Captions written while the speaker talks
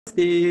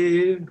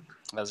Steve.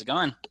 How's it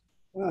going?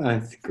 Oh,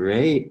 it's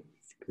great.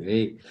 It's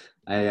great.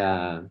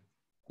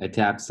 I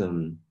tapped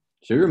some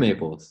sugar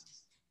maples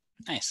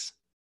Nice.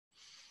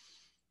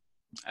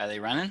 Are they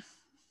running?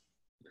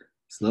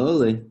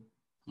 slowly.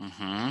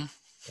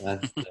 Mm-hmm.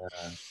 Last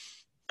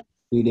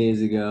 2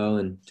 days ago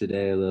and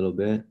today a little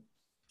bit.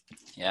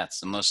 Yeah, it's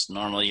the most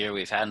normal year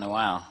we've had in a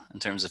while in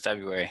terms of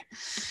February.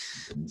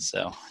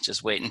 So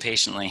just waiting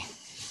patiently.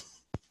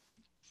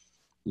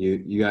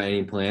 You got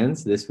any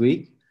plans this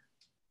week?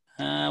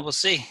 We'll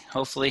see.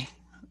 Hopefully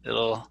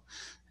it'll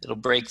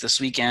break this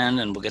weekend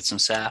and we'll get some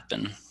sap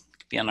and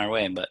be on our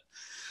way. But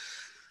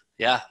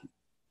yeah,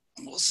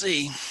 we'll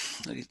see.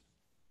 We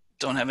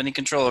don't have any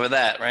control over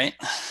that, right?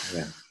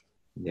 Yeah.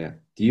 Yeah.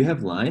 Do you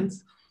have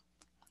lines?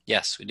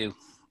 Yes, we do.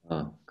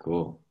 Oh,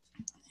 cool.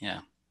 Yeah.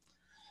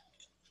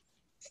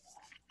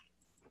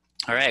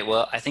 All right.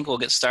 Well, I think we'll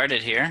get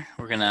started here.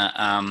 We're going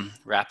to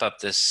wrap up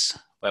this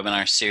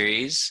webinar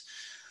series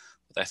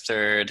with our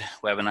third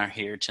webinar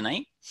here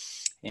tonight.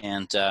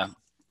 And I'm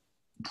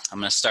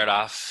going to start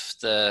off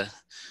the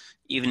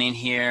evening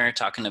here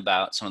talking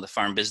about some of the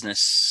farm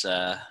business,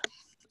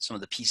 some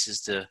of the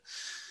pieces to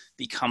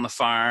become a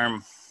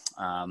farm,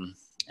 and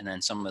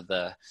then some of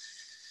the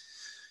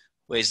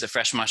ways that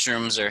fresh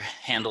mushrooms are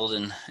handled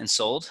and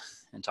sold,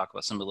 and talk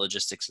about some of the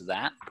logistics of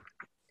that.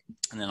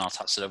 And then I'll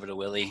toss it over to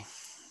Willie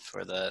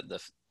for the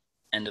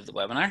end of the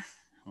webinar.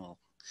 We'll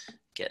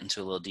get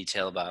into a little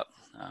detail about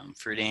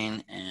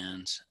fruiting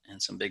and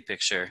some big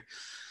picture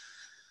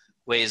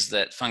ways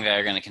that fungi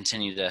are going to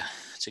continue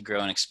to grow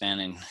and expand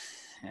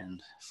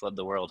and flood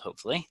the world,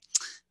 hopefully.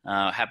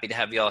 Happy to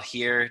have you all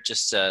here.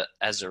 Just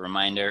as a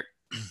reminder,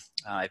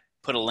 I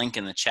put a link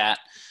in the chat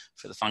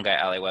for the Fungi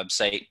Alley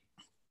website,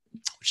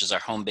 which is our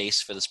home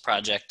base for this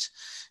project.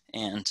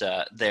 And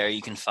there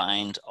you can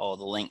find all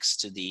the links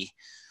to the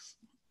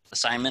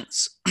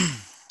assignments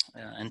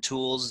and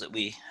tools that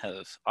we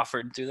have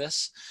offered through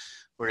this.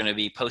 We're going to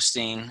be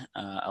posting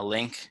a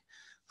link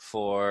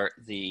for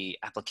the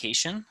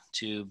application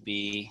to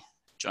be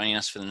joining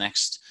us for the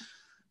next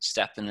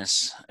step in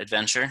this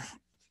adventure.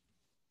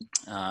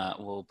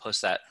 We'll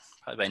post that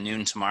probably by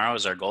noon tomorrow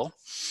is our goal.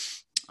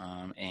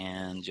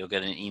 And you'll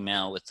get an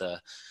email with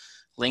the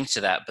link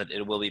to that, but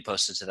it will be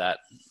posted to that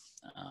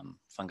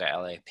Fungi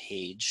Alley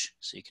page,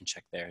 so you can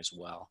check there as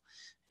well.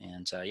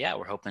 And yeah,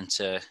 we're hoping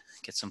to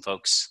get some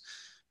folks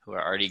who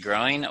are already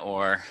growing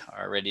or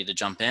are ready to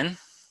jump in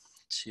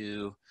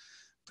to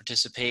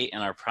participate in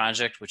our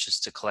project, which is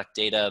to collect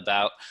data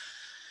about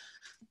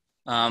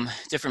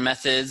different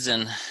methods,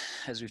 and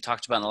as we've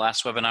talked about in the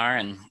last webinar,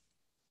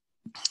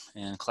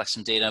 and collect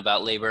some data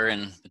about labor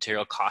and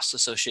material costs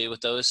associated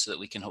with those, so that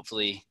we can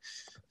hopefully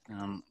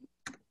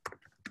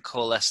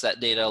coalesce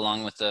that data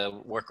along with the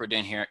work we're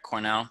doing here at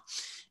Cornell,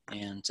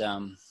 and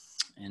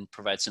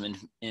provide some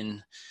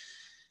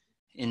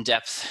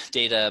in-depth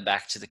data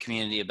back to the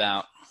community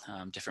about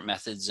different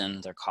methods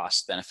and their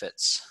cost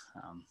benefits.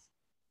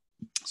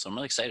 So I'm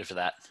really excited for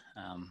that.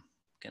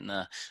 Getting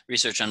the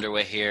research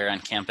underway here on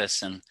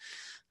campus and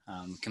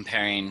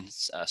comparing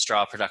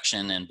straw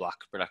production and block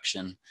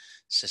production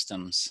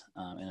systems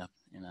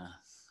in a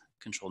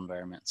controlled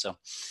environment. So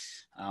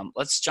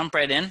let's jump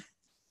right in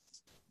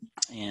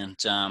and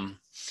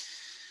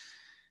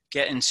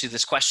get into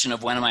this question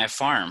of when am I a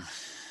farm,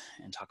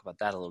 and talk about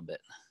that a little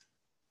bit.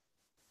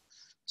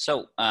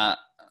 So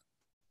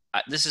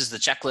this is the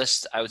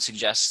checklist I would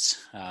suggest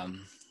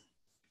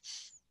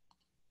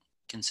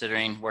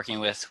considering working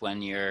with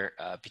when you're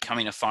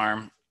becoming a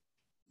farm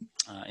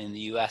in the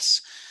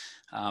US.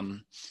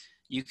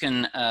 You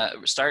can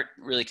start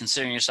really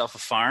considering yourself a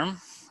farm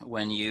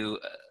when you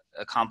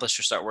accomplish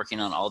or start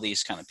working on all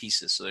these kind of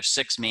pieces. So there's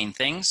 6 main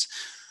things.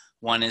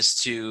 One is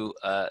to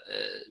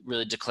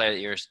really declare that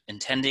you're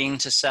intending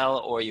to sell,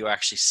 or you're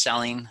actually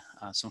selling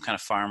some kind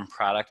of farm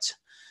product.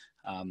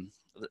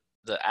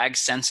 The ag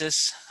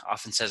census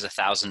often says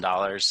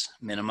 $1,000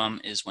 minimum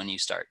is when you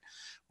start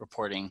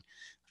reporting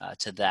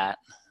to that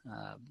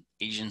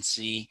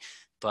agency.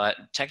 But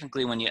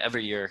technically, whenever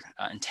you're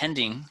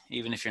intending,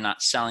 even if you're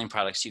not selling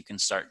products, you can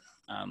start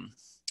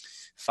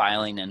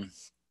filing and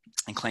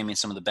claiming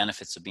some of the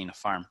benefits of being a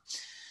farm.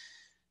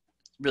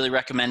 Really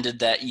recommended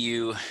that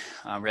you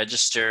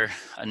register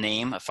a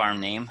name, a farm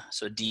name.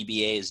 So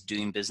DBA is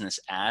doing business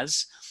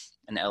as,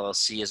 an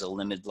LLC is a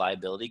limited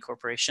liability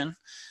corporation.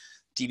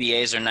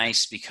 DBAs are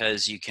nice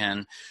because you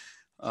can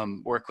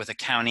work with a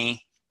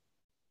county.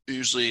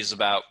 Usually is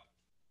about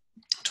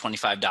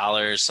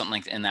 $25, something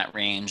like in that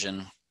range,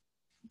 and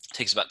it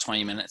takes about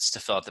 20 minutes to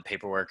fill out the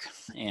paperwork,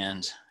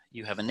 and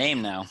you have a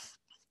name now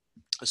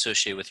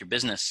associated with your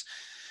business.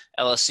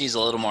 LLC is a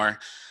little more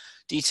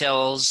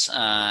details.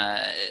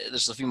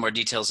 There's a few more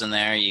details in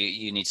there.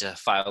 You need to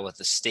file with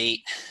the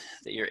state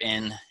that you're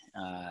in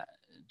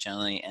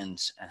generally,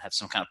 and have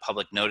some kind of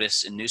public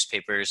notice in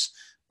newspapers,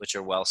 which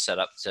are well set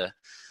up to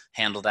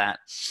handle that,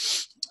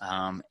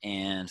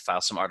 and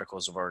file some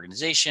articles of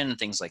organization and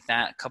things like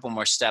that. A couple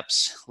more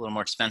steps, a little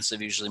more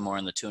expensive, usually more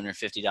in the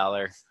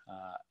 $250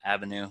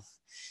 avenue,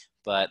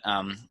 But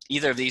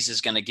either of these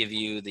is going to give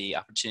you the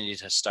opportunity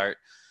to start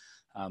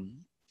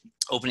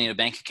opening a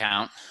bank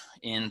account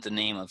in the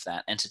name of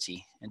that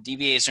entity. And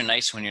DBAs are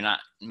nice when you're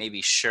not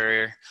maybe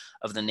sure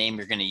of the name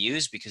you're going to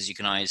use, because you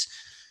can always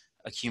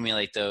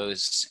accumulate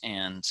those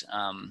and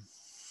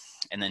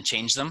then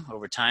change them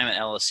over time. And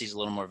LLC is a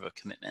little more of a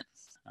commitment.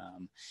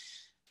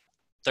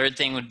 Third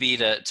thing would be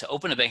to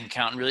open a bank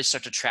account and really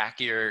start to track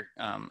your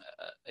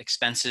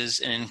expenses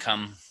and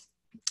income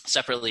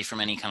separately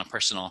from any kind of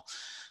personal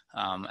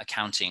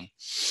accounting.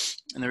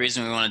 And the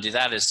reason we want to do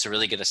that is to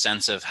really get a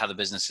sense of how the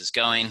business is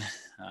going.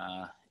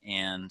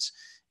 And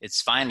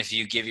it's fine if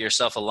you give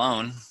yourself a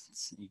loan,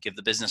 you give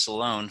the business a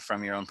loan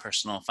from your own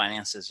personal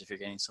finances if you're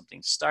getting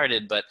something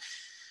started, but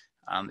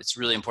it's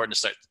really important to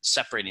start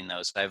separating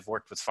those. I've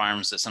worked with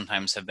farms that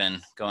sometimes have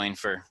been going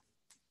for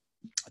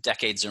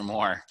decades or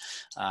more,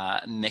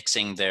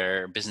 mixing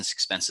their business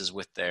expenses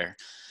with their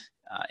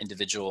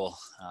individual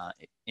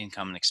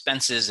income and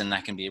expenses, and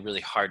that can be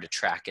really hard to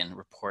track and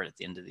report at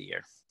the end of the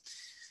year.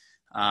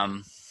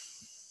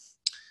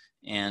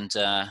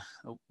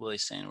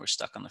 Willie's saying we're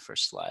stuck on the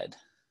first slide.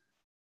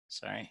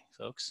 Sorry,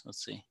 folks.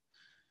 Let's see.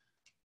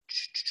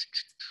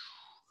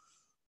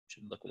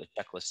 Should look at a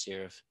checklist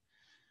here of.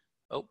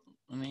 Oh,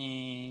 let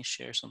me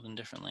share something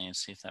differently and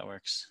see if that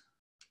works.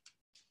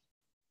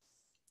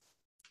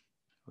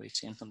 Are we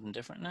seeing something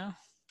different now?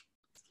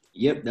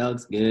 Yep, that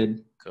looks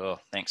good. Cool,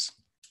 thanks.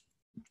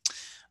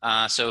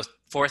 So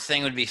fourth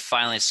thing would be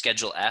finally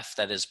Schedule F,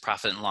 that is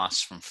profit and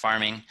loss from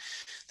farming.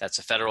 That's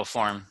a federal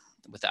form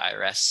with the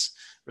IRS.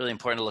 Really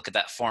important to look at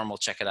that form. We'll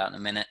check it out in a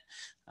minute,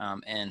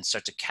 and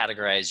start to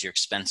categorize your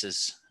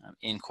expenses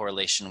in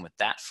correlation with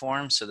that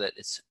form, so that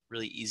it's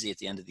really easy at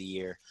the end of the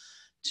year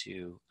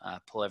to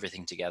pull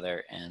everything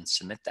together and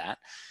submit that.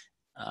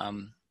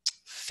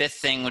 Fifth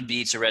thing would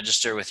be to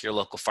register with your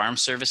local farm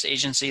service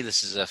agency.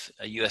 This is a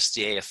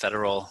USDA, a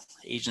federal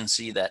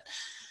agency that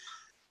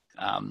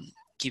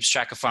keeps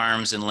track of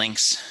farms and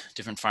links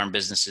different farm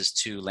businesses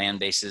to land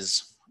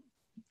bases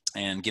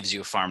and gives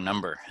you a farm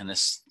number. And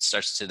this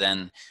starts to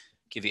then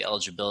give you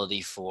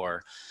eligibility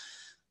for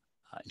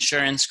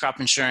insurance, crop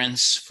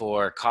insurance,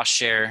 for cost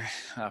share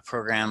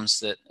programs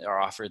that are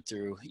offered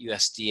through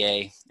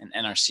USDA and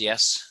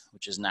NRCS,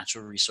 which is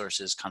Natural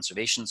Resources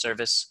Conservation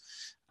Service.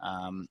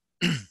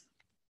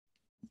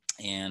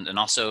 And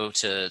also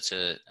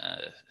to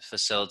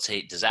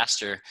facilitate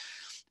disaster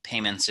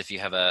payments. If you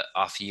have an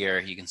off year,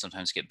 you can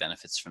sometimes get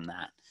benefits from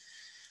that.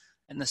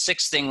 And the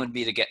sixth thing would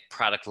be to get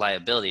product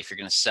liability. If you're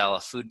going to sell a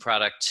food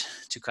product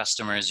to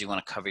customers, you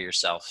want to cover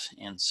yourself.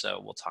 And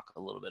so we'll talk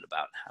a little bit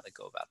about how to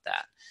go about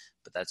that.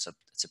 But that's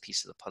a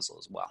piece of the puzzle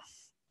as well.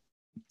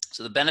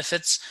 So the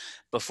benefits,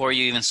 before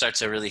you even start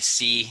to really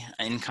see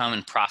income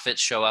and profit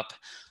show up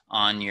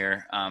on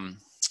your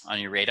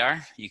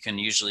radar, you can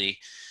usually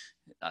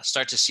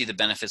start to see the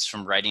benefits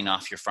from writing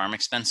off your farm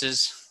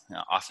expenses.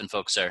 Often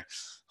folks are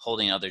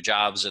holding other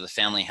jobs, or the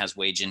family has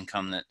wage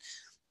income that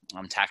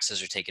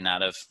taxes are taken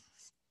out of.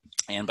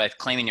 And by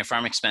claiming your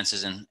farm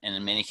expenses, and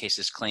in many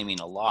cases claiming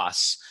a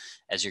loss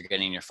as you're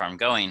getting your farm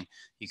going,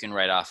 you can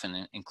write off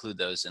and include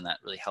those, and that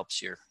really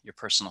helps your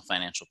personal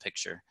financial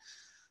picture.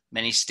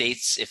 Many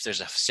states, if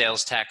there's a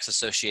sales tax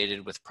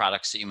associated with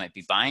products that you might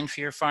be buying for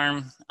your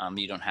farm,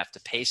 you don't have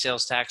to pay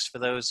sales tax for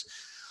those.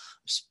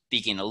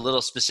 Speaking a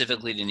little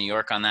specifically to New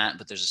York on that,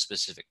 but there's a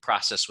specific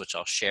process which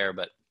I'll share,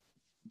 but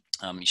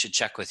you should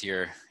check with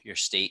your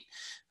state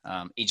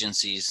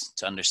agencies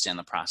to understand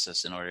the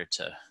process in order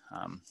to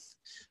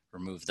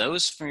remove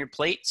those from your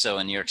plate. So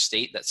in New York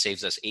State, that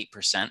saves us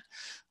 8%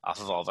 off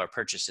of all of our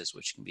purchases,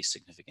 which can be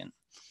significant.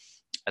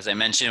 As I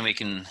mentioned, we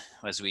can,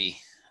 as we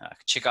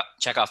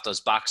check off those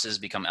boxes,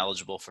 become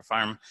eligible for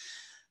farm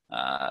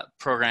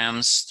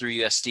programs through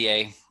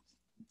USDA.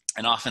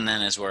 And often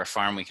then, as we're a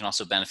farm, we can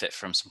also benefit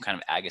from some kind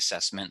of ag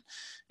assessment.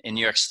 In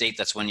New York State,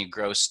 that's when you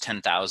gross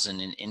 $10,000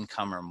 in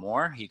income or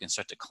more, you can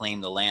start to claim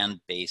the land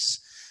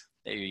base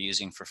that you're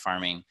using for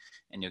farming,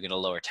 and you'll get a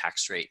lower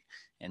tax rate.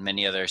 In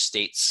many other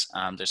states,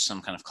 there's some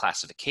kind of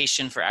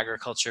classification for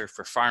agriculture,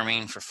 for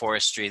farming, for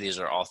forestry. These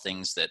are all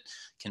things that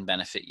can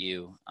benefit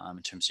you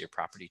in terms of your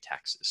property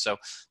taxes. So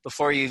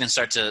before you even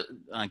start to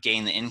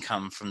gain the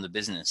income from the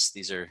business,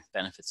 these are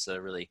benefits that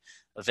are really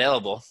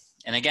available.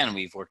 And again,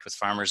 we've worked with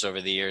farmers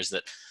over the years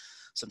that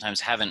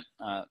sometimes haven't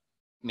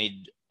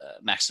made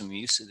maximum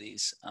use of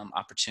these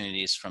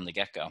opportunities from the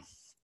get-go.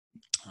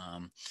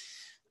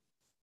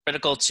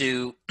 Critical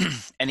to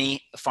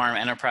any farm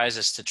enterprise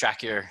is to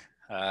track your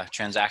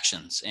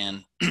transactions.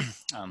 And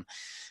a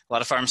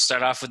lot of farms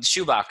start off with the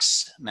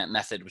shoebox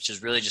method, which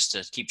is really just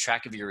to keep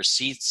track of your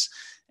receipts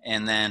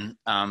and then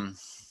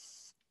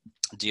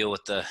deal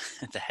with the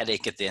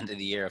headache at the end of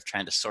the year of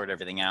trying to sort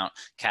everything out,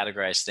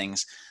 categorize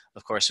things.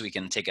 Of course, we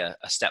can take a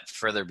step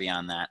further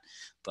beyond that,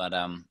 but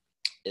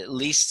at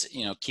least,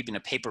 keeping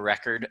a paper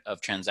record of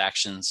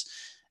transactions,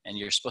 and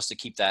you're supposed to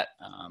keep that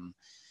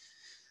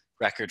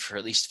record for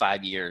at least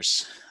 5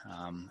 years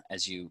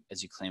as you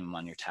claim them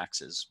on your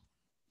taxes.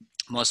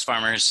 most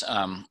farmers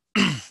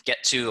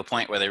get to a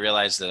point where they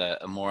realize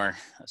that a more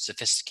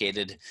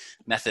sophisticated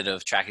method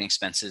of tracking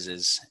expenses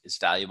is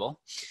valuable.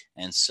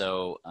 And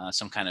so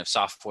some kind of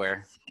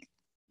software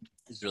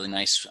is really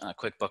nice.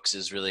 QuickBooks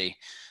is really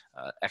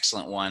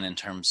excellent one in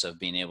terms of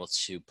being able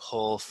to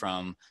pull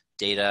from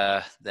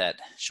data that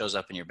shows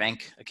up in your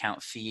bank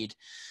account feed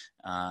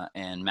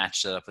and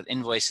match that up with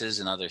invoices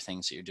and other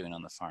things that you're doing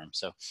on the farm.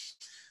 So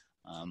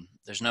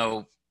there's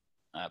no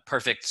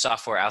perfect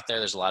software out there.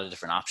 There's a lot of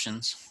different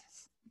options,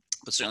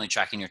 but certainly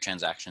tracking your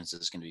transactions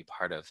is going to be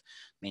part of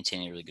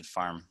maintaining a really good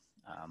farm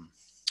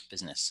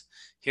business.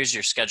 Here's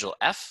your Schedule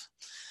F.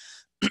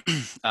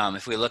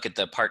 If we look at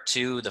the part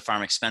 2, the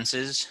farm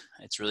expenses,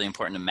 it's really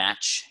important to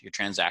match your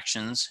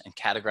transactions and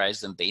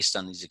categorize them based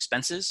on these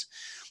expenses.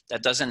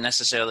 That doesn't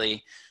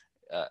necessarily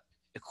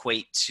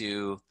equate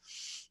to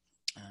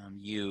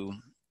you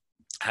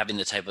having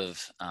the type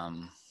of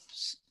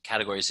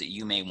categories that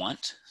you may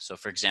want. So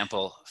for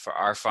example, for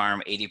our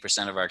farm,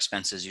 80% of our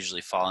expenses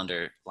usually fall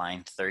under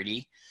line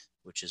 30,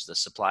 which is the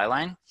supply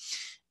line.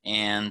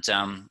 And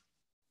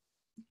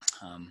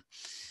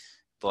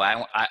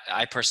but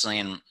I personally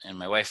and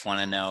my wife want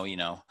to know,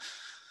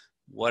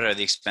 what are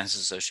the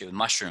expenses associated with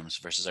mushrooms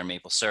versus our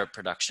maple syrup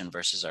production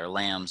versus our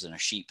lambs and our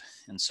sheep.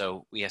 And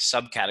so we have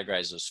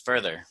subcategorized those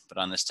further, but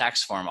on this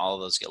tax form, all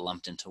of those get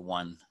lumped into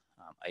one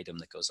item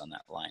that goes on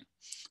that line.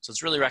 So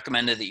it's really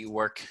recommended that you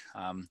work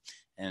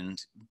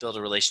and build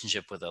a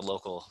relationship with a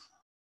local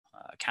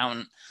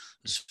accountant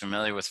who's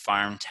familiar with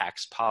farm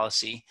tax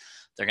policy.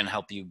 They're going to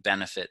help you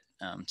benefit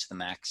to the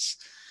max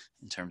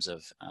in terms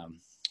of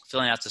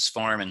filling out this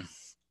form and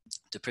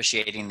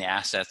depreciating the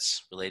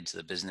assets related to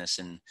the business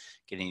and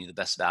getting you the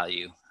best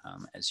value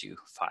as you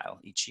file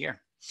each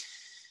year.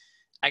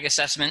 Ag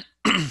assessment,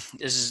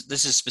 this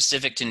is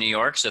specific to New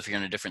York. So if you're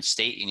in a different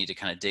state, you need to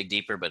kind of dig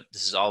deeper, but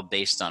this is all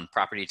based on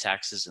property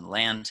taxes and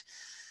land.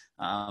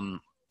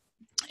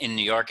 In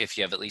New York, if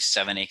you have at least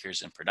 7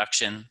 acres in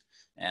production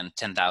and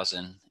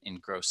 10,000 in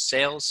gross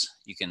sales,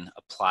 you can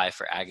apply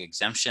for ag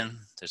exemption.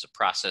 There's a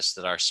process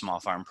that our small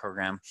farm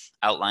program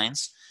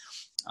outlines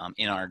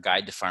in our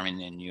guide to farming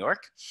in New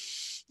York.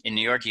 In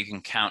New York, you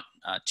can count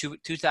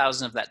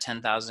 2,000 of that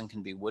 10,000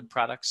 can be wood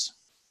products.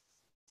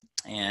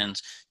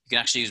 And you can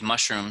actually use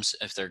mushrooms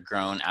if they're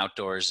grown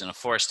outdoors in a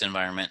forest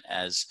environment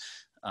as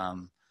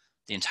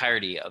the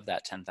entirety of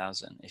that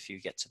 10,000 if you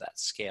get to that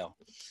scale.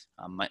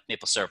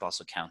 Maple syrup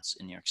also counts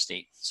in New York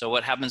State. So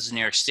what happens in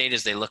New York State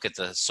is they look at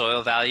the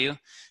soil value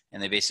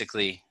and they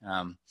basically,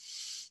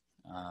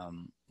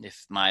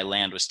 if my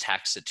land was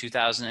taxed at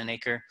 2,000 an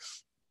acre,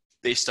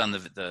 based on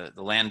the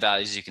land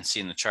values you can see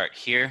in the chart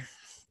here,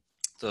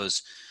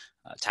 those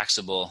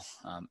taxable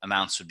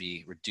amounts would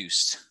be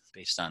reduced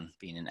based on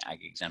being an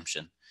ag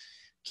exemption.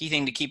 Key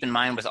thing to keep in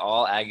mind with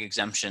all ag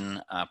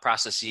exemption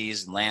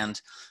processes,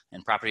 land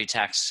and property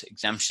tax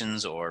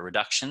exemptions or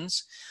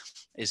reductions,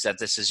 is that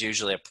these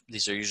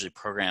are usually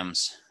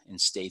programs in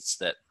states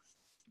that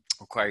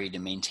require you to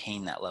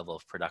maintain that level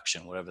of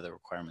production, whatever the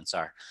requirements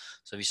are.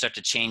 So if you start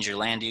to change your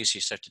land use,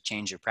 you start to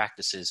change your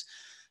practices,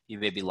 you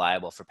may be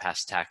liable for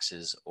past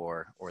taxes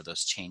or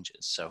those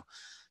changes. So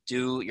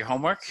do your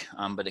homework,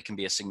 but it can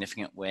be a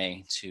significant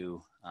way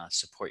to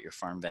support your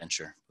farm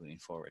venture moving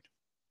forward.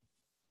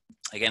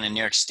 Again, in New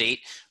York State,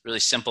 really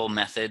simple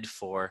method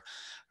for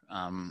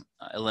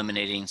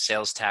eliminating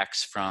sales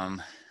tax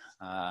from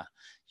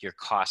your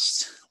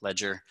cost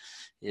ledger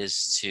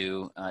is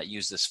to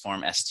use this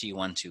form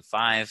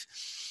ST125.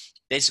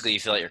 Basically, you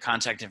fill out your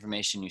contact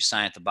information, you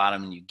sign at the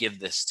bottom, and you give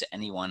this to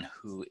anyone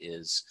who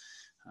is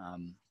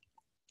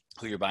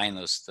who you're buying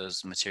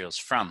those materials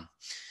from.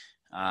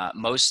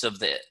 Most of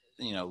the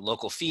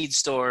local feed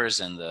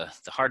stores and the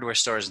hardware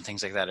stores and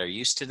things like that are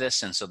used to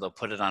this, and so they'll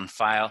put it on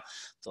file,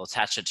 they'll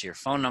attach it to your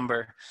phone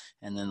number,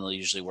 and then they'll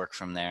usually work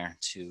from there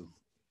to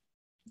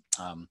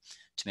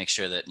make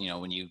sure that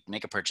when you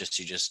make a purchase,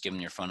 you just give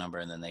them your phone number,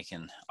 and then they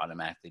can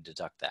automatically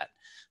deduct that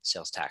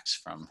sales tax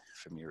from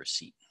your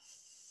receipt.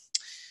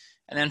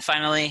 And then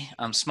finally,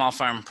 small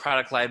farm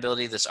product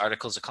liability. This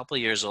article is a couple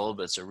of years old,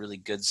 but it's a really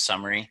good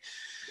summary.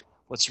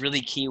 What's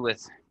really key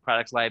with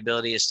product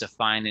liability is to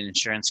find an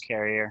insurance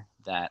carrier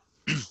that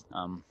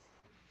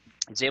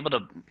is able to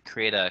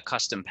create a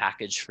custom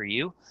package for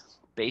you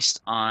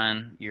based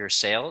on your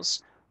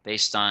sales,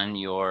 based on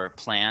your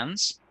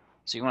plans.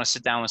 So you want to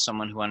sit down with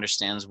someone who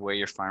understands where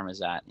your farm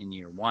is at in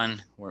year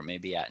 1, where it may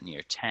be at in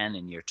year 10,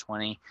 in year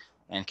 20,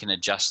 and can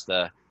adjust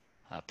the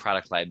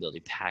product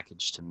liability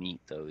package to meet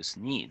those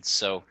needs.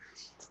 So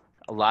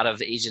a lot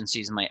of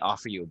agencies might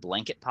offer you a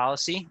blanket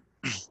policy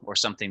or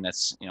something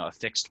that's a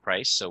fixed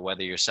price. So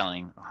whether you're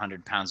selling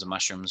 100 pounds of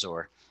mushrooms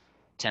or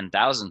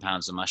 10,000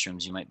 pounds of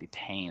mushrooms, you might be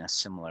paying a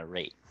similar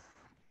rate.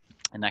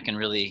 And that can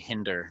really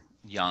hinder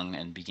young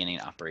and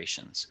beginning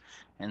operations.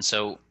 And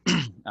so,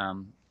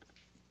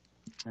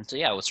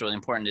 yeah, what's really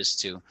important is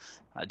to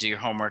do your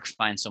homework,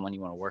 find someone you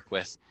want to work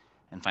with,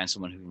 and find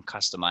someone who can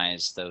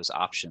customize those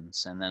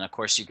options. And then, of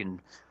course, you can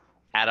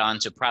add on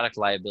to product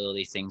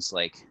liability things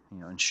like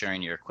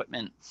insuring your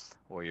equipment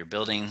or your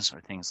buildings or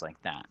things like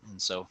that.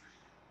 And so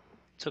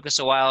Took us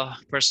a while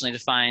personally to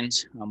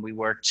find. We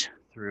worked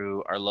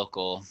through our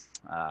local,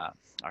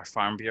 our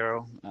Farm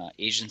Bureau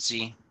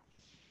agency.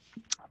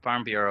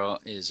 Farm Bureau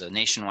is a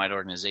nationwide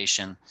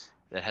organization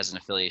that has an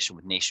affiliation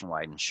with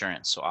Nationwide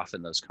Insurance. So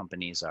often those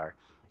companies are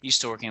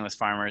used to working with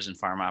farmers and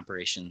farm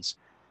operations,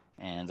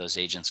 and those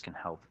agents can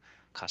help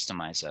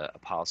customize a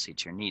policy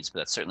to your needs. But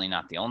that's certainly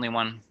not the only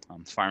one.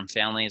 Farm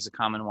Family is a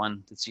common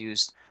one that's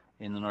used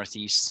in the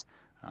Northeast,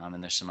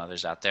 and there's some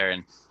others out there.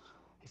 And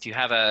if you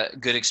have a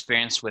good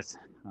experience with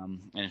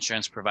an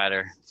insurance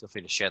provider, feel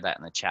free to share that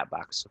in the chat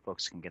box so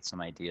folks can get some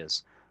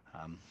ideas.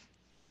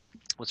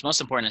 What's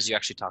most important is you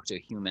actually talk to a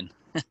human,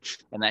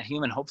 and that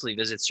human hopefully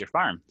visits your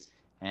farm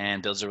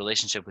and builds a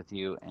relationship with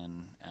you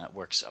and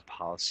works a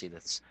policy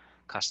that's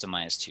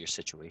customized to your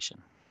situation.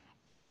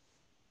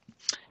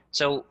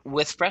 So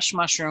with fresh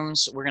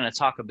mushrooms, we're going to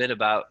talk a bit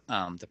about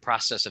the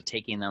process of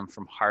taking them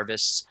from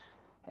harvest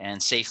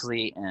and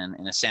safely and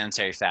in a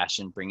sanitary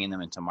fashion, bringing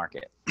them into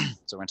market.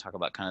 So we're going to talk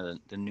about kind of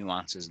the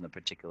nuances and the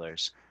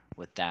particulars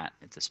with that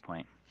at this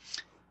point.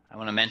 I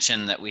want to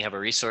mention that we have a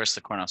resource,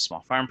 the Cornell Small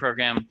Farm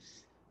Program.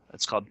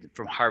 It's called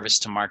From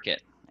Harvest to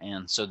Market.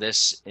 And so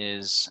this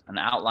is an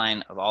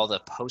outline of all the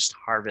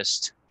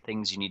post-harvest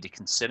things you need to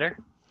consider.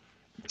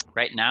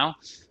 Right now,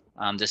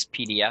 this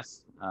PDF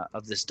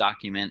of this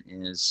document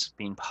is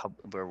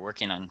we're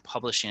working on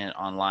publishing it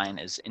online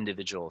as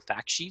individual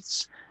fact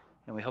sheets.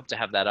 And we hope to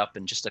have that up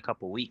in just a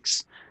couple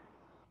weeks.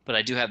 But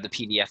I do have the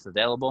PDF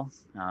available,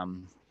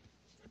 and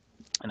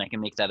I can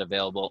make that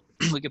available.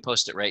 We could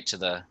post it right to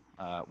the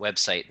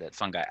website that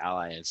Fungi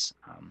Ally is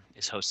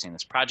hosting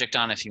this project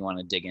on if you want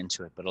to dig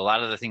into it. But a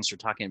lot of the things we're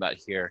talking about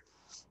here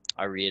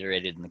are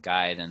reiterated in the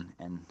guide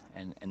and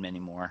many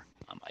more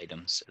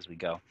items as we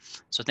go.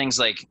 So things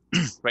like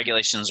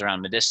regulations around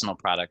medicinal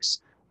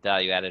products,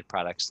 value-added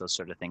products, those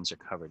sort of things are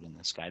covered in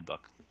this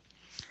guidebook.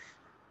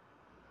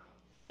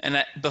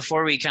 And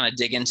before we kind of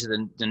dig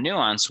into the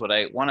nuance, what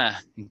I want to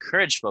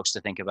encourage folks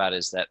to think about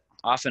is that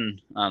often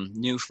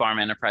new farm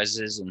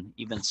enterprises and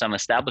even some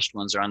established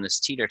ones are on this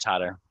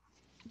teeter-totter,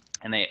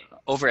 and they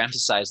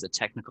overemphasize the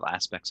technical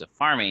aspects of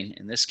farming.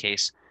 In this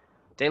case,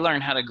 they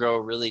learn how to grow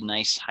really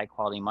nice,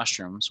 high-quality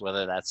mushrooms,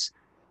 whether that's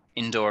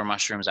indoor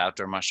mushrooms,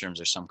 outdoor mushrooms,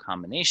 or some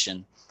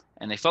combination,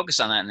 and they focus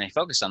on that, and they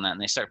focus on that,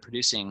 and they start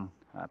producing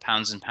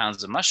pounds and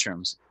pounds of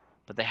mushrooms,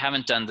 but they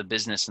haven't done the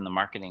business and the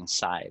marketing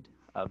side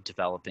of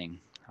developing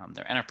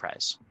their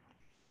enterprise.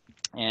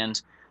 And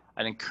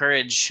I'd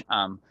encourage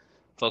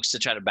folks to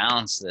try to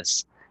balance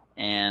this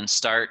and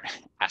start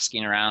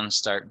asking around,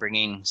 start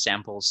bringing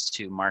samples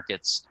to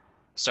markets,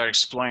 start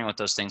exploring what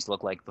those things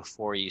look like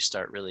before you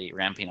start really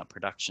ramping up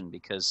production,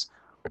 because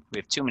we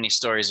have too many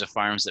stories of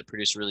farms that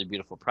produce really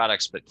beautiful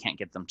products but can't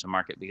get them to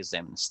market because they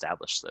haven't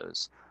established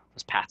those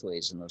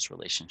pathways and those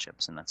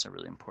relationships, and that's a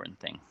really important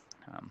thing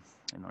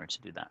in order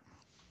to do that.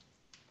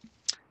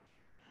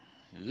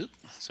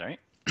 Sorry.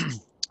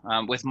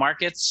 With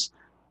markets,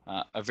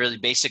 a really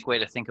basic way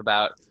to think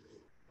about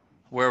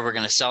where we're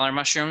going to sell our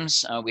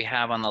mushrooms, we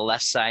have on the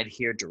left side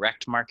here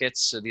direct markets.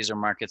 So these are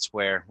markets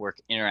where we're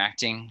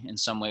interacting in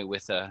some way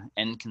with an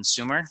end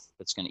consumer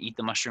that's going to eat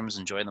the mushrooms,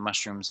 enjoy the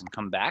mushrooms, and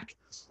come back.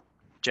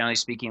 Generally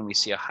speaking, we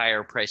see a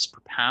higher price per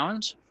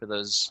pound for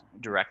those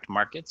direct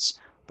markets,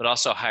 but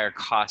also a higher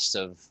cost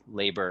of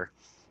labor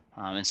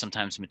and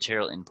sometimes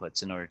material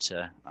inputs in order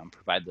to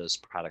provide those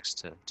products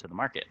to the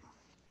market.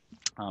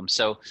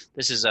 So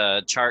this is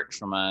a chart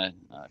from a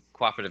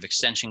cooperative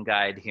extension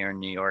guide here in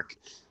New York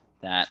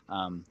that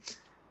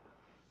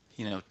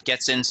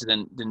gets into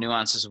the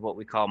nuances of what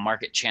we call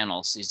market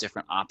channels, these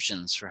different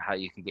options for how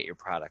you can get your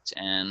product.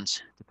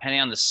 And depending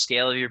on the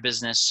scale of your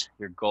business,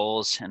 your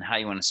goals, and how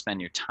you want to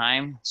spend your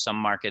time, some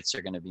markets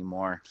are going to be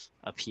more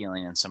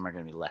appealing and some are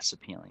going to be less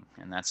appealing.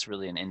 And that's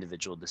really an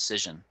individual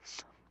decision.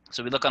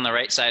 So we look on the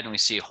right side and we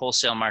see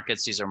wholesale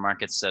markets. These are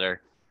markets that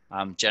are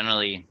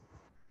generally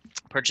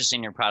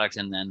purchasing your product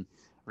and then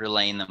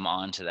relaying them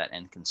on to that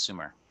end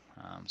consumer.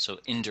 So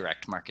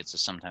indirect markets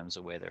is sometimes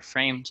the way they're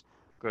framed.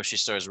 Grocery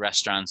stores,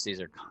 restaurants, these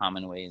are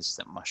common ways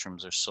that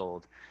mushrooms are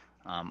sold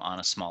on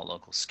a small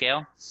local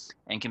scale,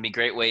 and can be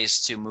great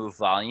ways to move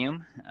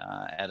volume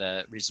at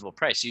a reasonable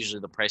price. Usually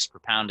the price per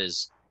pound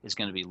is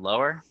going to be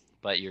lower,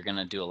 but you're going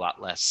to do a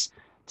lot less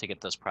to get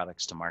those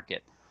products to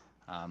market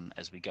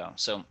as we go.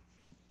 So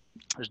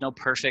there's no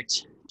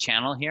perfect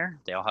channel here.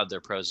 They all have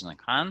their pros and their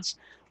cons,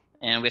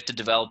 and we have to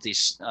develop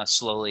these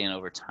slowly and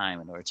over time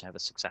in order to have a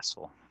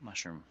successful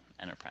mushroom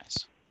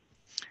enterprise.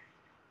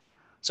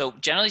 So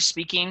generally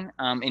speaking,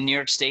 in New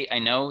York State, I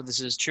know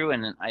this is true,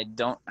 and I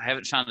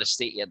haven't found a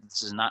state yet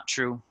this is not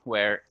true,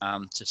 where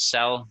to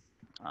sell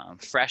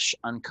fresh,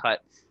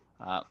 uncut,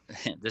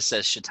 this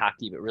says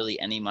shiitake, but really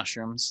any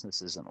mushrooms.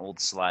 This is an old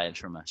slide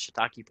from a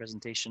shiitake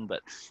presentation,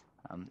 but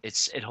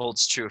it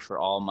holds true for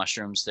all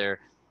mushrooms. They're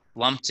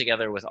lumped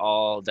together with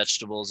all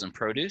vegetables and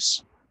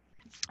produce.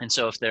 And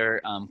so if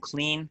they're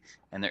clean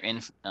and they're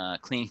in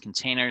clean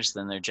containers,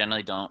 then they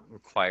generally don't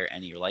require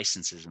any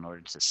licenses in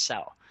order to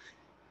sell.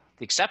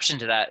 The exception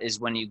to that is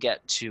when you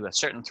get to a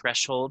certain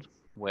threshold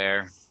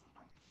where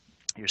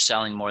you're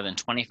selling more than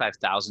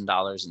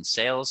 $25,000 in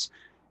sales,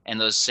 and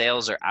those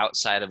sales are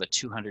outside of a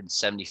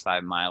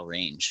 275-mile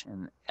range.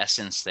 In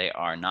essence, they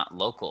are not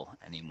local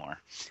anymore.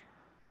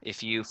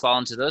 If you fall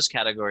into those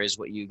categories,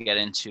 what you get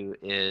into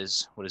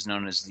is what is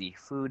known as the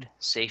Food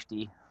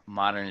Safety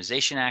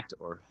Modernization Act,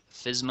 or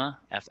FSMA,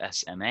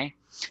 FSMA.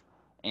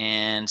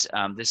 And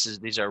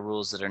these are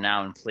rules that are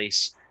now in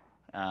place,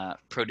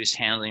 produce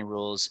handling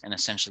rules, and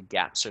essentially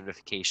GAP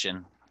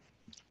certification,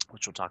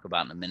 which we'll talk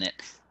about in a minute.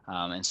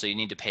 And so you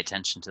need to pay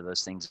attention to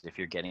those things if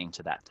you're getting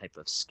to that type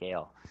of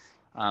scale.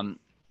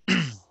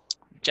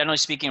 Generally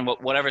speaking,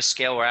 whatever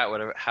scale we're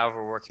at,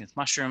 however we're working with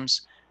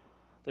mushrooms,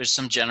 there's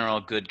some general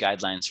good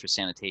guidelines for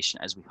sanitation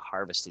as we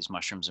harvest these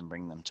mushrooms and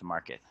bring them to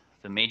market.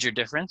 The major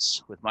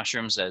difference with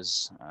mushrooms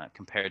as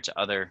compared to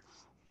other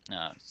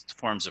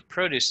forms of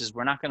produce is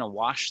we're not going to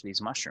wash these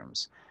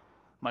mushrooms.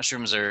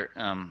 Mushrooms are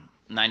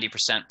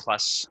 90%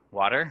 plus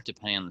water,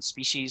 depending on the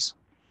species,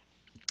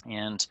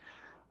 and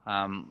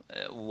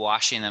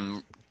washing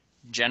them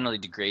generally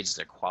degrades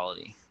their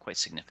quality quite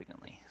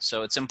significantly.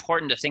 So it's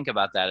important to think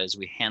about that as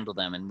we handle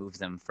them and move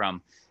them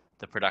from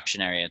the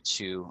production area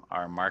to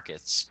our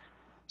markets.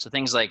 So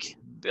things like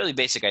really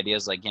basic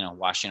ideas like,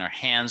 washing our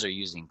hands or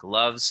using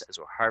gloves as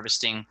we're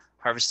harvesting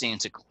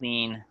into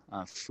clean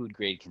food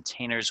grade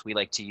containers. We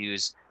like to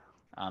use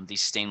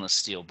these stainless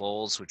steel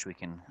bowls, which we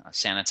can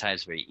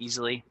sanitize very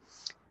easily.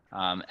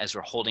 As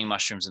we're holding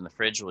mushrooms in the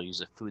fridge, we'll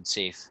use a food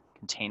safe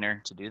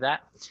container to do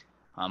that.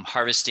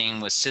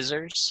 Harvesting with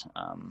scissors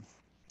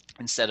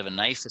instead of a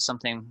knife is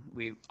something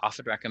we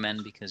often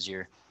recommend because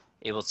you're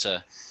able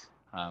to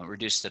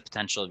reduce the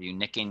potential of you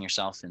nicking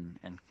yourself and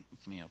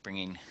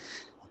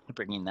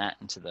bringing that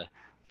into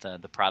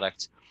the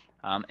product,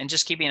 and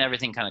just keeping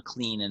everything kind of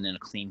clean and in a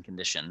clean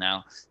condition.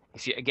 Now,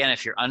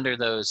 if you're under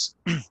those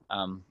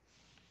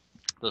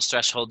those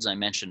thresholds I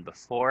mentioned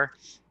before,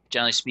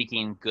 generally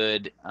speaking,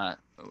 good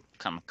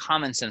kind of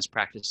common sense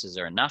practices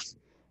are enough.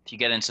 If you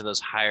get into those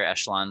higher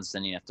echelons,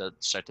 then you have to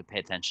start to pay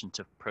attention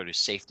to produce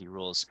safety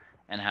rules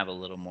and have a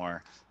little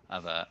more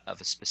of a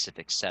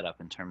specific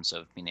setup in terms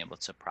of being able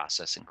to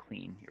process and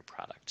clean your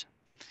product.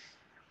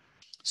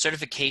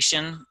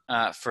 Certification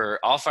for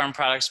all farm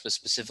products, but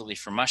specifically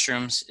for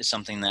mushrooms, is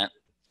something that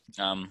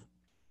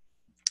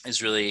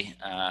is really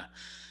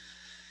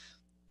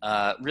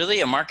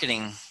a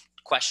marketing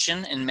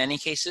question in many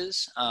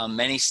cases.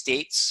 Many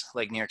states,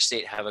 like New York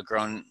State, have a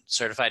Grown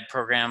Certified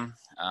program.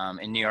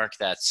 In New York,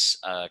 that's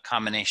a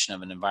combination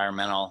of an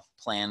environmental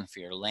plan for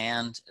your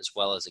land as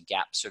well as a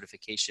GAP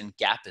certification.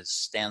 GAP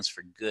stands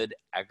for Good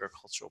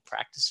Agricultural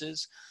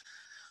Practices.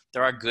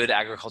 There are good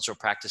agricultural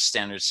practice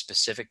standards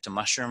specific to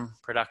mushroom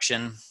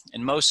production,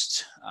 and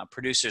most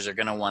producers are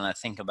going to want to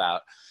think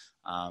about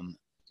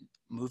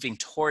moving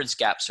towards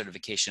GAP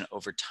certification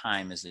over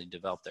time as they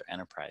develop their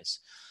enterprise.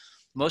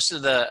 Most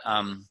of the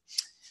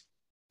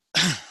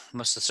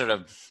sort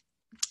of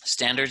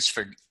standards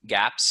for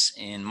GAPs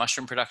in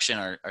mushroom production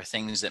are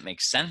things that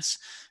make sense.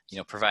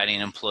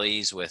 Providing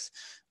employees with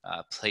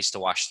a place to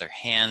wash their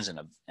hands in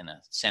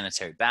a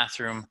sanitary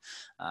bathroom,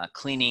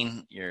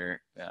 cleaning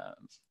your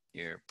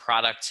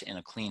product in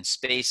a clean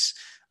space,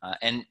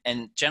 and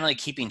generally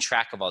keeping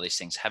track of all these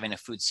things, having a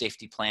food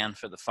safety plan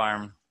for the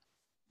farm,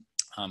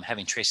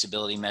 having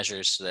traceability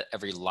measures so that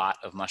every lot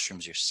of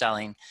mushrooms you're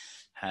selling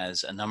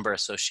has a number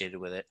associated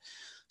with it.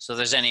 So if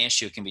there's any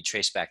issue, it can be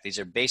traced back. These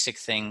are basic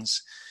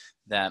things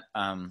that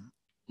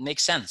make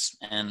sense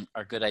and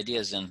are good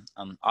ideas, and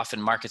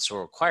often markets will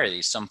require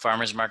these. Some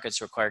farmers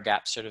markets require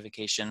GAP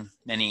certification.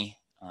 Many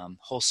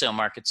wholesale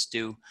markets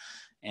do.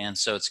 And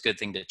so it's a good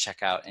thing to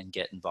check out and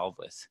get involved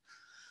with.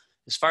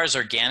 As far as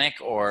organic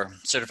or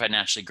certified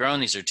naturally grown,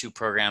 these are two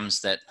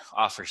programs that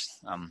offer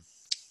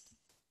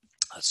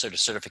a sort of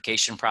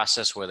certification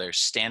process where there's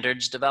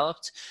standards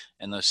developed,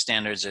 and those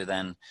standards are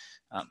then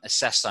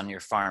assessed on your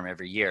farm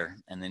every year,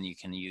 and then you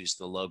can use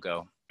the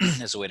logo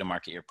as a way to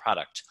market your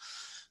product.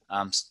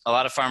 A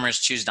lot of farmers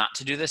choose not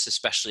to do this,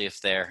 especially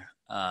if their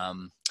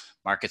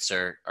markets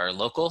are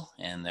local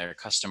and their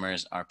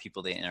customers are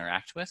people they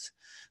interact with.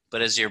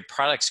 But as your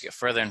products get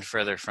further and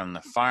further from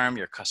the farm,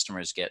 your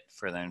customers get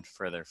further and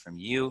further from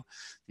you.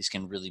 These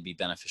can really be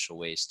beneficial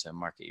ways to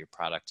market your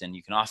product. And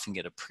you can often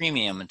get a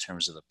premium in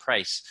terms of the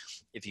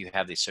price if you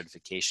have these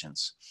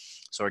certifications.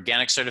 So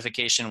organic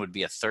certification would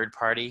be a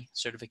third-party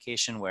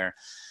certification where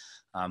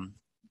a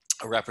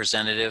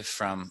representative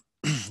from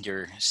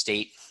your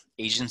state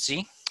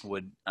agency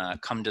would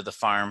come to the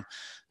farm,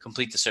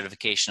 complete the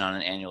certification on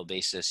an annual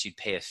basis. You'd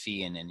pay a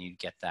fee and then you'd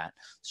get that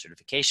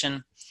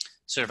certification.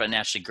 Certified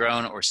naturally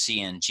grown, or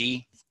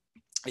CNG,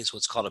 is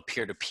what's called a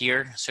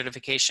peer-to-peer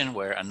certification,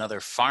 where another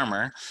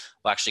farmer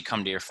will actually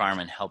come to your farm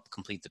and help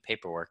complete the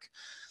paperwork.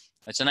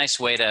 It's a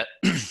nice way to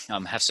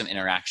have some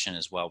interaction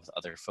as well with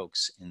other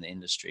folks in the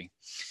industry.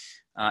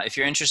 If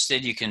you're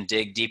interested, you can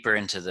dig deeper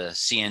into the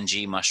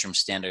CNG mushroom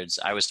standards.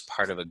 I was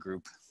part of a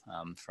group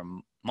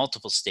from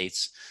multiple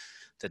states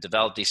that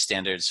developed these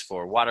standards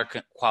for water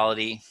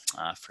quality,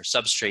 for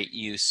substrate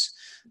use,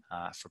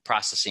 for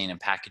processing and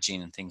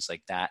packaging and things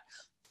like that.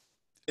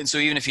 And so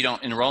even if you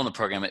don't enroll in the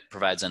program, it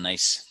provides a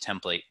nice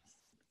template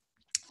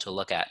to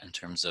look at in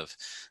terms of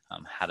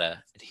how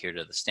to adhere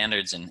to the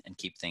standards and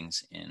keep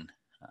things in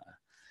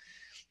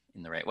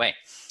the right way.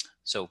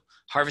 So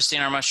harvesting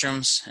our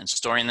mushrooms and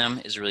storing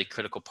them is a really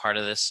critical part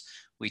of this.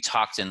 We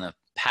talked in the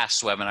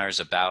past webinars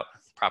about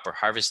proper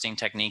harvesting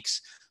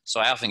techniques. So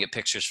I often get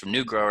pictures from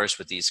new growers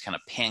with these kind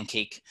of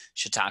pancake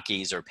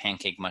shiitakes or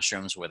pancake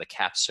mushrooms where the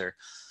caps are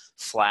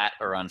flat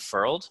or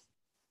unfurled.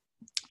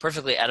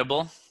 Perfectly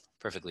edible,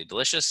 perfectly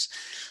delicious,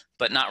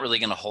 but not really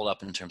going to hold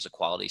up in terms of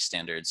quality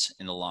standards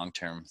in the long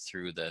term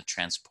through the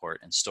transport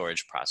and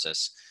storage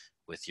process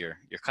with your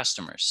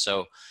customers.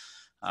 So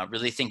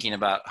really thinking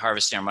about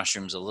harvesting our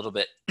mushrooms a little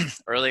bit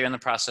earlier in the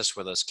process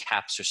where those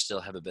caps are still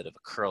have a bit of a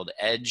curled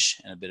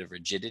edge and a bit of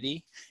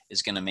rigidity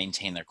is going to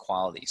maintain their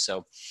quality.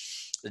 So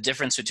the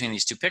difference between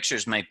these two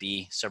pictures might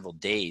be several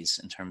days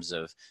in terms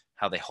of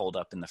how they hold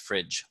up in the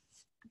fridge.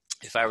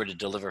 If I were to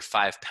deliver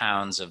 5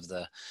 pounds of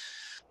the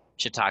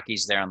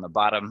shiitakes there on the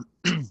bottom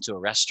to a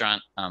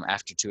restaurant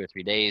after 2 or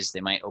 3 days,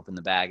 they might open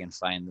the bag and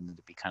find them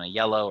to be kind of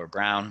yellow or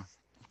brown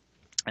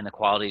and the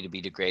quality to be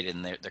degraded,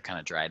 and they're kind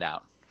of dried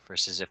out.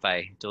 Versus if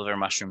I deliver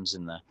mushrooms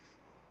in the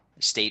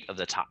state of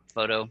the top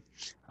photo,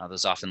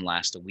 those often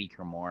last a week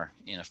or more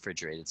in a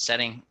refrigerated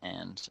setting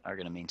and are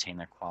going to maintain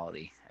their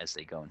quality as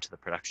they go into the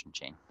production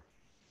chain.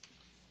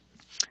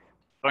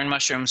 Storing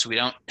mushrooms, we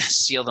don't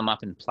seal them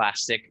up in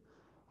plastic.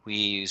 We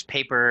use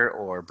paper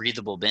or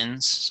breathable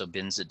bins, so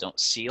bins that don't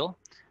seal.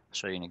 I'll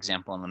show you an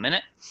example in a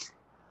minute.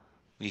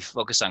 We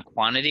focus on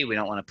quantity. We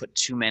don't want to put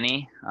too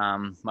many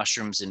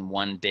mushrooms in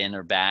one bin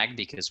or bag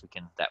because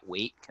that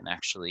weight can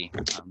actually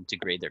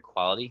degrade their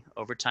quality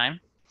over time.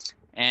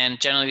 And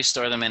generally we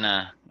store them in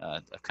a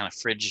kind of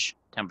fridge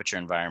temperature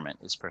environment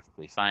is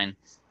perfectly fine.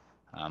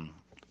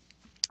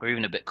 Or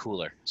even a bit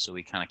cooler. So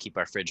we kind of keep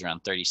our fridge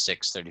around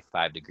 36,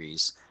 35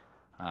 degrees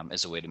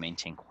as a way to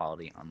maintain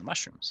quality on the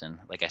mushrooms. And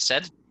like I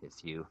said,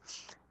 if you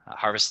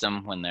harvest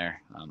them when they're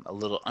a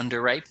little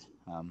underripe,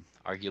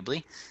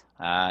 arguably,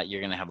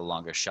 you're going to have a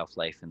longer shelf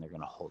life and they're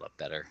going to hold up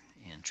better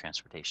in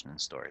transportation and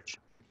storage.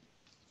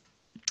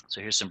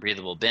 So here's some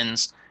breathable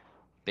bins.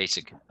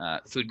 Basic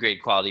food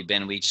grade quality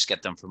bin. We just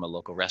get them from a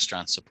local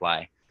restaurant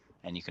supply,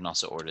 and you can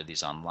also order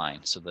these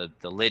online. So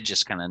the lid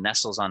just kind of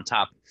nestles on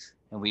top,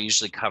 and we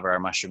usually cover our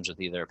mushrooms with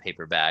either a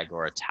paper bag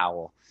or a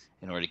towel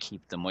in order to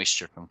keep the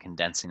moisture from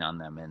condensing on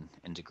them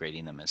and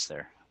degrading them as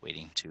they're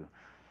waiting to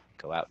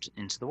go out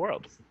into the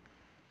world.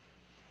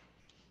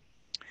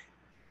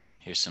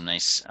 Here's some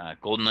nice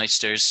golden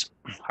oysters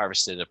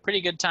harvested at a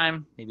pretty good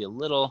time, maybe a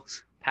little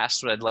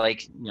past what I'd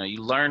like. You know,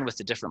 you learn with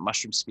the different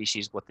mushroom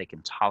species what they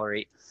can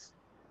tolerate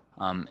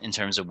in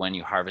terms of when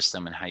you harvest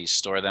them and how you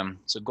store them.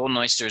 So golden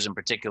oysters in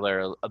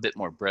particular are a bit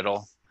more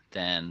brittle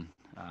than,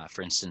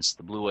 for instance,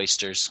 the blue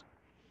oysters.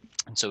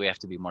 And so we have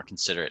to be more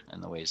considerate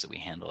in the ways that we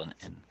handle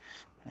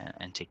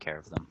and take care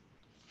of them.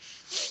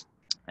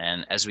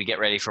 And as we get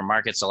ready for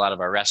markets, a lot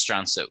of our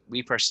restaurants that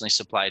we personally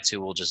supply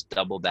to will just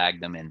double bag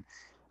them in.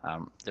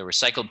 They're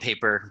recycled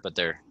paper, but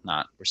they're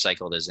not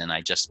recycled as in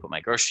I just put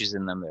my groceries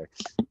in them.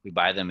 We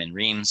buy them in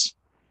reams.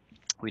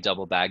 We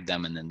double bag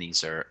them, and then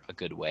these are a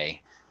good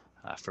way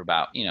for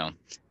about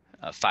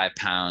 5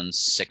 pounds,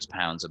 6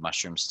 pounds of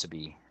mushrooms to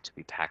be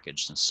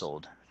packaged and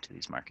sold to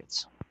these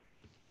markets.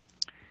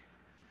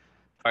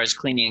 As far as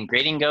cleaning and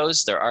grading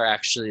goes, there are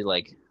actually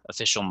like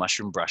official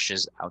mushroom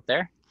brushes out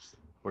there.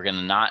 We're going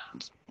to not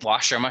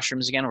wash our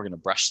mushrooms again. We're going to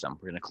brush them.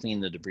 We're going to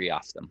clean the debris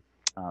off them.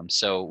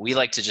 So we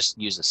like to just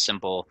use a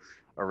simple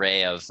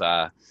array of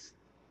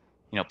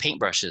paint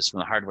brushes from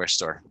the hardware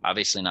store.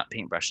 Obviously not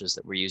paint brushes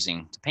that we're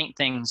using to paint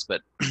things,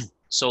 but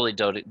solely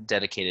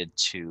dedicated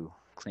to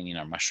cleaning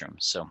our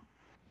mushrooms. So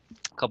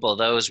a couple of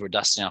those, we're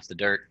dusting off the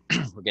dirt.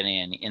 We're getting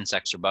any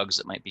insects or bugs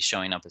that might be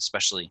showing up,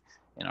 especially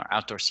in our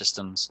outdoor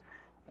systems,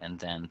 and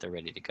then they're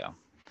ready to go.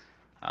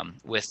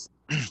 With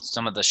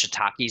some of the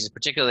shiitakes,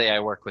 particularly I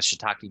work with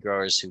shiitake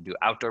growers who do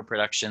outdoor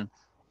production.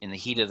 In the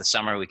heat of the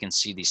summer, we can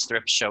see these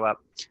thrips show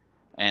up,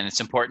 and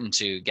it's important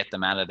to get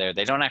them out of there.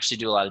 They don't actually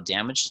do a lot of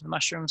damage to the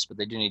mushrooms, but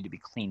they do need to be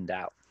cleaned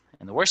out.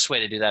 And the worst way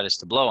to do that is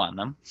to blow on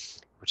them,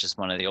 which is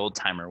one of the old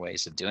timer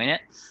ways of doing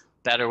it.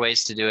 Better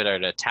ways to do it are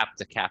to tap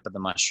the cap of the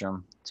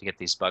mushroom to get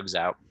these bugs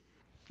out,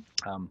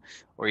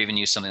 or even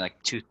use something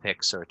like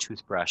toothpicks or a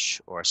toothbrush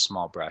or a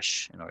small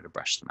brush in order to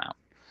brush them out.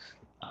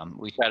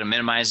 We try to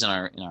minimize in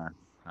our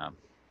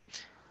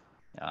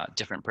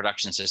different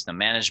production system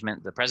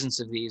management the presence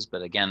of these,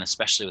 but again,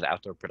 especially with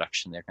outdoor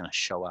production, they're going to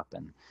show up,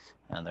 and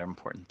they're an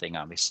important thing,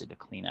 obviously, to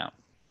clean out.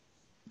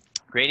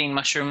 Grading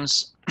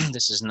mushrooms,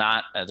 this is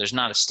not there's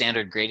not a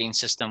standard grading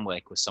system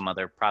like with some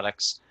other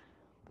products,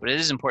 but it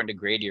is important to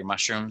grade your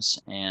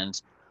mushrooms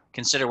and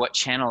consider what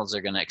channels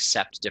are going to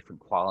accept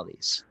different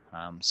qualities.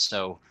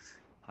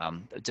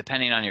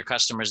 Depending on your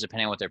customers,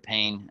 depending on what they're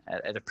paying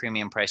at a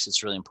premium price,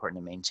 it's really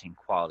important to maintain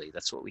quality.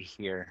 That's what we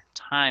hear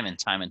time and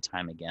time and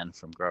time again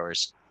from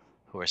growers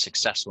who are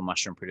successful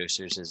mushroom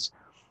producers, is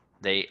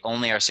they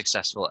only are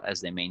successful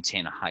as they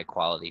maintain a high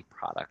quality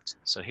product.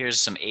 So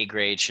here's some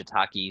A-grade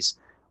shiitakes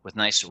with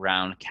nice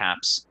round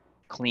caps,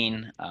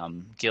 clean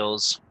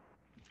gills,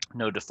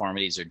 no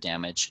deformities or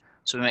damage.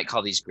 So we might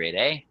call these grade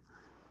A.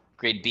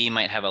 Grade B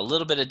might have a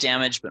little bit of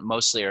damage, but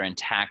mostly are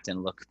intact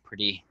and look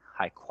pretty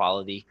high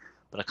quality,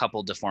 but a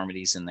couple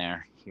deformities in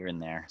there, here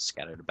and there,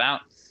 scattered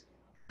about.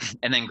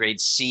 And then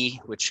grade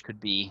C, which could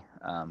be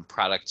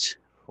product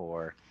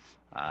for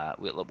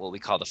what we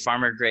call the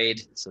farmer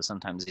grade. So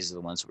sometimes these are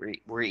the ones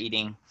we're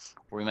eating,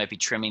 or we might be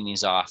trimming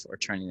these off or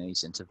turning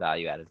these into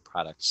value-added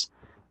products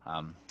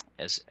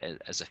as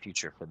a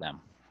future for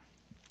them.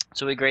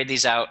 So we grade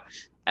these out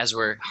as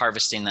we're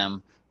harvesting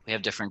them. We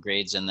have different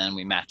grades, and then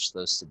we match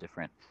those to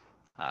different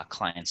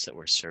clients that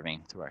we're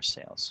serving through our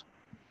sales.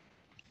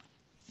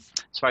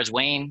 As far as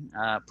weighing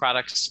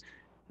products,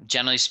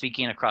 generally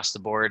speaking, across the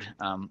board,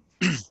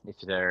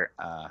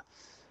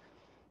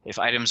 if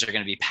items are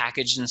going to be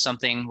packaged in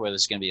something where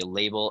there's going to be a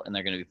label and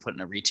they're going to be put in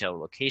a retail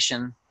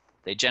location,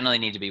 they generally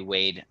need to be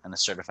weighed on a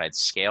certified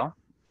scale.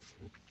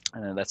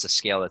 And that's a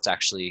scale that's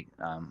actually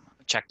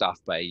checked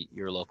off by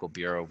your local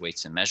Bureau of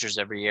Weights and Measures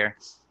every year.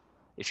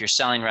 If you're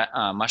selling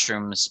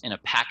mushrooms in a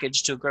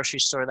package to a grocery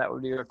store, that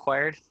would be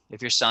required.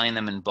 If you're selling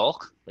them in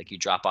bulk, like you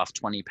drop off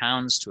 20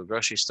 pounds to a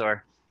grocery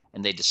store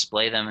and they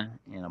display them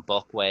in a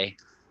bulk way,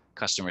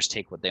 customers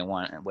take what they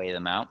want and weigh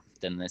them out,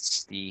 then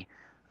it's the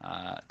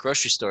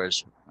grocery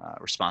store's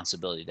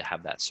responsibility to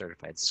have that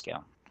certified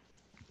scale.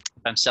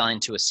 If I'm selling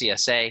to a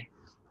CSA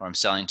or I'm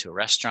selling to a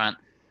restaurant,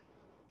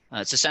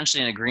 it's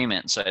essentially an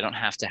agreement, so I don't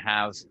have to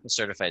have a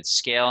certified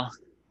scale.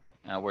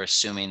 We're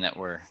assuming that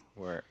we're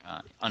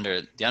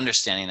under the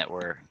understanding that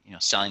we're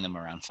selling them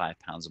around 5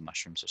 pounds of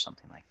mushrooms or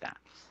something like that.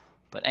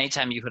 But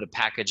anytime you put a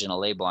package and a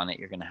label on it,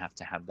 you're going to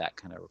have that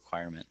kind of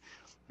requirement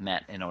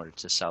met in order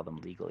to sell them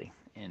legally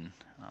in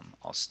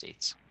all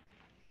states.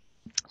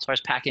 As far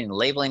as packing and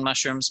labeling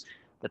mushrooms,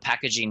 the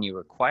packaging you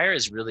require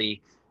is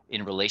really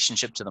in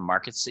relationship to the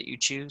markets that you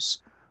choose.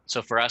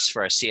 So for us,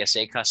 for our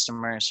CSA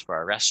customers, for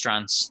our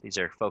restaurants, these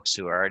are folks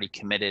who are already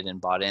committed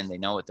and bought in. They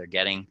know what they're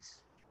getting.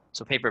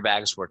 So paper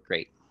bags work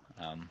great.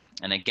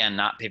 And again,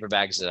 not paper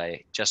bags that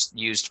I just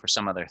used for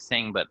some other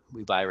thing, but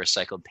we buy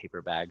recycled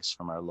paper bags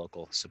from our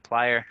local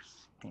supplier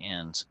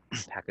and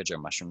package our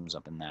mushrooms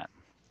up in that.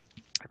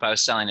 If I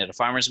was selling at a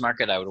farmer's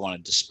market, I would want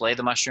to display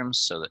the mushrooms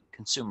so that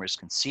consumers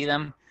can see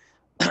them.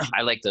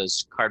 I like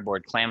those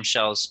cardboard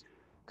clamshells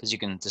because you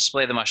can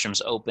display the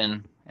mushrooms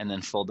open and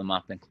then fold them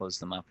up and close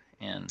them up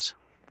and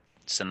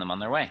send them on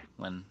their way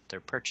when they're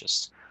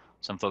purchased.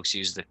 Some folks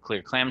use the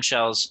clear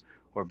clamshells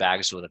or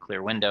bags with a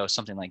clear window,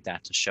 something like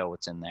that to show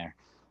what's in there.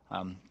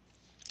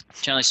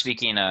 Generally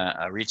speaking,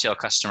 a retail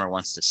customer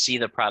wants to see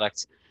the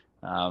product.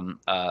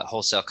 A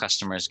wholesale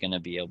customer is going to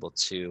be able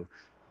to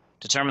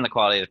determine the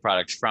quality of the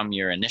product from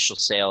your initial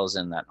sales,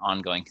 and that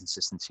ongoing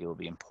consistency will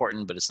be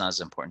important, but it's not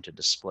as important to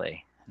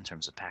display in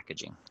terms of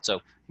packaging.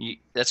 So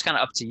that's kind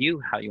of up to you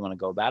how you want to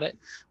go about it.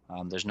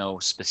 There's no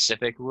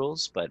specific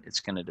rules, but it's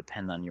going to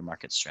depend on your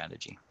market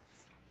strategy.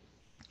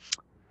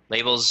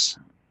 Labels,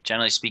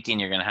 generally speaking,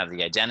 you're going to have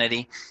the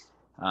identity,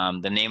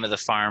 the name of the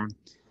farm.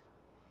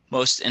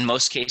 In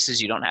most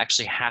cases, you don't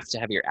actually have to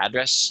have your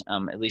address,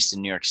 at least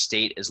in New York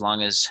State, as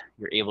long as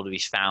you're able to be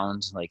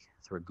found, like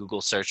through a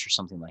Google search or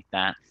something like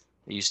that.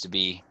 It used to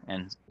be,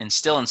 and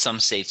still in some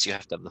states, you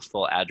have to have the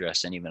full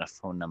address and even a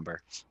phone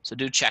number. So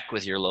do check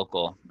with your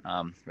local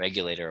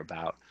regulator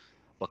about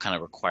what kind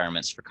of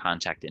requirements for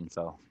contact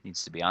info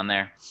needs to be on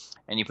there.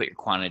 And you put your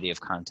quantity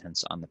of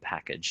contents on the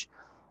package.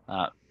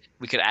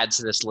 We could add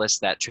to this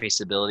list that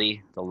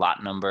traceability, the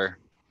lot number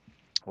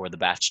or the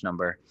batch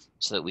number,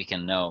 so that we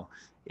can know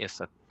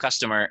if a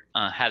customer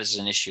has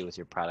an issue with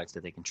your product,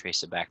 that they can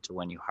trace it back to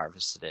when you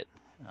harvested it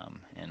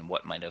and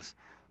what might have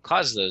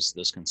caused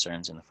those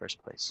concerns in the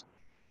first place.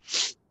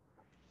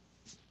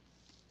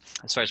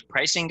 As far as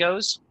pricing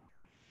goes,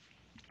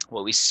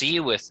 what we see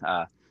with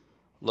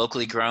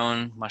locally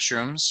grown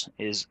mushrooms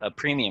is a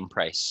premium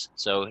price.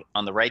 So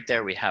on the right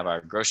there, we have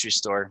our grocery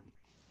store,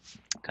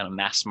 kind of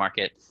mass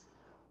market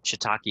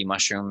shiitake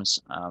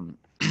mushrooms.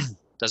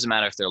 Doesn't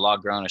matter if they're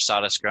log grown or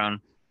sawdust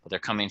grown, but they're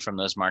coming from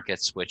those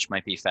markets, which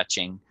might be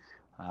fetching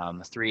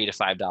 $3 to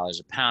 $5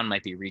 a pound,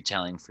 might be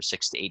retailing for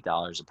 $6 to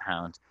 $8 a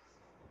pound.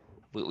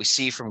 What we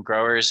see from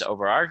growers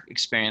over our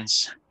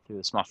experience through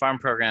the small farm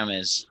program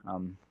is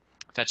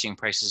fetching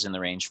prices in the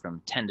range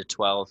from 10 to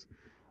 12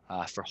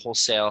 for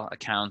wholesale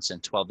accounts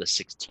and 12 to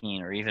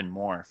 16 or even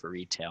more for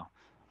retail.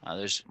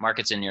 There's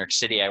markets in New York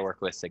City I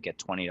work with that get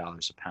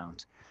 $20 a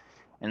pound.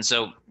 And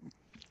so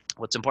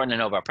what's important to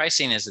know about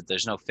pricing is that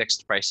there's no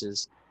fixed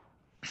prices.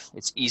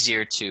 It's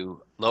easier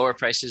to lower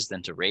prices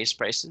than to raise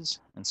prices.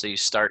 And so you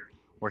start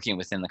working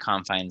within the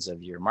confines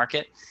of your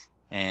market,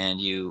 and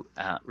you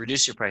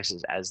reduce your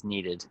prices as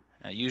needed,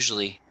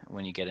 usually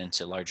when you get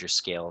into larger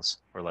scales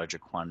or larger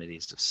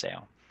quantities of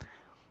sale.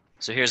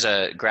 So here's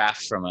a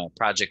graph from a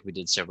project we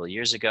did several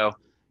years ago,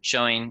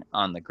 showing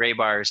on the gray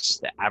bars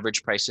the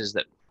average prices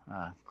that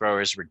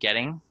growers were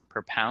getting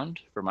per pound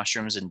for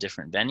mushrooms in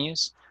different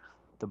venues.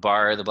 The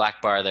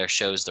black bar there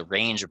shows the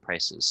range of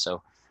prices.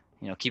 So,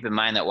 keep in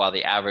mind that while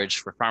the average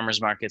for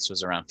farmers markets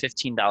was around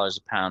 $15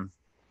 a pound,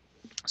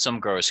 Some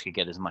growers could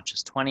get as much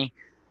as 20,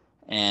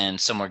 and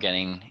some were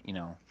getting, you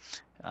know,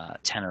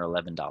 $10 or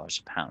 $11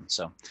 a pound.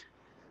 So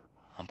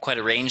quite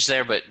a range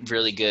there, but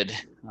really good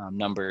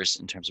numbers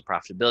in terms of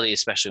profitability,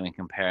 especially when you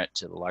compare it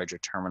to the larger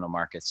terminal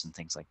markets and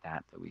things like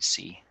that that we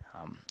see,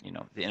 you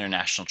know, the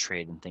international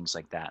trade and things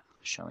like that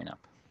showing up.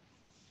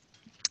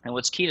 And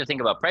what's key to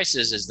think about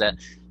prices is that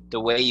the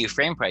way you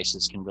frame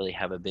prices can really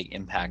have a big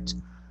impact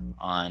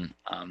on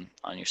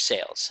your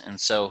sales. And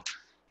so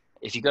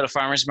if you go to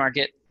farmer's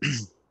market,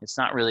 it's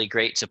not really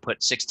great to put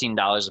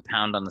 $16 a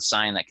pound on the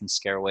sign. That can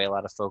scare away a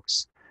lot of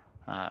folks.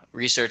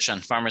 Research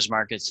on farmers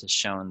markets has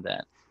shown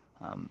that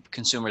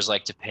consumers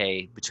like to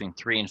pay between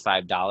 $3 and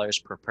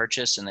 $5 per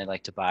purchase, and they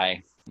like to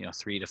buy, you know,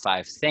 3 to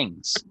 5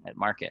 things at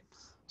market.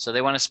 So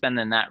they want to spend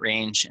in that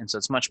range, and so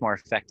it's much more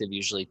effective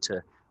usually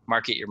to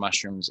market your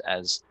mushrooms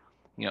as,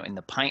 you know, in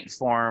the pint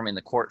form, in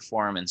the quart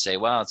form, and say,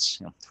 well,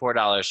 it's, you know,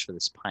 $4 for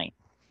this pint,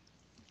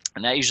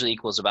 and that usually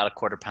equals about a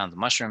quarter pound of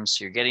mushrooms.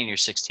 So you're getting your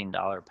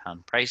 $16 a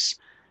pound price.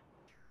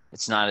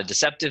 It's not a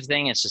deceptive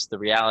thing, it's just the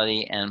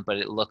reality, but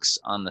it looks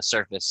on the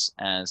surface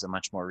as a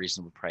much more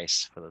reasonable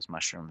price for those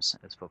mushrooms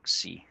as folks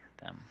see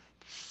them.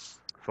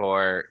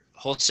 For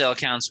wholesale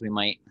accounts, we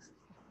might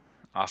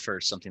offer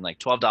something like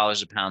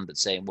 $12 a pound, but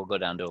say we'll go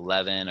down to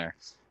 11 or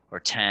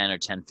 10 or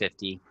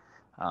 10.50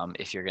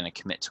 if you're going to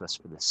commit to us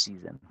for the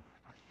season.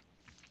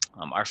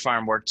 Our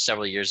farm worked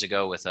several years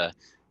ago with a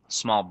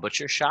small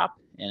butcher shop,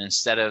 and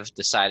instead of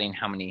deciding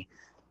how many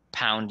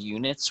pound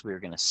units we were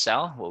going to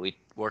sell, what we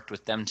worked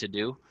with them to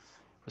do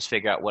was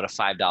figure out what a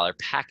 $5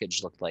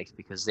 package looked like,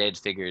 because they had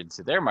figured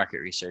through their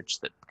market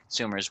research that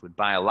consumers would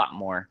buy a lot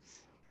more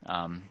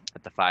at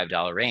the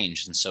 $5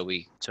 range. And so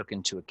we took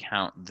into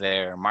account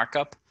their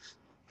markup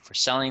for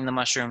selling the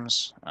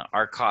mushrooms,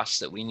 our costs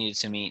that we needed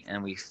to meet,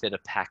 and we fit a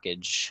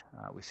package.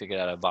 We figured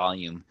out a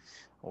volume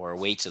or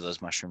weight of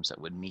those mushrooms that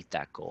would meet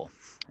that goal.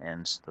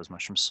 And those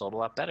mushrooms sold a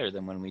lot better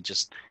than when we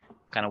just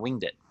kind of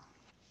winged it.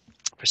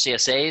 For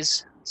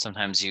CSAs,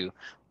 sometimes you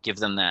give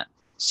them that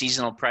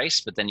seasonal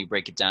price, but then you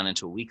break it down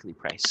into a weekly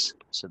price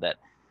so that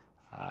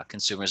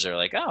consumers are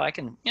like, oh, I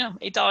can, you know,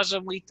 $8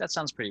 a week, that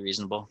sounds pretty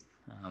reasonable.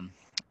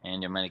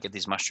 And you're going to get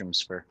these mushrooms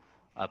for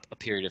a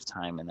period of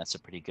time, and that's a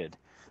pretty good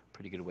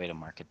way to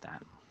market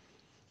that.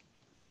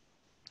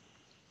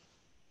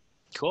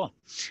 Cool.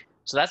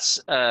 So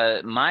that's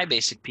my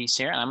basic piece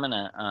here. I'm going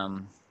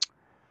to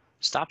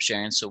stop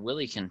sharing so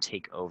Willie can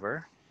take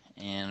over,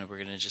 and we're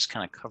going to just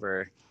kind of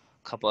cover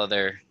a couple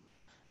other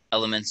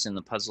elements in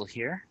the puzzle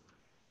here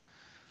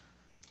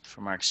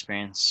from our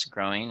experience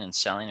growing and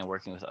selling and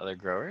working with other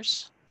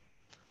growers.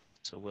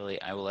 So Willie,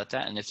 I will let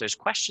that. And if there's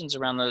questions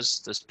around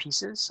those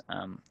pieces,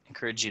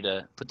 encourage you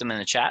to put them in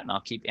the chat, and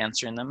I'll keep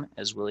answering them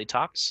as Willie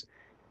talks.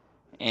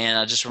 And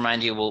I'll just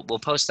remind you, we'll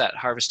post that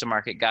Harvest to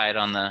Market guide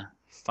on the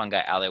Fungi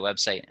Ally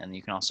website, and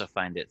you can also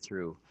find it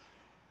through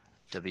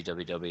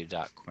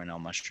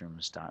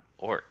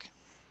www.cornellmushrooms.org.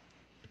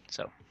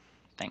 So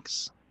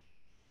thanks.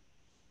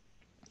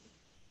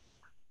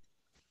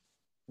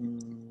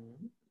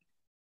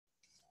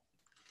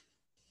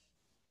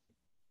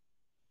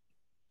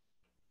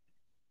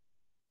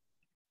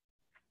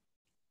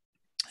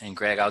 And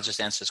Greg, I'll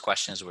just answer this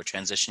question as we're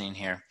transitioning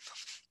here.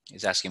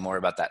 He's asking more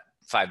about that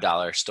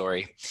 $5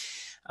 story.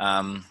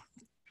 I'd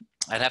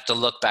have to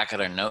look back at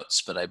our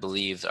notes, but I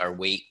believe our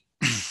weight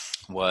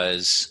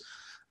was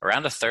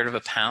around 1/3 of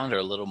a pound or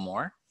a little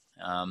more.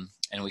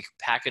 And we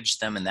packaged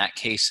them in that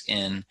case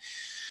they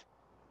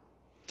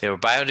were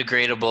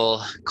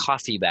biodegradable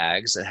coffee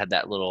bags that had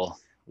that little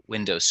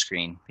window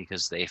screen,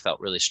 because they felt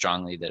really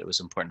strongly that it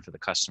was important for the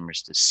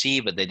customers to see,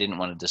 but they didn't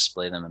want to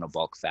display them in a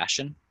bulk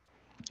fashion.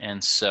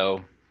 And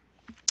so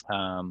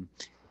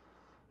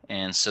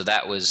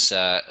that was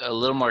a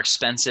little more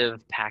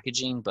expensive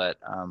packaging, but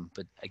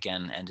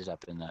again, ended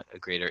up in a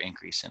greater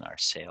increase in our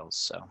sales.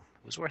 So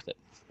it was worth it.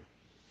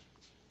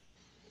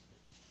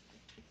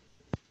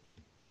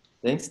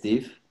 Thanks,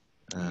 Steve.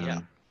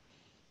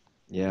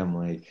 Yeah, I'm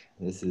like,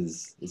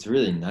 it's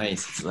really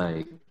nice. It's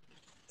like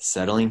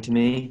settling to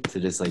me to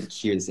just like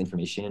hear this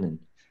information, and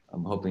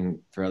I'm hoping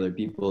for other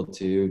people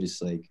too,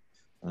 just like,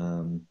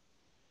 some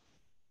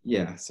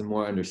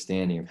more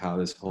understanding of how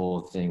this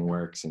whole thing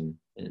works, and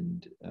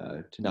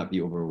to not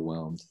be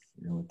overwhelmed,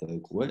 you know, with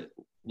like,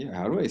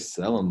 how do I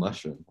sell a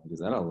mushroom? Like, is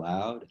that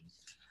allowed?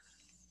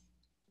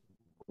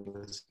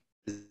 To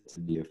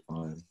be a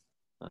farm.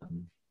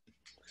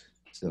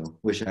 So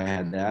wish I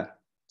had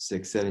that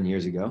 6-7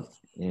 years ago,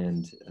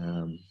 and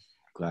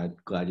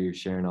glad you're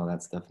sharing all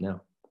that stuff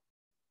now.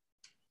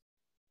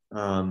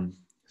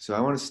 So I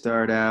want to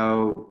start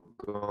out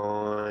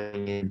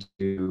going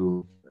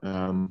into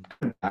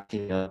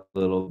backing up a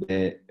little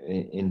bit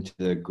into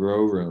the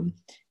grow room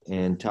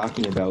and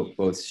talking about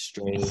both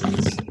strains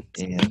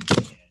and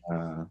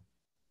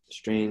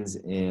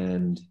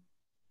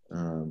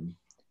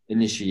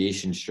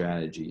initiation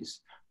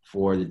strategies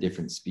for the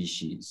different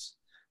species.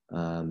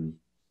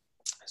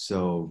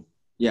 So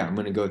yeah, I'm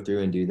going to go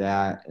through and do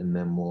that, and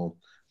then we'll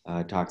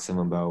talk some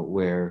about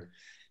where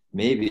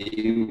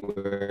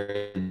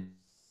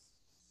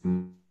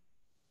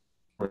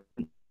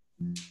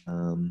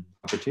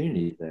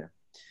opportunities there.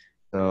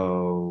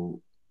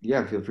 So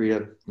yeah, feel free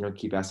to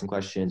keep asking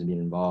questions and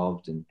being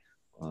involved, and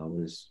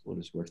we'll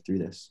just work through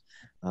this.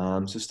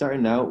 So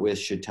starting out with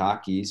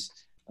shiitakes,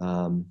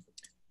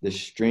 the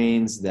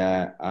strains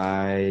that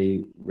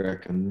I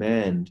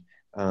recommend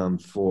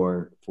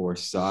for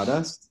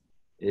sawdust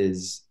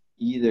is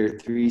either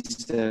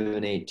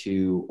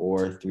 3782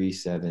 or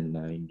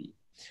 3790.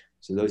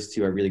 So those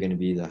two are really going to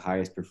be the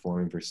highest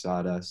performing for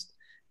sawdust.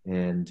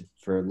 And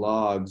for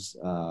logs,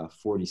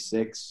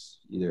 46,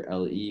 either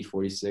LE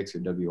 46 or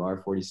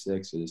WR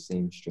 46, or the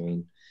same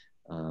strain,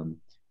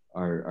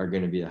 are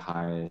going to be the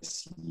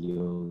highest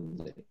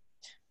yielding.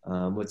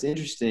 What's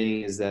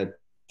interesting is that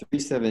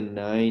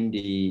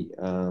 3790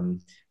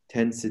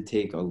 tends to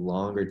take a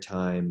longer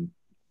time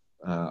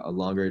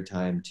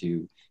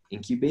to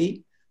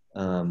incubate,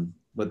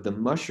 but the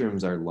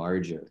mushrooms are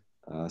larger.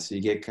 So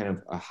you get kind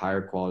of a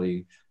higher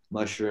quality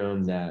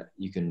mushroom that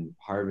you can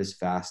harvest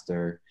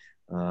faster,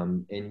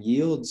 and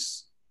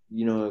yields,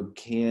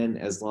 can,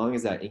 as long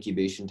as that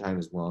incubation time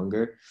is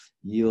longer,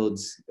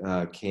 yields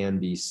can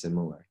be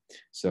similar.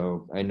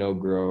 So I know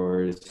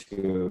growers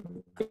who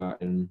have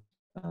gotten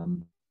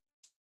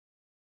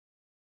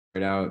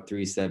out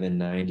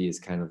 3790 is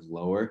kind of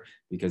lower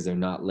because they're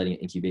not letting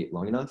it incubate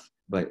long enough.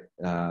 But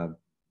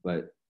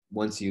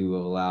once you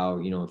allow,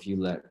 if you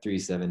let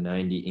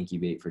 3790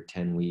 incubate for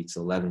 10 weeks,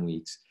 11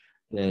 weeks,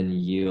 then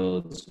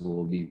yields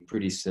will be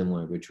pretty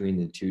similar between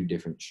the two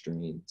different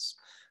strains.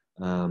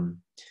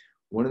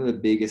 One of the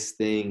biggest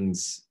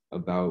things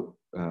about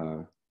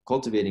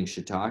cultivating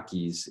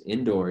shiitakes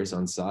indoors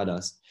on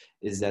sawdust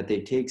is that they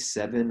take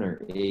 7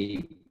 or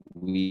 8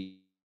 weeks.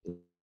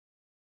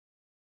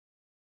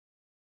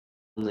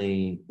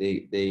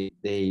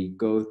 They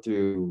go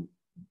through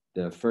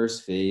the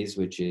first phase,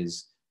 which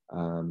is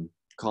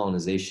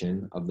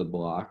colonization of the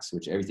blocks,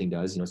 which everything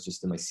does. It's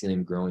just the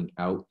mycelium growing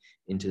out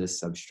into the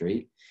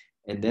substrate.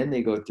 And then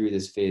they go through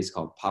this phase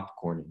called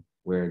popcorning,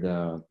 where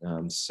the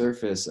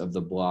surface of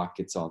the block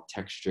gets all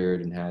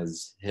textured and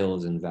has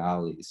hills and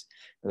valleys.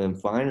 And then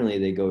finally,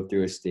 they go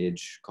through a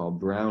stage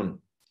called browning.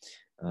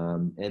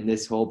 And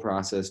this whole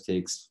process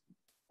takes,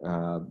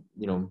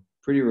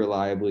 pretty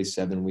reliably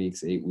 7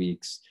 weeks, 8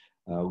 weeks,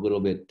 a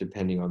little bit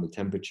depending on the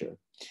temperature.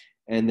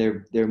 And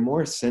they're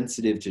more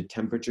sensitive to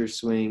temperature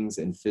swings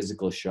and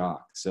physical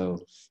shock. So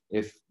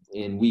if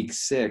in week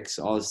 6,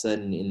 all of a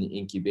sudden in the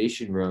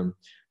incubation room,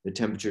 the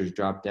temperatures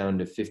drop down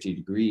to 50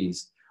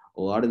 degrees,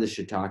 a lot of the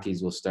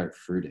shiitakes will start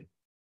fruiting.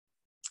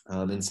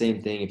 And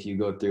same thing, if you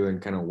go through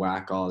and kind of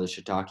whack all the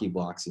shiitake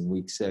blocks in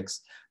week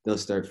 6, they'll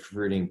start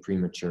fruiting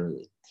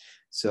prematurely.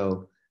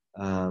 So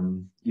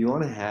you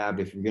want to have,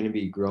 if you're going to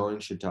be growing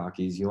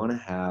shiitakes, you want to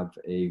have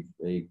a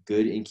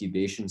good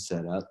incubation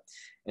setup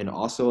and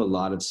also a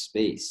lot of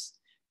space.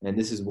 And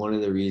this is one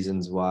of the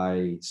reasons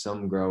why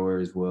some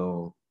growers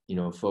will,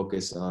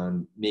 focus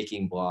on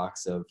making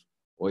blocks of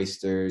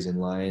oysters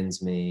and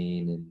lion's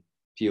mane and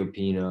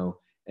pio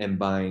and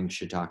buying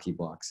shiitake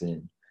blocks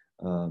in,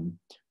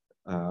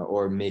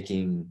 or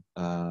making,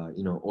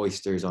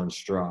 oysters on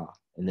straw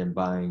and then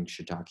buying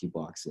shiitake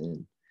blocks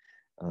in.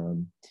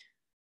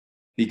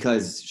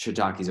 Because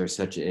shiitakes are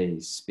such a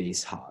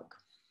space hog.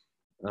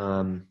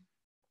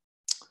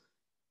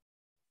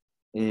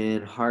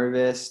 And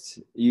harvest,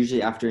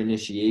 usually after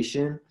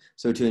initiation.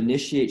 So to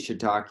initiate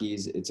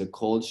shiitakes, it's a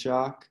cold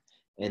shock,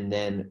 and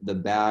then the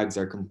bags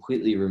are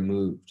completely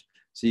removed.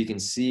 So you can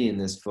see in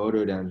this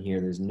photo down here,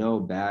 there's no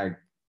bag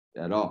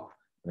at all,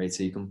 right?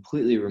 So you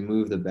completely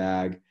remove the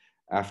bag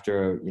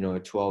after, a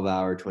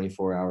 12-hour,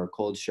 24-hour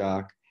cold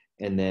shock,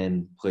 and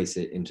then place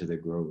it into the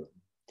grow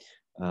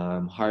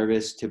room.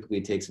 Harvest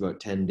typically takes about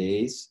 10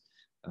 days.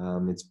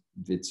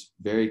 It's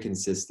very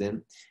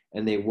consistent,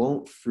 and they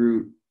won't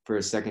fruit for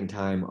a second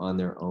time on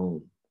their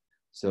own.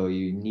 So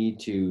you need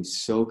to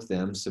soak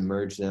them,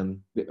 submerge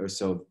them. Or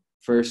so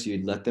first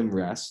you'd let them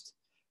rest.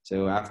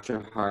 So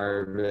after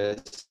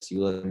harvest,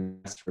 you let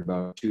them rest for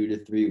about 2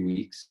 to 3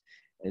 weeks,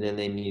 and then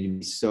they need to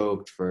be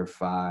soaked for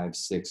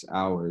 5-6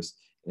 hours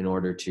in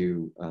order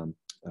to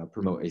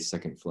promote a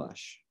second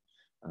flush.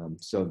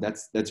 So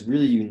that's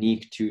really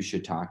unique to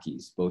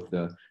shiitakes, both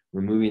the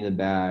removing the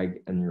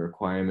bag and the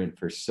requirement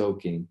for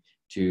soaking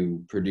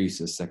to produce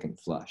a second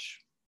flush.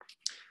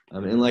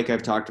 And like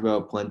I've talked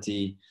about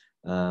plenty,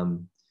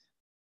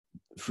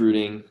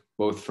 fruiting,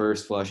 both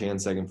first flush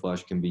and second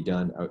flush, can be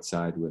done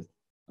outside with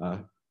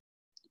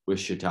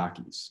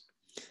shiitakes.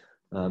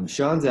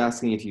 Sean's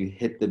asking if you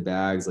hit the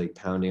bags like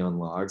pounding on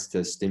logs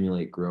to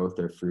stimulate growth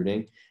or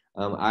fruiting.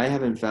 I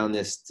haven't found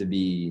this to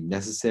be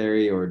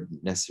necessary or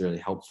necessarily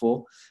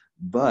helpful,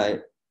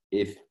 but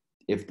if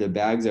the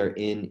bags are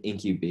in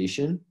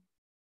incubation,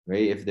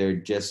 right? If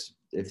they've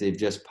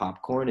just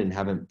popcorn and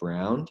haven't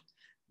browned,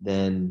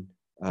 then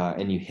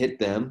and you hit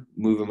them,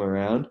 move them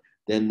around,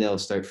 then they'll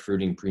start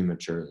fruiting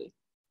prematurely.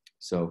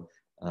 So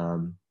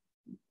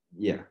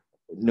yeah,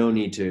 no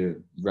need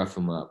to rough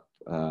them up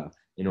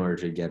in order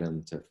to get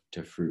them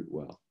to fruit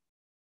well.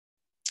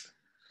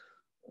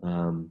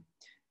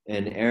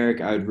 And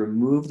Eric, I would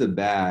remove the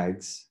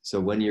bags. So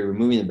when you're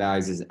removing the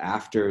bags is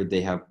after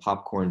they have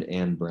popcorned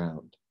and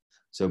browned.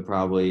 So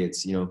probably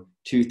it's,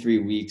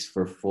 2-3 weeks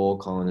for full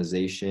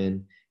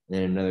colonization, and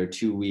then another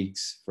 2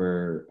 weeks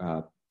for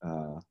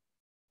um,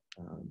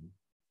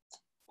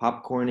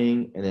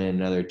 popcorning, and then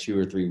another 2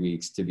 or 3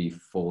 weeks to be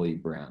fully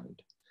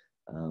browned.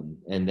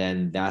 And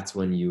then that's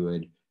when you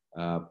would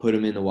put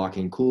them in the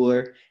walk-in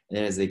cooler. And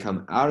then as they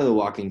come out of the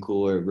walk-in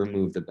cooler,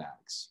 remove the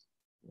bags,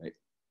 right?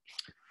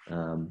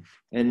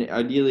 And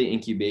ideally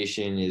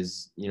incubation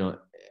is,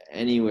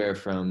 anywhere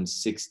from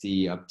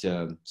 60 up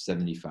to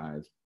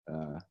 75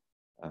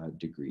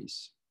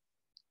 degrees.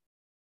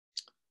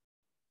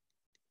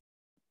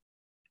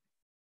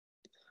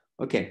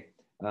 Okay,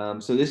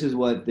 so this is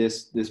what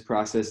this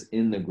process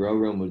in the grow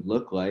room would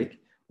look like.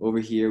 Over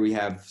here we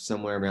have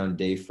somewhere around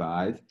day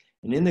 5.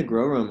 And in the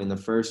grow room, in the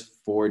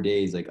first 4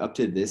 days, like up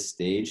to this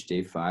stage,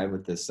 day 5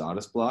 with the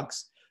sawdust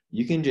blocks,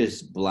 you can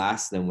just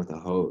blast them with a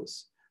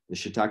hose. The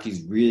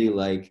shiitakes really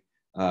like,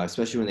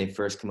 especially when they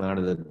first come out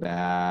of the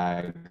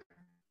bag,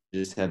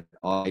 just have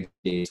all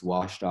days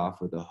washed off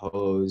with a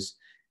hose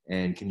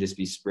and can just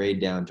be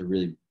sprayed down to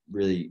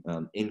really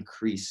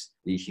increase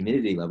the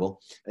humidity level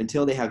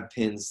until they have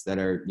pins that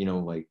are,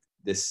 like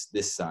this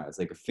size,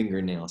 like a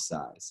fingernail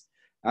size.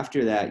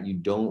 After that, you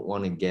don't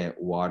want to get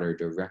water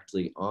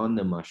directly on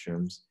the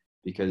mushrooms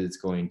because it's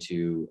going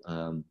to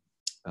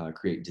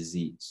create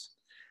disease.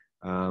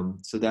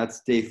 So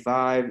that's day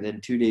 5.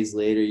 Then 2 days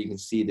later, you can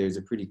see there's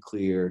a pretty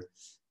clear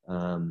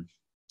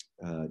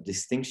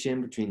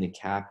distinction between the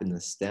cap and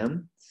the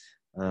stem.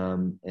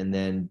 And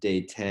then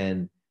day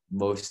 10,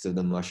 most of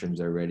the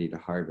mushrooms are ready to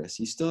harvest.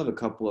 You still have a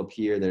couple up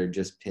here that are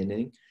just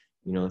pinning,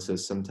 so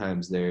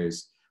sometimes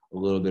there's a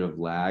little bit of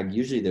lag.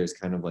 Usually there's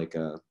kind of like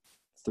a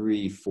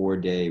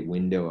 3-4 day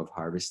window of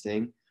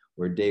harvesting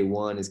where day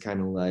 1 is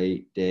kind of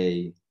light,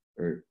 the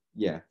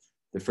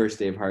first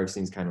day of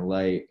harvesting is kind of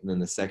light, and then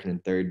the second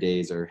and third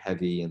days are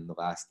heavy, and the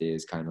last day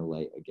is kind of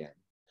light again.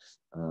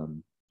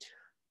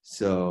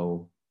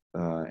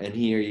 And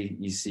here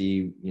you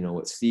see,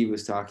 what Steve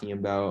was talking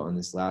about on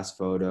this last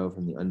photo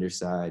from the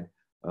underside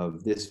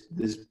of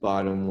this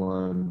bottom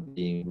one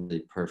being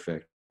really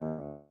perfect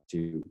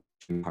to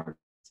harvest,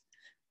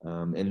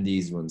 and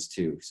these ones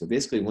too. So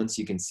basically, once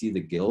you can see the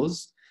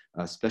gills,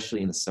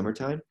 especially in the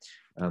summertime,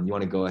 you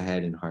want to go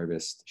ahead and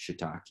harvest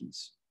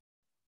shiitakes.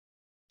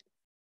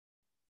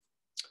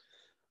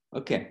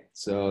 Okay,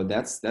 so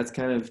that's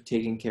kind of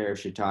taking care of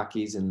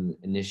shiitakes and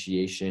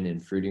initiation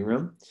and fruiting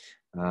room.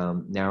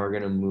 Now we're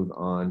going to move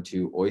on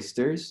to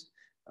oysters,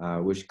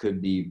 which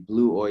could be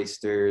blue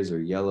oysters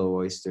or yellow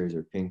oysters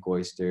or pink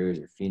oysters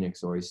or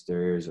phoenix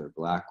oysters or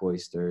black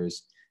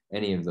oysters.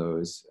 Any of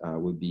those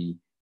would be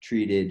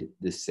treated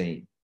the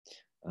same.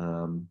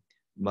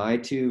 My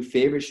 2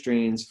 favorite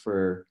strains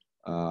for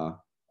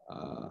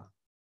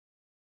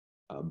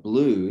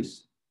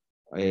blues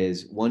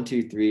is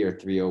 123 or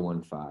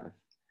 3015.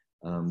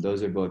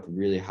 Those are both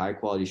really high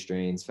quality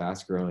strains,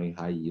 fast growing,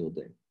 high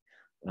yielding.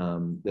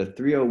 The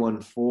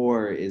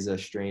 3014 is a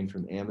strain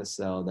from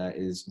Amicel that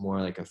is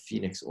more like a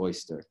phoenix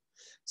oyster.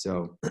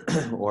 So,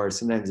 or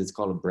sometimes it's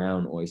called a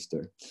brown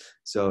oyster.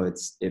 So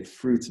it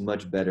fruits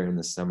much better in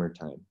the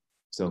summertime.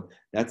 So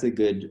that's a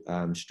good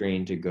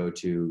strain to go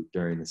to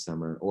during the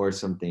summer, or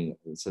something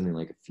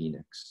like a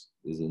phoenix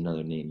is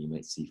another name you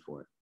might see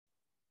for it.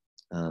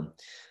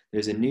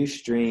 There's a new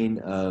strain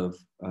of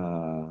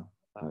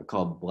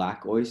called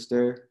black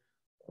oyster.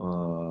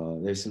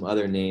 There's some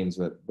other names,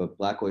 but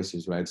black oyster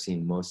is what I've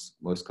seen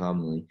most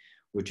commonly,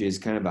 which is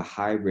kind of a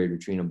hybrid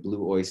between a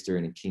blue oyster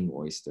and a king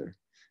oyster.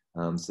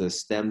 So the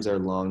stems are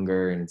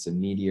longer and it's a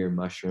meatier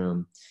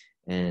mushroom,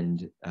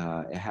 and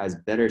it has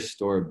better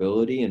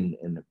storability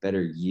and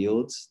better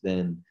yields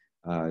than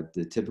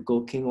the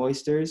typical king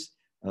oysters,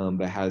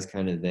 but has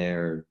kind of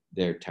their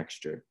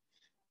texture.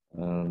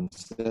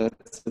 So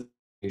that's a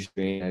new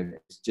strain.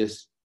 It's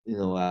just in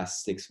the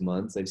last 6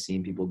 months I've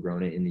seen people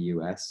growing it in the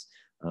US.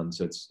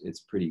 So it's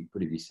pretty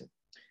recent.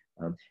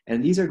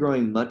 And these are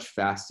growing much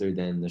faster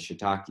than the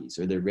shiitakes,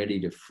 or they're ready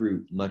to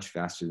fruit much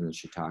faster than the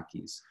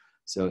shiitakes.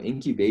 So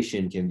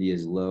incubation can be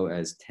as low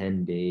as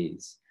 10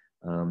 days,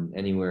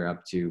 anywhere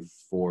up to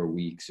 4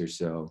 weeks or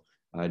so,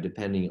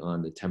 depending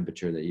on the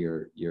temperature that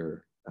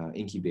you're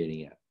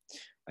incubating at.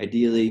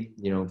 Ideally,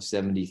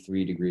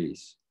 73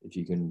 degrees. If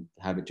you can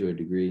have it to a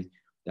degree,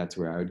 that's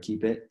where I would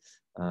keep it.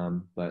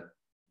 But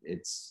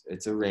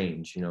it's a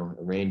range, a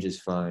range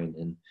is fine.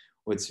 And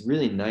what's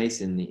really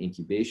nice in the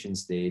incubation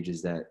stage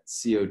is that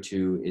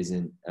CO2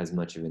 isn't as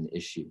much of an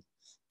issue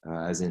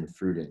as in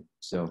fruiting.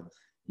 So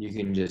you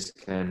can just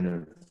kind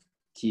of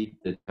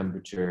keep the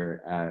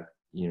temperature at,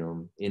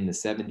 in the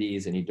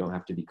 70s, and you don't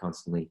have to be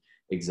constantly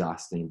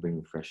exhausting,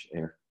 bringing fresh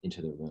air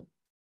into the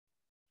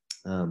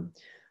room.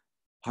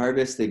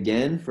 Harvest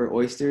again for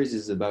oysters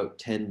is about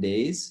 10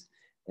 days.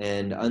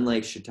 And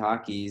unlike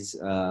shiitakes,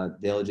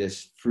 they'll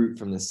just fruit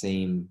from the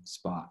same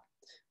spot.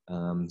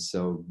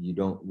 So you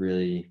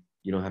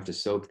don't have to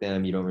soak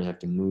them. You don't really have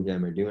to move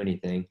them or do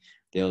anything.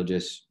 They'll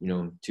just,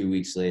 2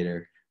 weeks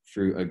later,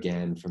 fruit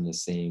again from the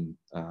same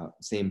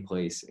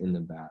place in the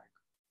bag.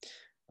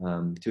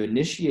 To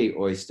initiate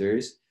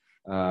oysters,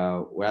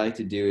 what I like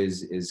to do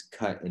is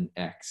cut an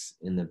X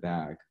in the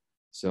bag.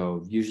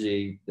 So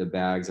usually the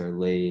bags are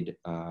laid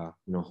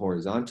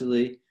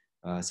horizontally,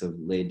 so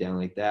laid down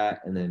like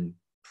that, and then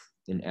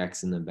an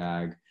X in the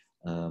bag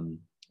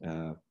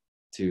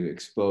to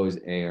expose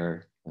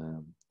air,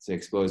 to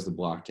expose the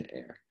block to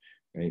air,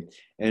 right?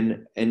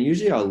 And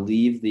usually I'll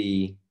leave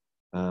the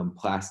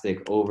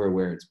plastic over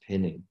where it's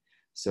pinning,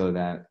 so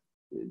that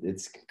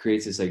it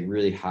creates this like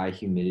really high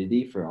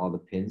humidity for all the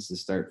pins to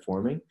start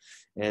forming.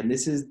 And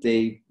this is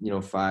day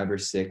 5 or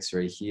 6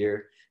 right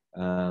here,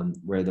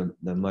 where the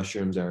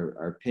mushrooms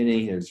are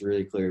pinning. There's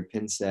really clear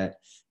pin set,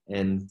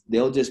 and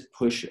they'll just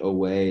push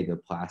away the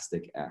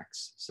plastic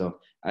X. So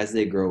as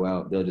they grow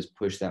out, they'll just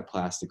push that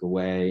plastic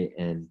away,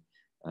 and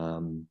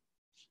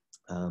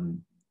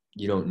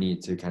you don't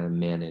need to kind of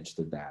manage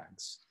the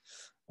bags.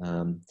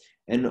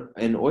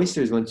 And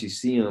oysters, once you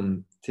see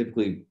them,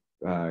 typically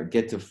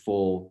get to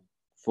full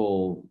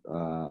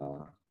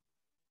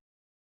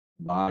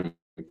body,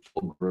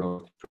 full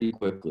growth pretty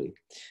quickly.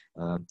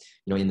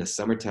 In the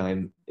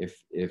summertime,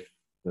 if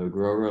the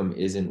grow room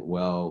isn't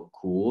well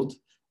cooled,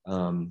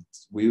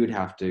 we would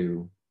have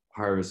to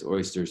harvest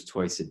oysters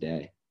twice a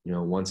day,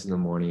 once in the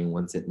morning and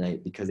once at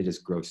night, because they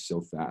just grow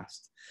so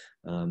fast.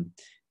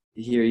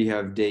 Here you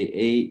have day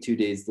 8, 2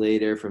 days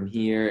later from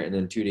here, and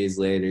then 2 days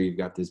later, you've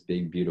got this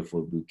big,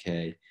 beautiful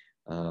bouquet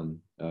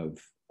of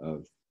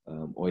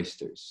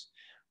oysters.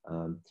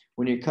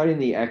 When you're cutting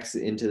the X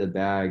into the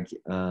bag,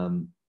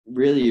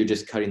 really you're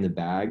just cutting the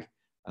bag,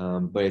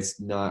 but it's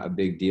not a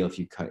big deal if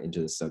you cut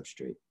into the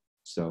substrate.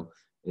 So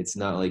it's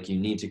not like you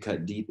need to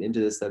cut deep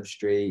into the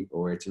substrate,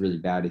 or it's really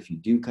bad if you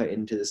do cut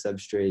into the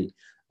substrate.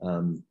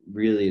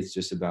 Really, it's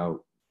just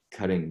about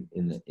cutting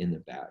in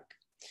the bag.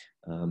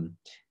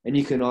 And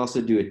you can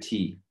also do a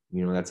T.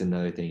 That's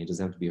another thing. It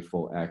doesn't have to be a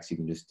full X. You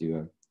can just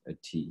do a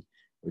T,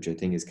 which I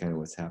think is kind of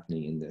what's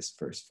happening in this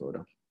first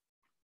photo.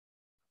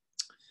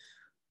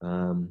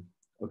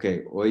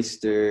 Okay,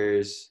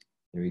 oysters.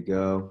 There we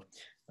go.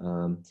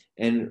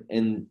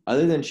 And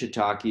other than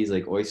shiitakes,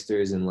 like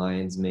oysters and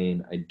lion's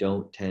mane, I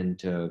don't tend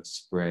to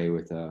spray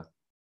with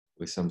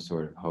some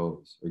sort of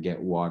hose or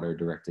get water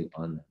directly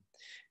on them.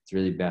 It's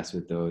really best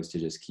with those to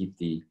just keep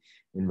the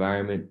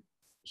environment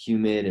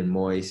humid and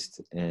moist,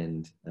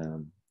 and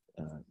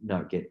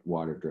not get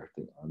water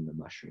directly on the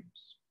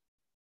mushrooms.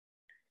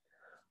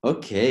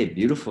 Okay,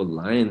 beautiful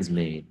lion's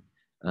mane.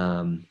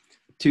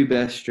 2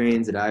 best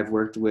strains that I've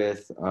worked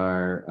with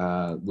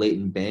are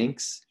Leighton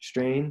Banks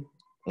strain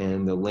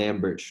and the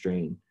Lambert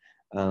strain.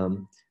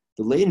 The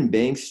Leighton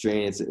Banks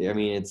strain,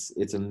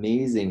 it's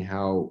amazing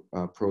how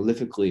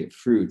prolifically it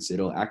fruits.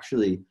 It'll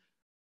actually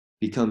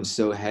become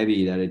so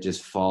heavy that it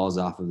just falls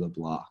off of the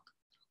block.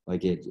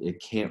 Like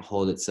it can't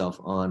hold itself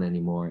on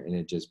anymore, and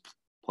it just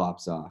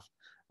plops off,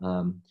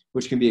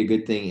 which can be a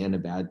good thing and a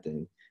bad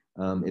thing.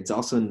 It's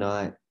also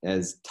not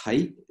as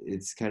tight.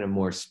 It's kind of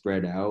more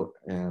spread out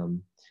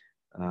than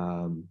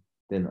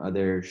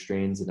other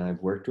strains that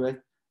I've worked with.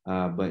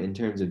 But in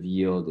terms of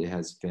yield, it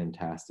has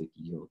fantastic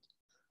yield.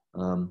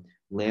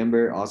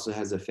 Lambert also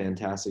has a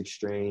fantastic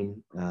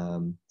strain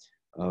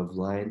of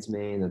lion's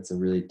mane. That's a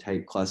really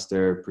tight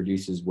cluster,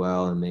 produces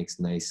well, and makes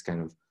nice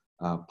kind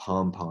of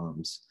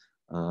pom-poms.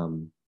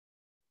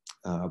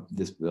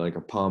 This like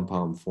a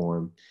pom-pom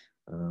form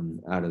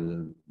out of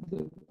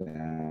the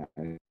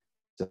bag.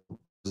 So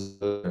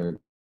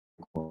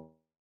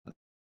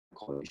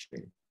quality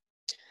strain.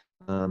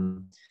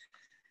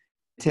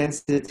 It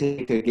tends to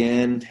take,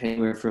 again,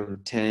 anywhere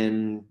from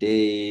 10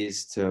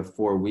 days to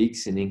 4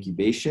 weeks in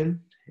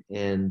incubation.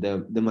 And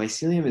the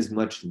mycelium is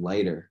much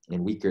lighter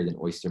and weaker than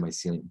oyster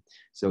mycelium.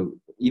 So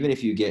even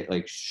if you get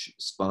like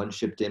spawn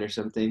shipped in or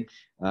something,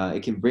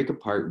 it can break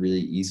apart really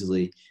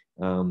easily,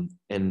 and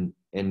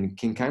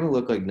can kind of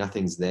look like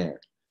nothing's there.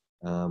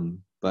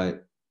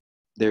 But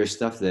there's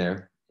stuff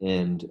there,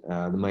 and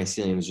the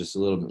mycelium is just a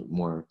little bit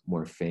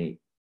more faint.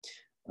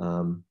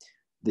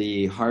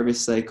 The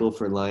harvest cycle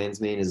for lion's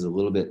mane is a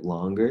little bit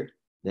longer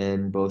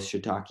than both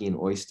shiitake and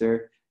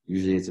oyster.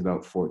 Usually it's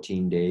about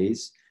 14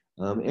 days.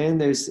 And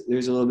there's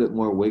a little bit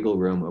more wiggle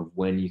room of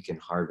when you can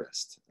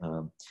harvest.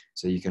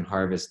 So you can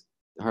harvest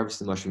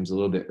the mushrooms a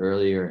little bit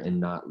earlier and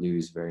not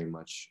lose very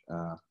much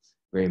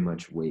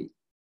weight.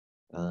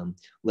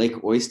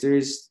 Like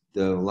oysters,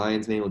 the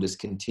lion's mane will just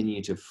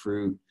continue to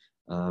fruit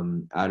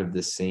out of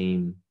the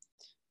same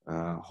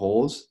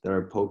holes that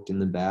are poked in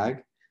the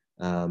bag.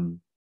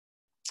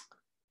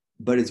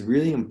 But it's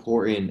really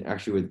important,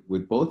 actually,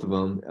 with both of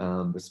them,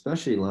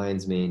 especially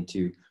lion's mane,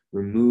 to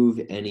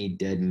remove any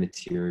dead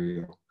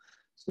material.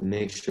 So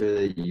make sure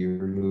that you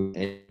remove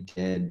any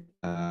dead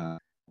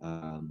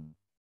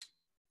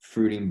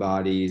fruiting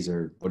bodies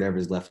or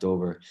whatever's left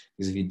over.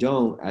 Because if you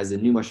don't, as the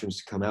new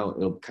mushrooms come out,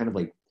 it'll kind of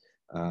like,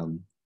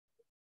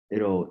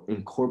 it'll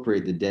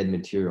incorporate the dead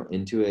material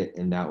into it,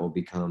 and that will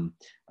become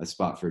a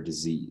spot for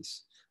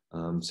disease.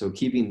 So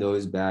keeping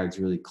those bags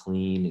really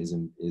clean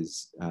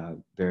is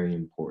very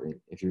important.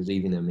 If you're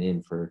leaving them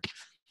in for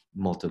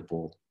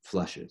multiple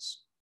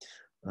flushes.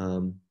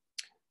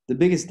 The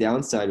biggest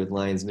downside with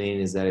lion's mane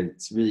is that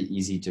it's really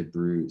easy to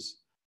bruise.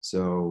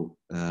 So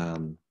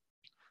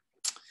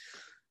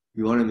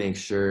we want to make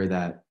sure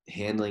that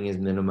handling is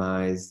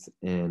minimized,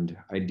 and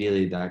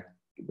ideally that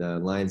the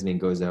lion's mane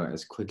goes out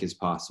as quick as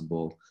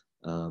possible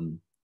to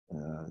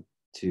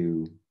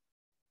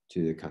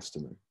the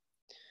customer.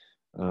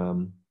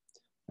 I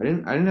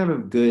didn't have a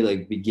good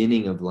like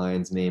beginning of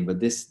lion's mane,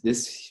 but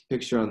this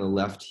picture on the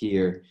left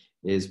here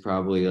is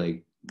probably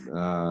like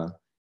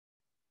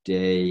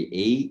day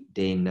 8,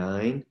 day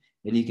 9,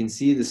 and you can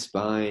see the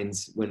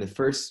spines when it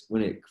first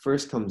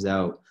comes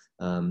out.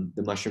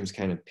 The mushroom's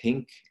kind of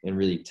pink and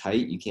really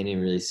tight. You can't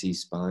even really see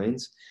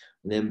spines.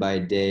 And then by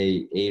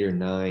day 8 or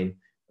 9,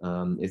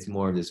 it's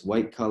more of this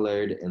white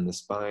colored, and the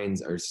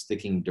spines are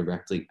sticking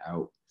directly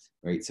out,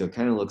 right? So it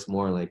kind of looks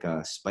more like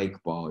a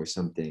spike ball or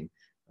something.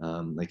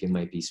 Like it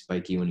might be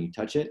spiky when you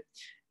touch it.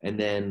 And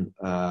then,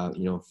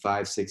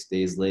 5-6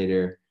 days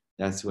later,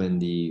 that's when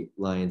the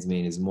lion's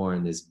mane is more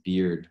in this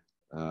beard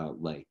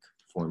like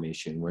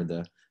formation, where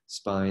the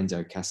spines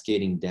are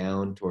cascading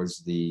down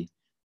towards the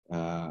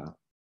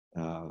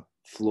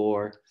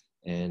floor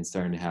and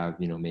starting to have,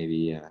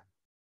 maybe a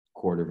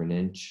quarter of an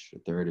inch, a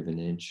third of an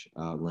inch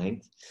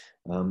length.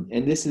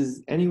 And this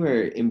is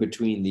anywhere in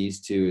between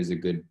these two is a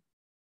good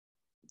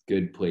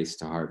place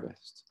to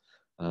harvest.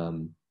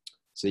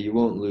 So you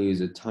won't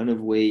lose a ton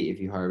of weight if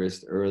you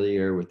harvest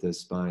earlier with the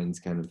spines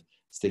kind of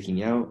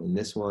sticking out in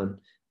this one,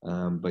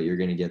 but you're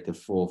going to get the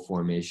full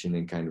formation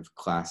and kind of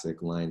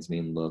classic lion's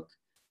mane look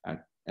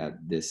at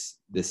this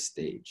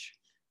stage.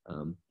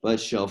 But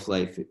shelf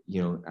life,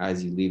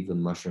 as you leave the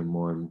mushroom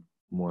more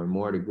and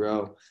more to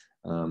grow,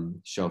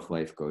 shelf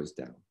life goes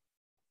down.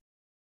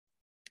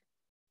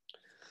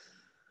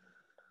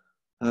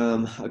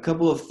 A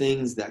couple of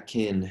things that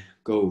can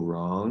go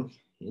wrong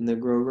in the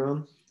grow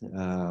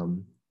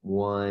room.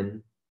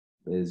 One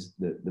is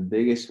the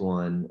biggest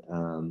one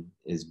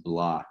is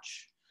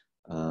blotch.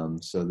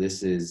 So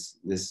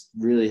this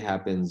really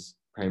happens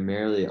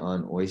primarily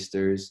on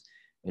oysters,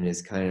 and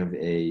is kind of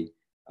a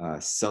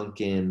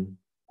sunken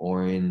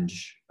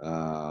orange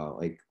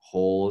like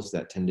holes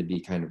that tend to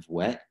be kind of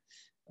wet.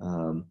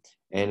 And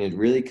it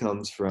really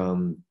comes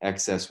from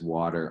excess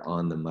water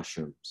on the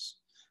mushrooms.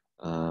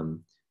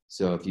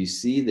 So if you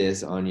see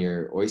this on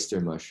your oyster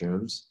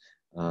mushrooms,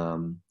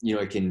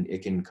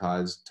 it can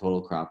cause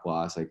total crop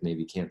loss, like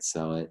maybe can't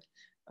sell it.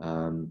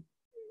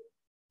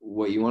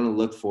 What you want to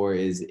look for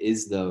is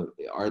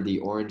are the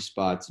orange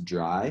spots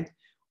dry,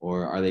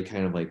 or are they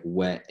kind of like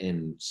wet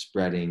and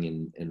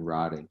spreading and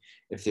rotting?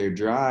 If they're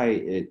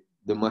dry,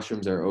 the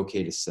mushrooms are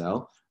okay to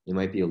sell. They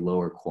might be a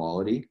lower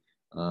quality,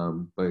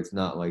 but it's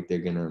not like they're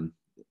gonna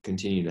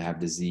continue to have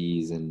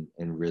disease and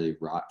really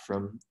rot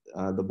from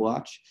the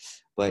blotch.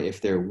 But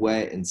if they're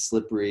wet and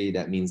slippery,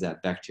 that means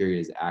that bacteria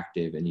is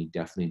active, and you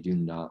definitely do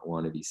not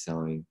want to be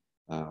selling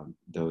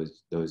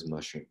those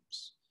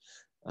mushrooms.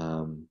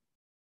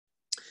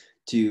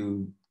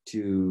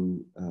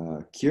 To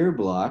cure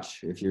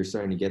blotch, if you're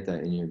starting to get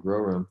that in your grow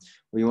room,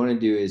 what you want to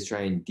do is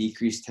try and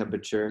decrease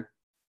temperature,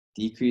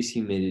 decrease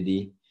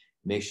humidity,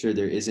 make sure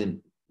there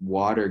isn't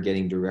water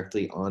getting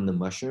directly on the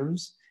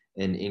mushrooms,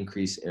 and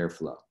increase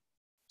airflow.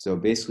 So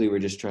basically, we're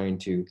just trying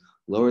to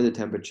lower the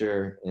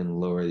temperature and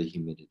lower the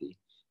humidity,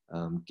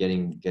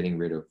 getting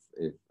rid of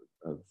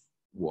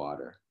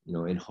water,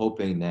 and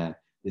hoping that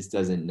this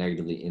doesn't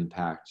negatively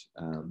impact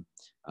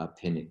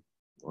pinning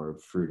or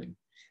fruiting.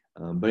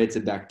 But it's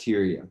a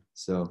bacteria,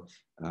 so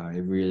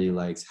it really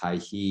likes high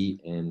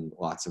heat and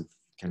lots of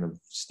kind of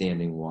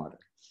standing water.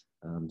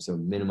 So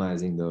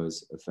minimizing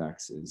those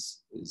effects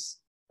is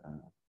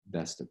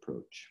best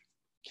approach.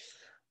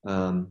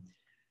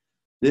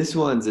 This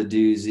one's a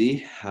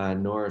doozy.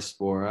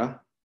 Norospora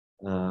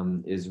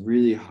is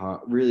really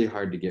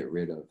hard to get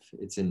rid of.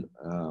 It's an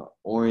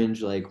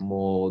orange-like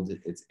mold.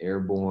 It's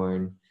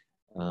airborne.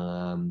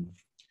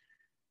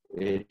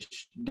 It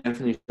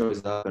definitely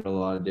shows up at a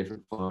lot of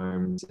different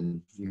farms,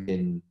 and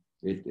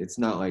it's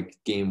not like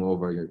game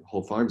over, your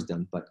whole farm's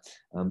done, but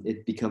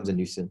it becomes a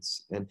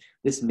nuisance. And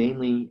this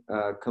mainly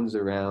comes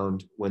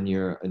around when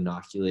you're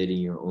inoculating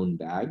your own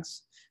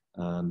bags.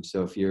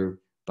 So if you're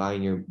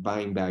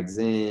buying bags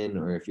in,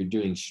 or if you're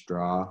doing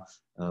straw,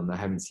 I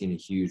haven't seen a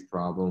huge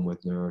problem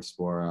with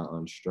Norospora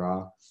on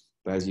straw.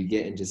 But as you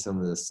get into some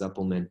of the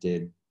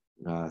supplemented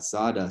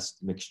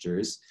sawdust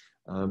mixtures,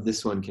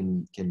 this one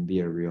can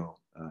be a real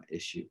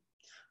issue.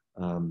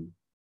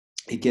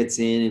 It gets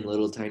in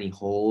little tiny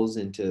holes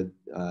into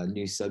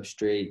new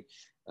substrate,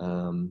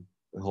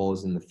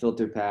 holes in the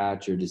filter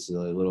patch, or just a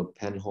little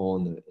pen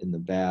hole in the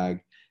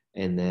bag,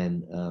 and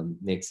then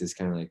makes this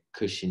kind of like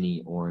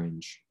cushiony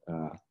orange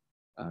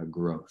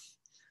growth.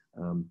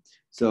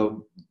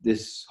 So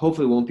this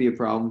hopefully won't be a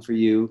problem for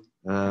you,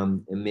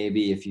 and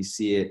maybe if you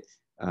see it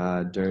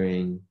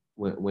during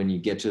when you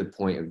get to the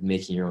point of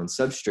making your own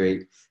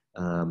substrate,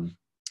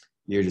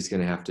 you're just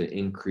going to have to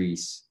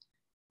increase.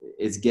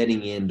 It's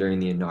getting in during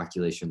the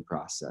inoculation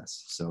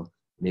process. So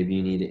maybe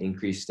you need to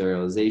increase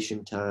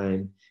sterilization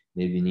time.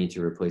 Maybe you need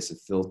to replace a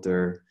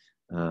filter.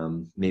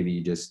 maybe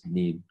you just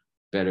need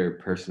better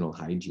personal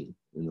hygiene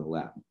in the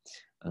lab.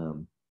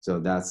 So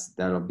that's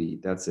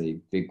a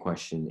big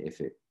question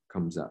if it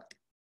comes up.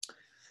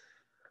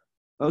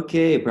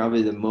 Okay,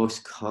 probably the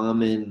most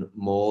common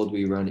mold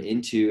we run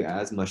into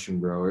as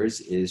mushroom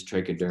growers is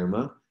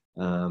trichoderma.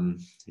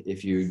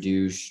 If you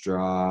do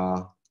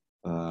straw,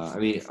 I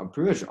mean,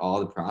 pretty much all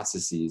the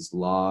processes,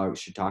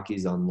 logs,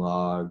 shiitakes on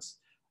logs,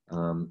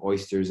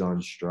 oysters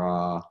on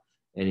straw,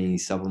 any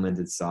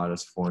supplemented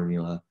sawdust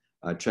formula,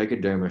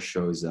 trichoderma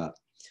shows up.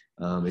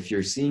 If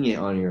you're seeing it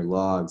on your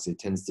logs, it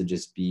tends to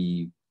just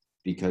be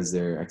because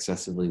they're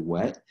excessively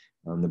wet.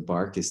 The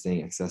bark is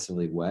staying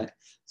excessively wet.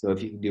 So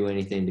if you can do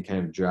anything to kind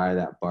of dry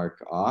that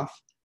bark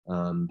off,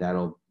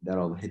 that'll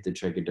hit the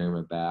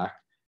trichoderma back.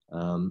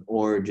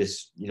 Or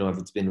just, you know, if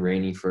it's been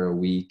rainy for a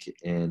week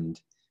and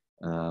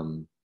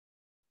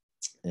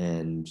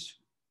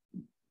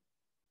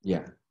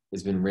yeah,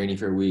 it's been rainy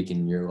for a week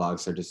and your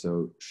logs start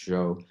to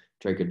show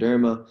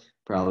trichoderma,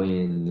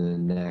 probably in the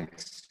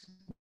next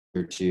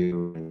or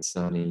two and it's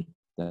sunny,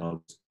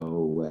 that'll just go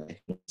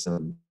away.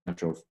 Some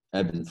natural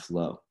ebb and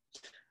flow.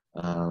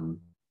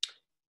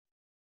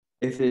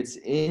 If it's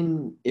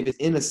in a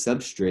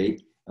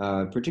substrate,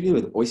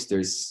 particularly with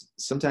oysters,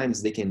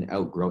 sometimes they can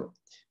outgrow it.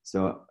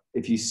 So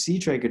if you see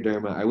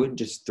trichoderma, I wouldn't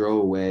just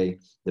throw away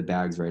the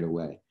bags right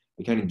away.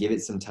 We kind of give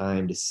it some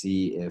time to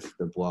see if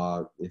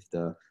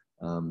the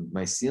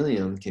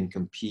mycelium can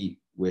compete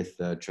with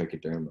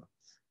trichoderma.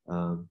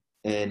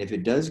 And if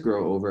it does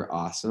grow over,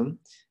 awesome.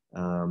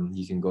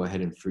 You can go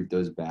ahead and fruit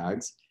those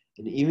bags.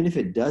 And even if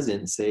it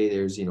doesn't, say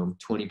there's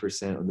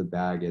 20% of the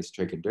bag is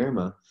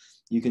trichoderma,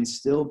 you can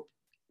still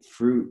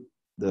fruit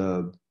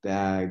the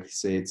bag,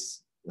 say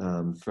it's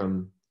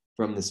from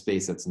the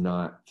space that's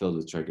not filled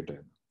with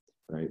trichoderma,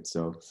 right?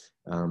 So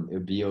it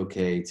would be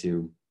okay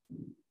to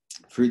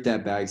fruit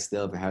that bag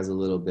still if it has a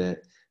little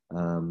bit.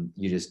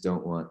 You just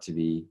don't want to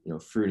be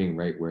fruiting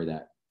right where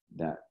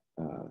that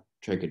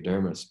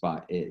trichoderma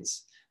spot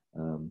is.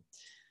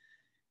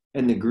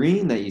 And the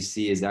green that you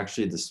see is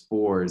actually the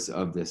spores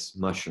of this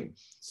mushroom.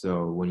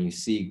 So when you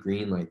see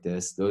green like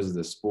this, those are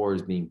the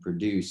spores being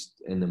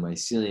produced, and the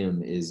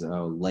mycelium is a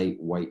light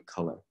white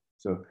color.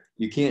 So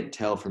you can't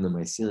tell from the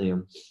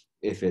mycelium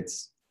if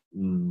it's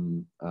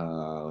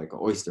like an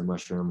oyster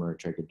mushroom or a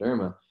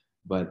trichoderma,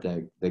 but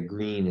the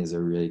green is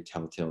a really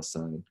telltale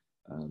sign.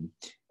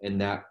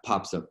 And that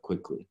pops up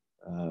quickly.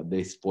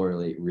 They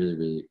sporulate really,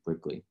 really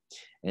quickly.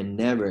 And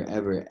never,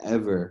 ever,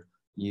 ever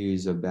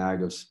use a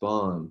bag of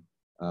spawn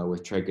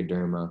with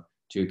trichoderma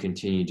to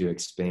continue to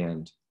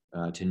expand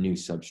to new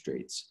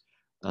substrates.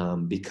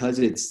 Because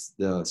it's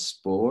the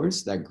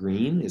spores, that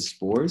green is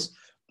spores,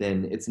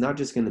 then it's not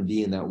just going to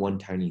be in that one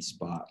tiny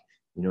spot.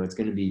 It's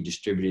going to be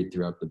distributed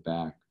throughout the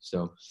bag.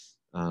 So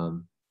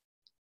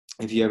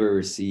if you ever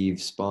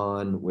receive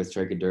spawn with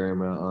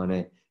trichoderma on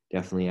it,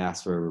 definitely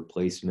ask for a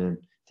replacement.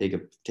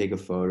 Take a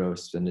photo,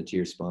 send it to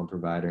your spawn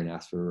provider and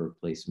ask for a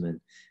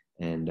replacement.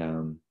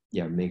 And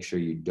yeah, make sure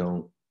you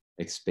don't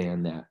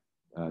expand that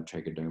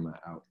trichoderma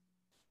out.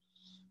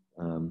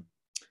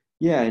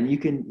 Yeah, and you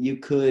could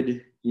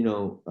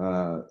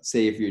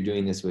say if you're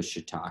doing this with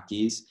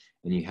shiitakes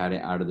and you had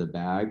it out of the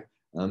bag,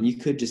 you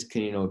could just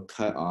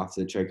cut off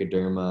the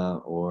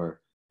trichoderma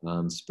or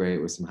spray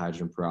it with some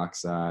hydrogen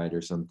peroxide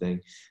or something,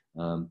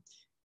 and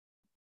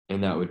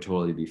that would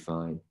totally be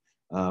fine.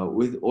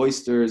 With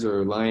oysters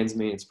or lion's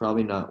mane, it's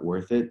probably not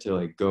worth it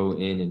to go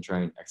in and try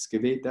and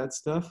excavate that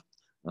stuff.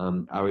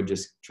 I would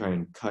just try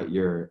and cut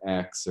your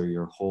X or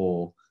your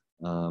hole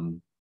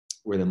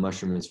where the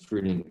mushroom is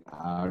fruiting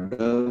out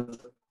of,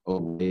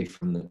 away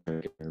from the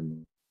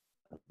trichoderma,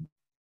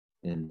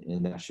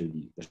 and that should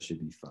be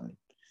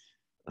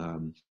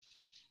fine.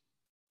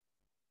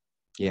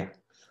 Yeah.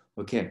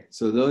 Okay.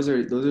 So those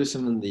are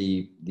some of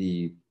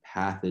the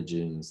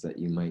pathogens that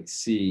you might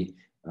see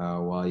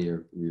while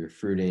you're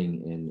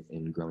fruiting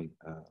and growing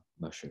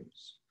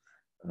mushrooms.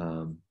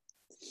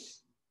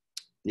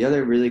 The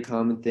other really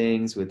common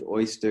things with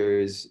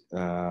oysters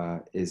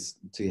is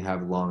to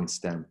have long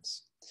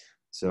stems.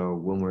 So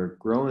when we're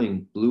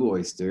growing blue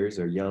oysters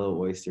or yellow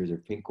oysters or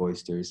pink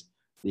oysters,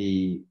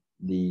 the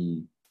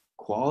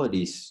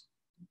quality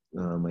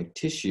like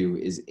tissue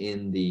is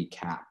in the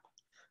cap.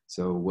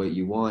 So what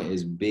you want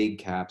is big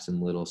caps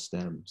and little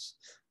stems.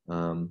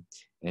 And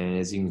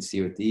as you can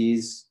see with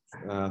these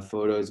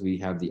photos, we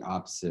have the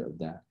opposite of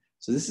that.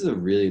 So this is a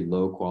really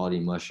low quality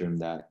mushroom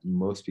that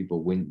most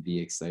people wouldn't be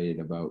excited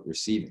about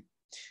receiving.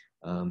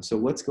 So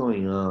what's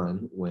going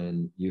on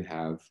when you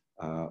have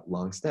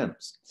long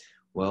stems?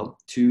 Well,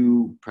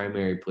 two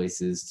primary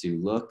places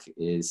to look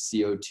is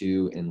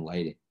CO2 and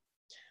lighting.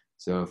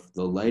 So if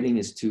the lighting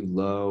is too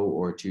low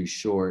or too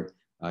short,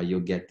 you'll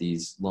get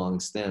these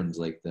long stems,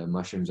 like the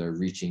mushrooms are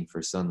reaching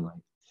for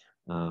sunlight.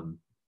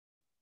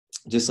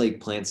 Just like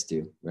plants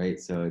do, right?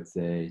 So it's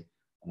a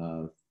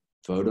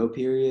photo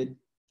period,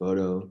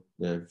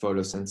 they're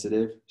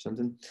photosensitive,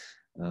 something,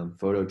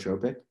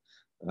 phototropic.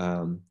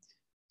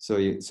 So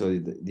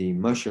the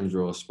mushrooms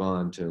will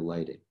respond to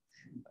lighting.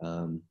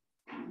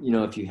 you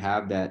know, if you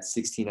have that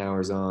 16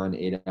 hours on,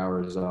 8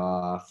 hours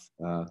off,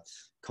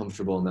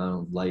 comfortable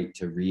amount of light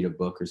to read a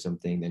book or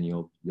something, then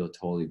you'll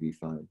totally be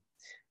fine.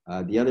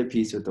 The other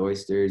piece with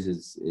oysters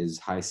is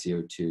high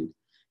CO2.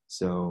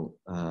 So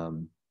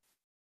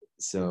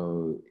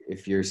so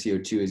if your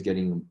CO2 is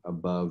getting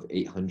above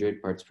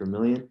 800 parts per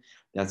million,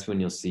 that's when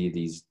you'll see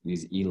these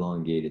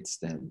elongated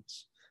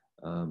stems.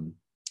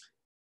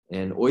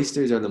 And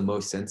oysters are the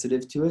most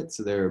sensitive to it,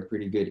 so they're a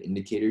pretty good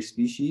indicator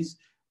species.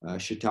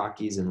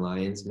 Shiitakes and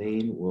lion's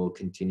mane will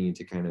continue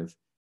to kind of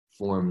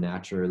form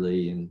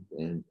naturally and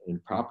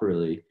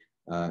properly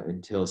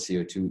until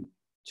CO2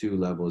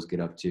 levels get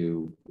up to,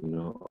 you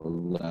know,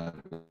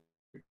 11.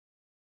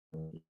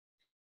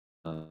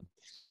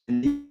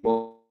 And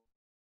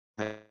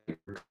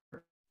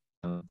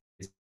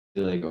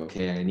like,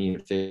 okay, I need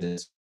to fix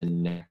this in the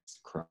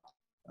next crop.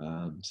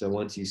 So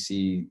once you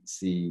see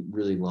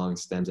really long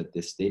stems at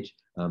this stage,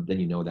 then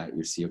you know that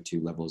your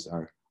CO2 levels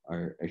are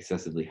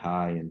excessively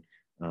high, and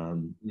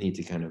need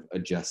to kind of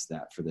adjust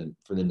that for the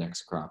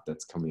next crop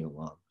that's coming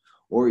along,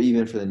 or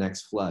even for the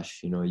next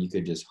flush. You know, you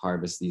could just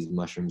harvest these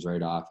mushrooms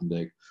right off and be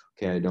like,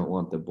 okay, I don't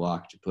want the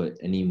block to put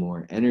any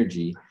more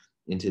energy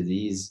into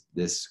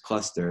this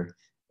cluster,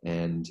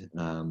 and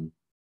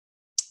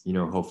you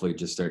know, hopefully it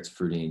just starts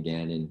fruiting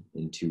again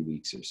in 2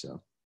 weeks or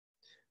so.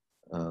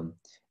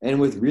 And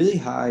with really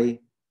high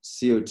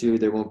CO2,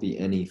 there won't be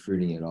any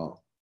fruiting at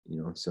all.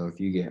 You know, so if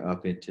you get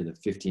up into the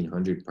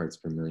 1500 parts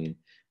per million,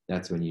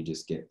 that's when you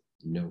just get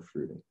no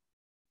fruiting.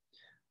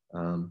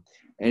 And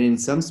in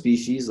some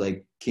species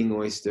like king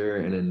oyster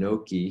and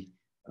enoki,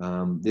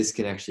 this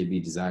can actually be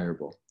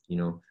desirable. You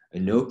know,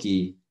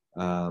 enoki,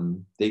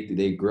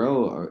 they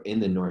grow in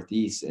the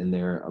Northeast, and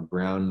they're a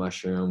brown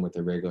mushroom with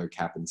a regular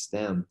cap and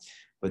stem,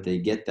 but they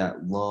get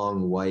that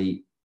long,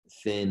 white,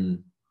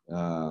 thin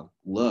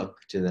look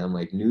to them,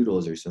 like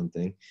noodles or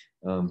something,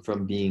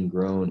 from being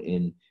grown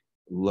in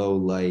low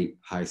light,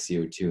 high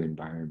CO2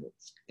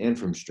 environments, and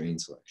from strain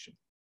selection.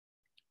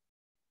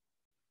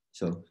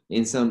 So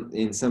in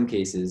some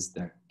cases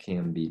that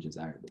can be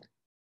desirable.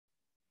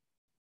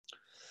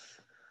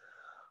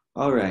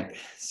 All right,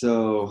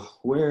 so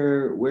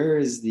where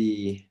is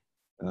the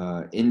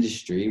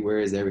industry? Where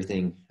is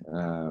everything?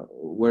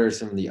 What are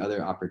some of the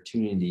other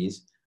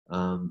opportunities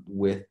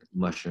with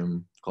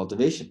mushroom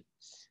cultivation?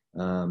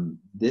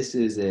 This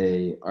is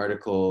an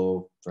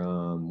article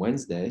from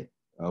Wednesday,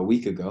 a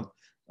week ago,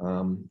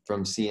 from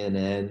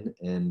CNN,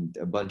 and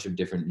a bunch of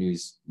different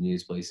news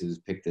places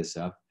picked this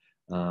up.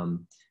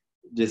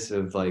 Just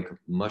of like,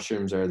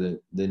 mushrooms are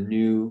the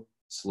new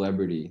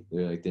celebrity.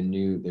 They're like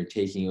they're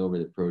taking over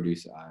the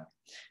produce aisle.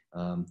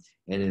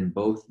 And in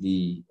both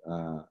the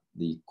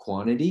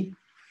quantity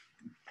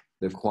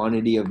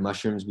of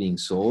mushrooms being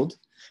sold,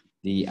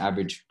 the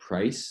average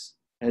price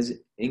has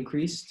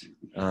increased.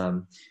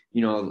 You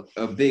know,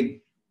 a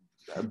big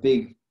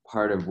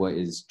part of what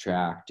is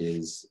tracked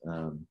is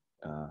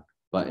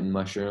button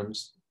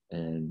mushrooms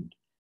and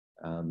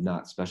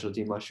not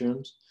specialty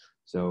mushrooms.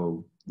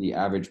 So the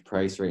average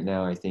price right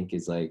now, I think,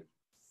 is like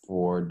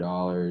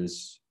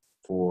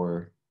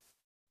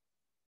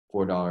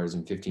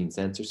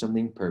 $4.15 or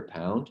something per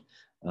pound.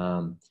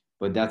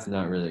 But that's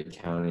not really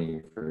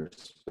accounting for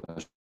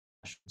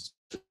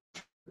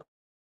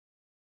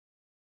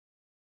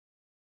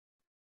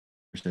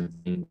special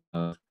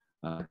of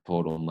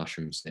total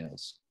mushroom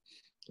sales.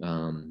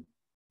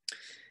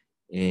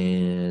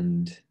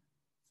 And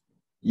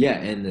yeah,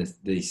 and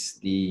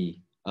the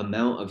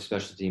amount of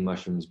specialty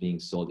mushrooms being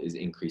sold is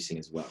increasing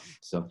as well.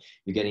 So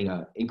you're getting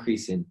an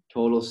increase in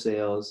total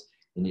sales,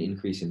 an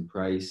increase in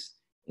price,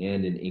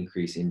 and an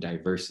increase in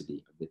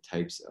diversity of the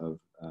types of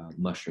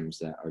mushrooms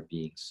that are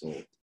being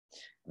sold.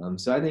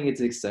 So I think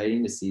it's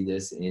exciting to see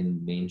this in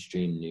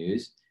mainstream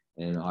news,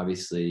 and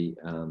obviously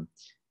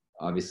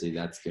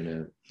that's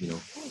gonna, you know,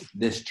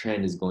 this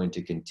trend is going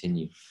to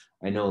continue.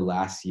 I know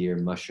last year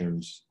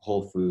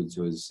Whole Foods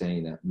was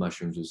saying that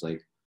mushrooms was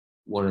like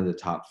one of the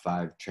top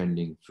 5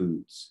 trending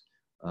foods.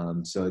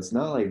 So it's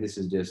not like this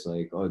is just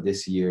like, oh,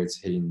 this year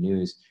it's hitting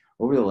news.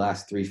 Over the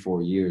last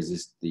 3-4 years,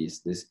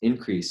 this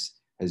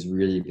increase has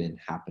really been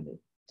happening.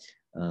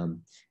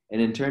 And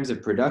in terms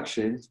of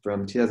production,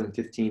 from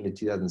 2015 to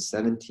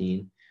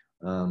 2017,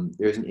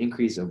 there's an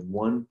increase of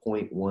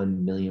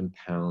 1.1 million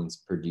pounds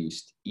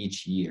produced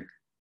each year.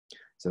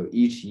 So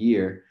each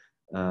year,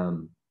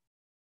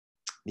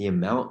 the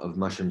amount of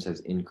mushrooms has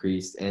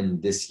increased,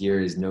 and this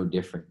year is no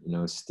different. You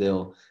know,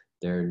 still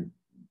their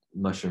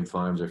mushroom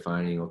farms are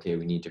finding, okay,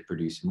 we need to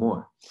produce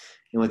more.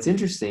 And what's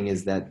interesting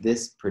is that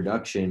this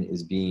production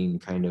is being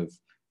kind of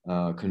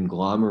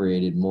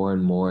conglomerated more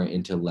and more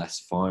into less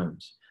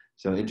farms.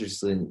 So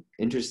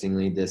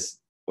interestingly,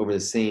 this over the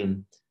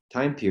same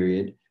time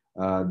period,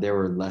 there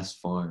were less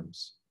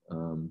farms.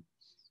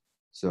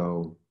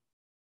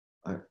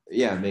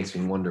 Yeah, it makes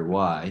me wonder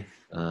why.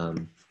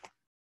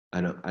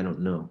 I don't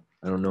know.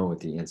 I don't know what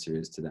the answer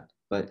is to that.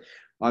 But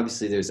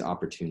obviously, there's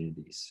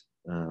opportunities,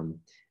 and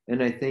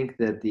I think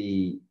that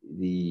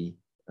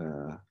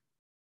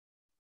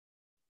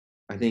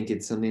I think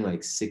it's something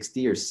like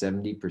 60 or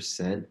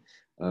 70%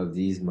 of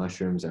these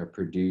mushrooms are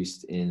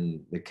produced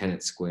in the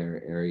Kennett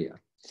Square area.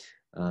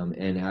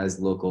 And as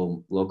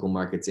local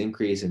markets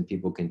increase and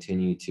people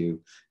continue to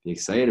be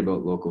excited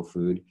about local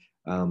food,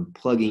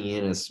 plugging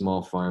in as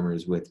small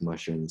farmers with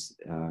mushrooms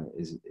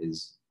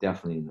is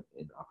definitely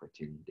an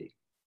opportunity.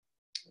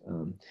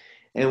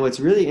 And what's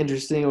really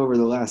interesting over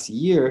the last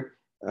year,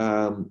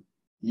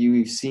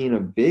 you've seen a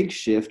big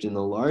shift in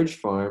the large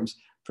farms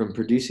from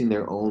producing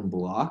their own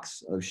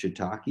blocks of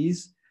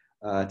shiitakes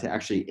to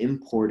actually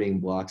importing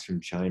blocks from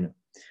China.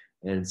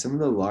 And some of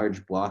the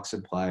large block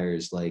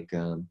suppliers like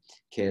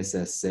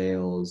KSS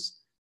Sales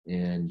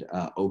and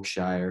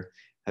Oakshire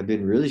have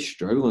been really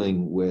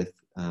struggling with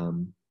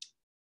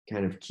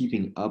kind of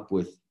keeping up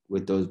with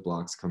those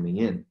blocks coming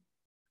in.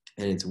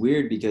 And it's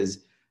weird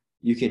because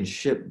you can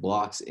ship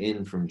blocks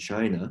in from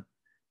China,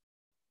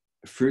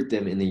 fruit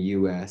them in the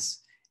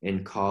US,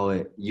 and call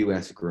it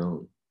US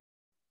grown,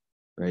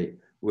 right?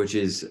 Which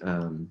is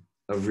a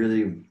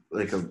really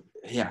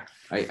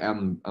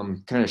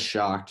I'm kind of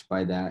shocked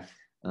by that.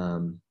 I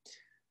don't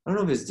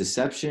know if it's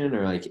deception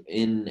or like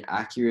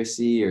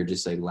inaccuracy or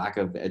just like lack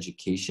of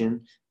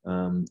education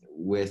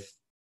with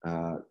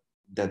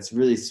that's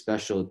really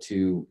special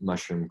to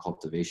mushroom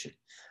cultivation.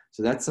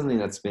 So that's something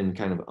that's been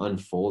kind of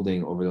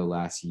unfolding over the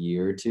last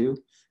year or two.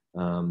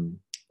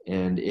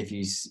 And if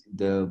you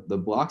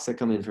the blocks that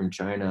come in from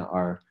China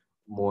are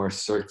more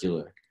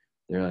circular.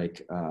 They're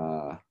like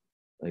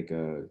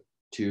a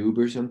tube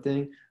or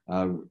something.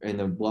 And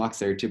the blocks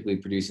that are typically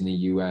produced in the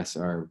US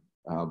are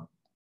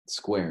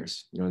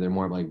squares. You know, they're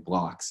more like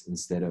blocks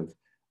instead of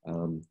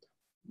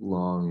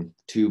long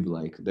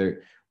tube-like.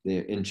 They're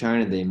in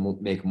China, they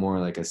make more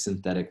like a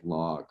synthetic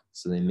log.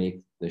 So they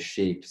make the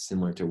shape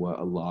similar to what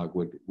a log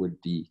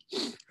would be.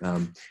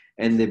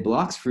 And the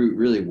blocks fruit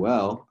really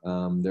well.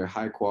 They're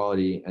high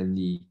quality, and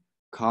the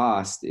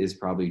cost is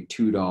probably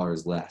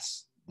 $2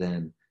 less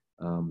than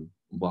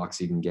blocks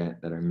you can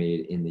get that are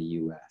made in the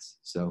US.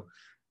 So,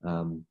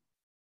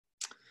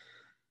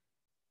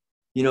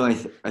 you know,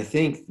 I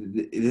think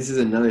this is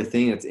another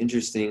thing that's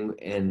interesting,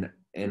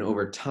 and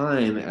over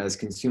time, as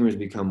consumers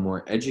become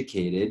more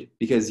educated,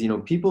 because, you know,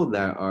 people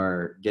that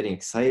are getting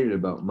excited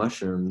about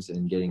mushrooms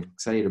and getting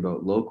excited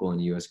about local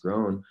and US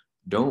grown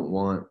don't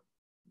want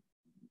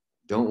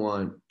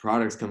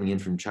products coming in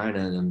from China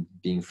and them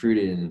being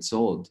fruited and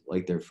sold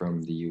like they're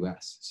from the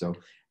US. So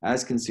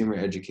as consumer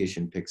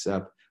education picks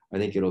up, I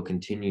think it'll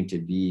continue to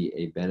be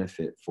a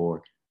benefit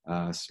for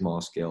small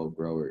scale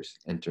growers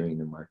entering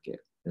the market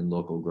and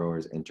local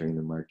growers entering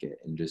the market,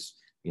 and just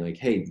be like,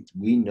 hey,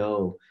 we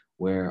know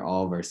where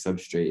all of our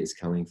substrate is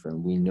coming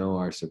from. We know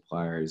our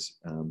suppliers,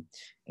 and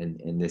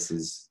this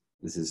is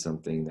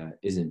something that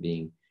isn't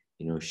being,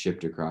 you know,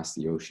 shipped across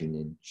the ocean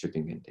in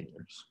shipping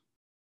containers.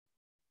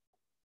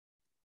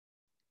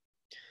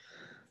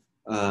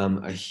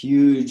 A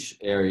huge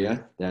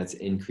area that's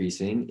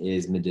increasing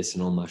is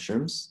medicinal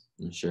mushrooms.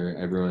 I'm sure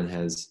everyone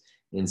has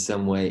in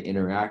some way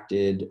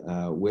interacted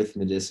with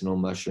medicinal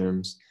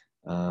mushrooms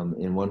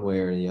in one way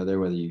or the other,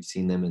 whether you've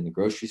seen them in the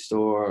grocery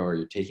store or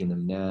you're taking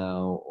them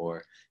now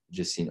or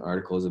just seen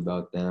articles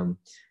about them.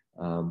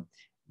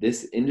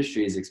 This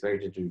industry is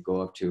expected to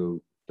go up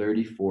to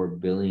 $34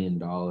 billion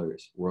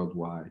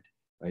worldwide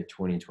by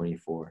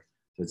 2024.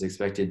 So it's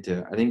expected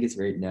to, I think it's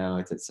right now,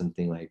 it's at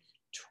something like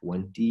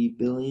 20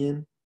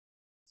 billion,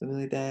 something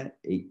like that.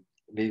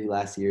 Maybe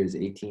last year is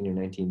 18 or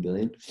 19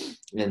 billion.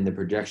 And the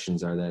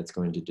projections are that it's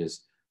going to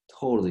just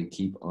totally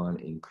keep on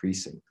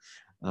increasing.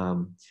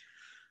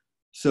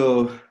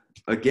 So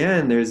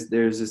again, there's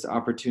this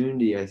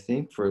opportunity, I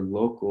think, for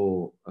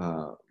local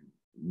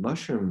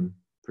mushroom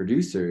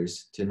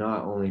producers to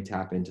not only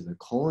tap into the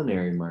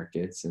culinary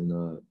markets and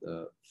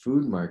the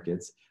food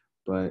markets,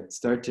 but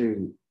start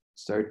to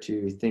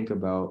think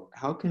about,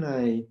 how can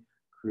I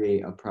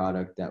create a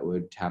product that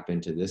would tap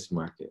into this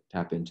market,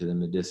 tap into the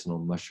medicinal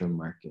mushroom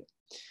market.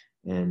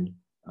 And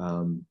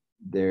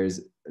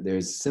there's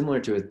similar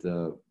to it,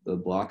 the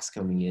blocks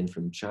coming in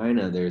from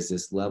China, there's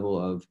this level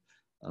of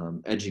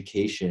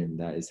education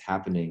that is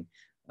happening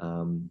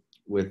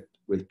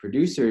with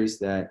producers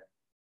that,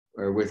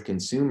 or with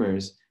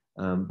consumers,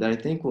 that I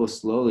think will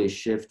slowly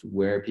shift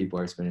where people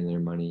are spending their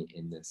money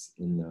in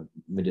the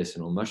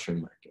medicinal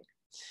mushroom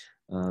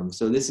market.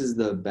 So this is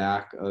the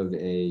back of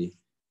a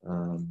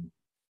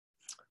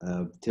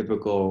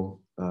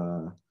typical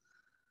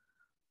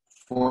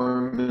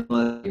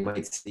formula you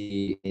might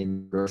see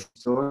in the grocery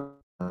store.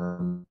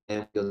 And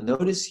what you'll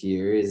notice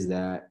here is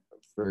that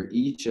for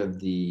each of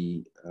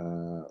the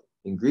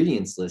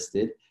ingredients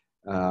listed,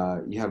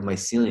 you have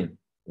mycelium,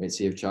 right?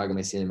 So you have chaga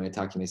mycelium,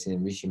 maitake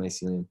mycelium, reishi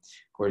mycelium,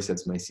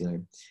 cordyceps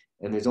mycelium.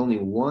 And there's only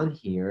one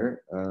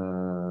here,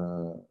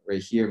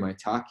 right here,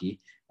 maitake,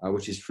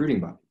 which is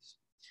fruiting bodies.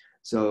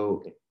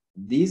 So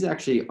these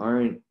actually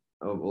aren't,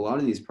 a lot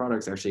of these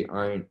products actually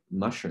aren't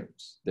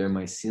mushrooms. They're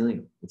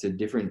mycelium. It's a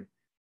different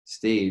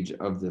stage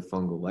of the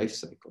fungal life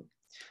cycle.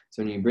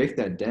 So when you break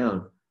that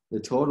down, the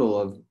total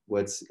of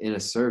what's in a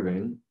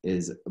serving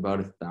is about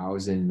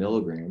 1,000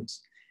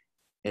 milligrams.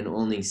 and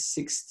only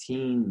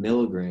 16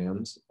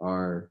 milligrams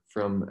are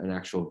from an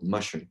actual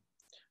mushroom,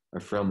 or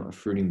from a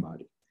fruiting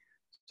body.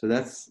 So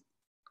that's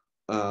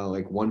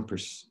like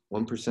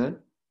 1%,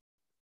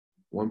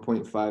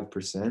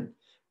 1.5%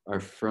 are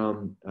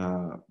from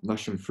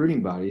mushroom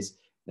fruiting bodies,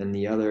 and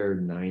the other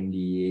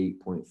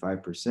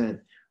 98.5%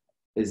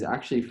 is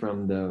actually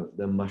from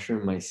the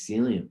mushroom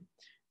mycelium.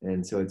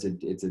 And so it's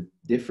a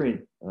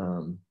different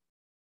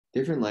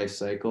different life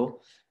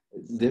cycle,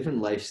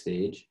 different life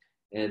stage,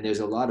 and there's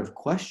a lot of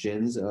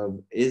questions of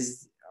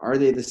are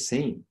they the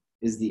same?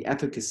 Is the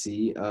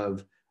efficacy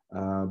of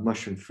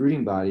mushroom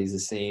fruiting bodies the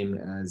same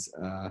as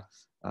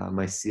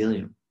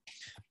mycelium?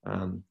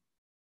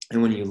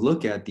 And when you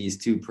look at these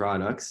two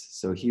products,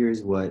 so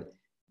here's what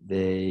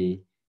the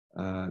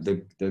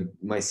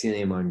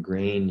mycelium on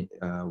grain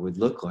would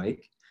look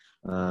like.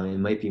 It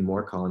might be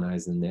more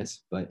colonized than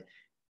this, but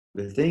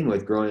the thing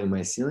with growing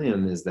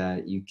mycelium is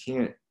that you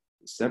can't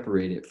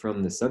separate it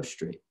from the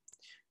substrate.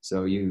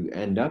 So you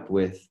end up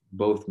with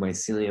both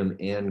mycelium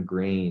and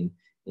grain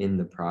in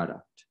the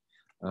product,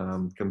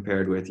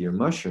 compared with your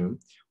mushroom,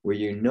 where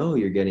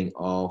you're getting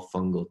all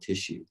fungal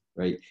tissue,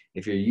 right?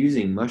 If you're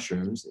using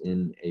mushrooms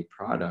in a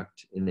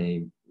product, in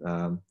any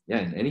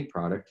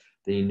product,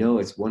 then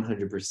it's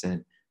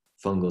 100%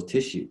 fungal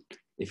tissue.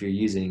 If you're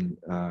using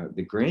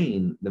the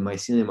grain, the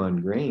mycelium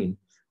on grain,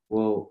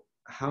 well,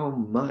 how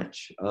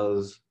much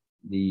of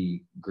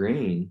the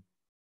grain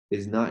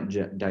is not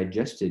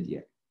digested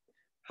yet?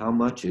 How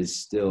much is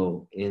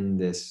still in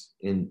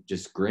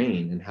just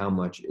grain, and how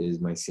much is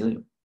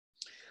mycelium?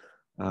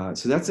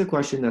 So that's a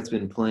question that's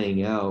been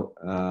playing out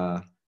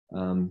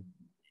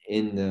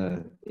in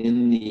the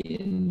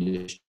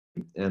industry.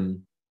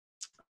 And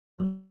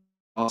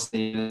Paul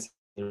Stamets,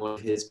 in one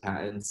of his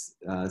patents,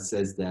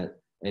 says that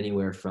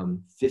anywhere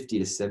from 50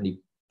 to 70,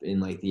 in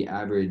like the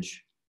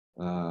average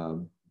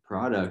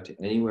product,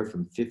 anywhere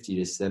from 50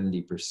 to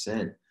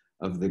 70%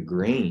 of the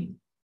grain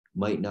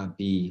might not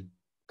be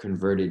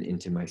converted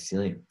into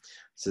mycelium.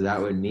 So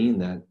that would mean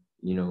that,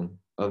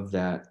 of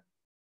that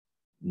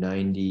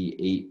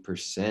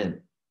 98%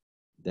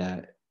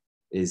 that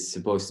is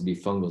supposed to be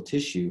fungal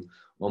tissue,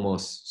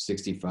 almost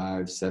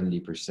 65,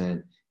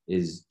 70%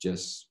 is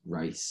just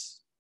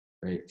rice,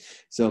 right?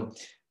 So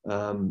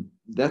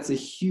that's a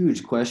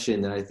huge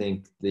question that I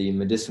think the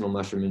medicinal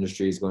mushroom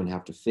industry is going to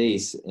have to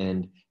face,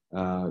 and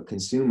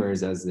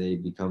consumers, as they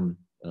become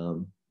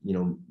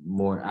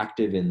more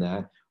active in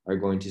that, are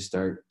going to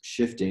start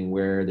shifting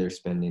where they're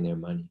spending their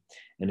money.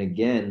 And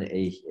again,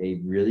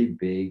 a really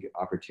big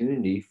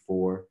opportunity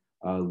for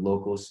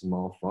local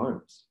small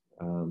farms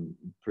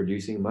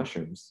producing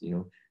mushrooms,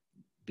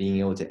 being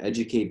able to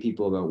educate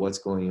people about what's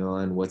going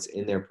on, what's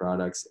in their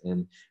products,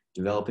 and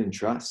developing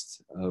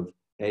trust of,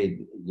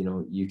 hey, you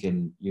know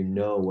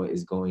what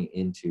is going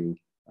into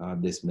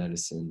this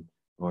medicine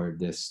or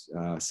this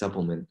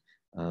supplement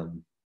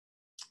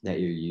that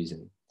you're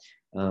using.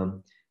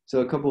 So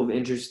a couple of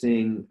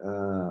interesting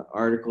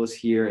articles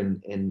here,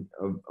 and in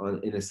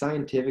the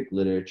scientific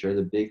literature,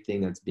 the big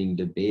thing that's being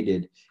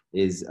debated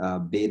is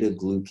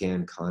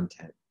beta-glucan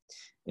content.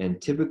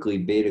 And typically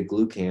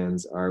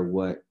beta-glucans are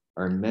what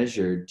are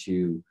measured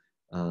to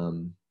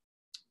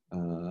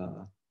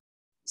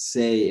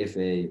say if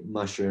a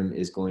mushroom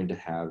is going to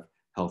have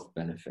health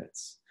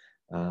benefits.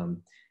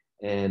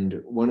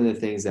 And one of the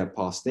things that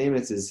Paul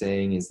Stamets is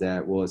saying is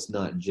that, well, it's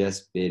not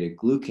just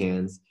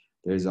beta-glucans.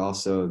 There's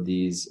also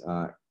these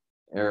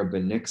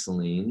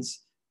arabinoxylines,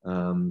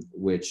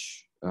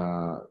 which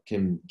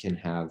can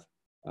have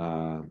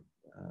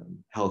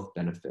health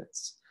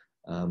benefits.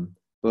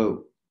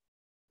 But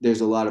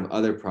there's a lot of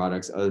other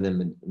products other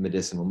than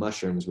medicinal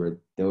mushrooms where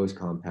those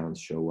compounds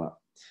show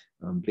up.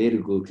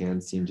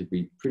 Beta-glucans seem to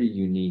be pretty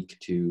unique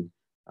to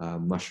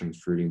mushroom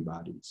fruiting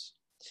bodies.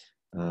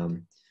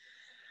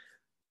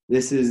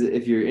 This is,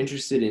 if you're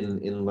interested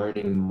in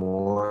learning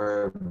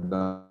more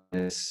about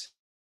this,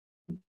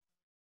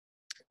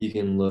 you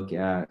can look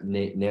at,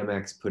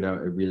 Namex put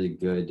out a really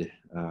good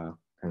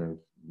kind of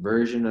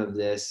version of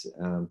this,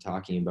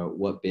 talking about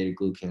what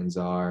beta-glucans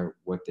are,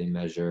 what they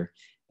measure.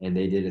 And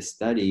they did a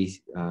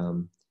study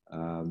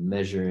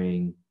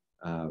measuring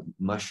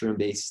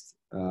mushroom-based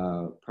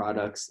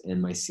products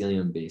and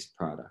mycelium-based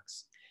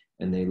products.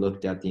 And they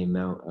looked at the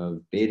amount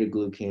of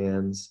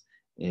beta-glucans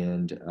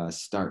and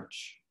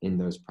starch in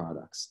those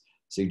products,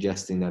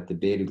 suggesting that the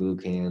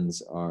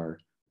beta-glucans are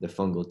the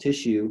fungal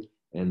tissue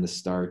and the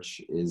starch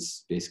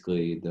is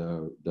basically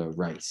the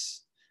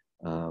rice.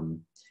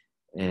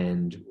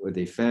 And what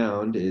they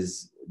found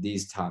is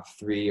these top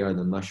three are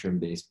the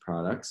mushroom-based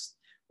products,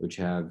 which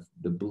have,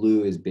 the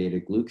blue is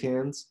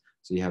beta-glucans,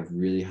 so you have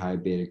really high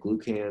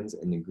beta-glucans,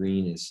 and the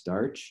green is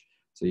starch,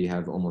 so you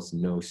have almost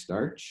no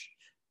starch.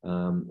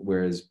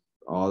 Whereas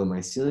all the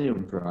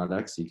mycelium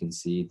products, you can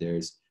see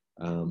there's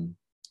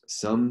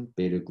some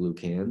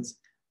beta-glucans,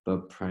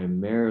 but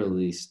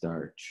primarily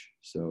starch.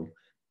 So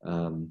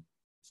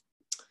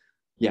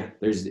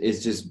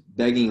it's just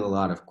begging a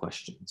lot of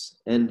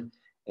questions. And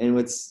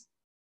what's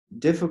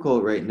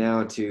difficult right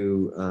now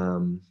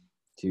to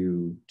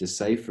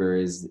decipher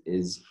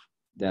is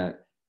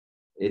that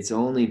it's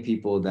only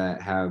people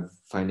that have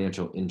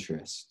financial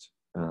interest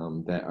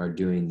that are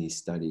doing these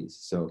studies.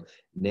 So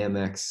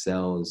Namex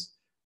sells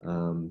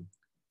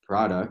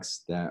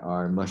products that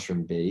are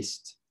mushroom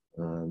based,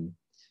 and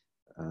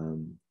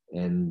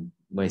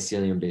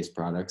mycelium based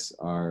products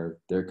are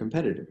their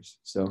competitors.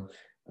 So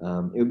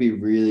it would be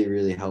really,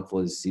 really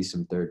helpful to see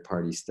some third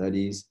party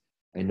studies.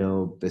 I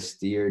know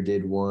Bastyr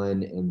did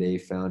one, and they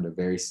found a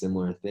very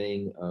similar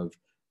thing of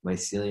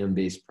mycelium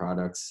based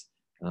products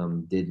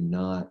did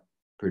not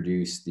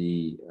produce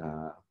the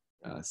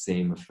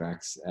same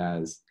effects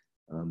as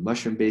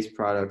mushroom based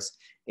products.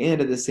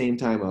 And at the same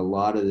time, a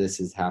lot of this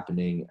is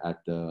happening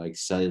at the like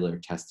cellular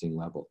testing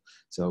level.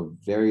 So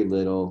very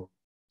little,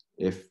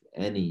 if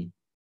any,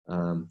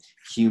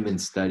 human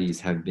studies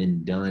have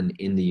been done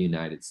in the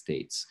United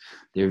States.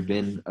 There have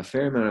been a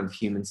fair amount of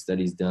human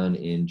studies done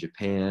in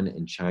Japan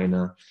and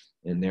China,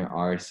 and there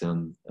are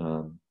some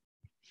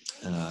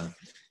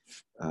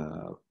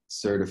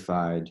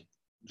certified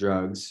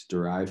drugs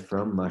derived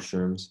from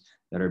mushrooms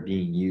that are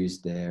being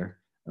used there.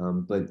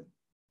 But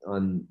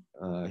on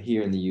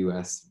here in the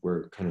U.S.,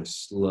 we're kind of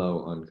slow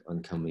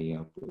on coming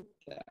up with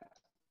that.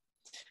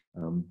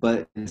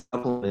 But in the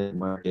supplement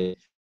market,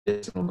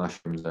 medicinal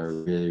mushrooms are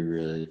really,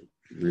 really,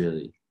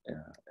 really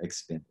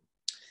expanding.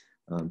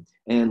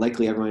 And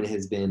likely everyone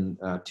has been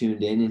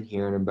tuned in and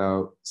hearing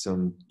about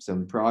some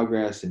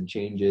progress and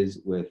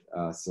changes with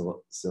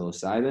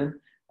psilocybin,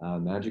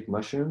 magic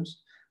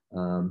mushrooms.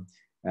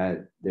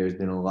 There's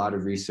been a lot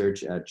of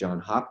research at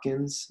Johns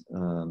Hopkins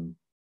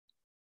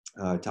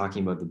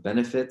talking about the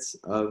benefits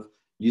of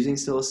using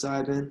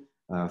psilocybin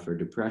for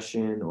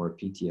depression or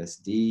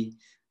PTSD.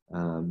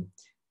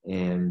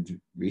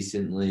 And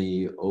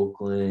recently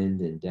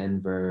Oakland and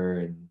Denver,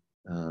 and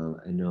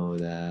I know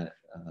that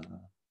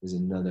there's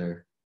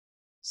another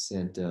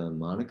Santa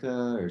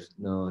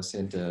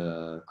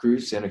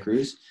Cruz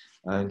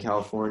in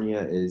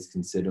California is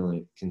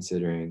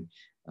considering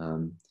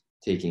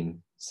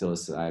taking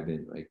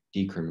psilocybin, like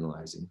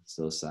decriminalizing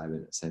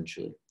psilocybin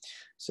essentially.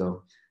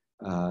 So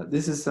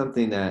this is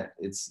something that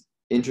it's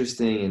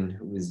interesting and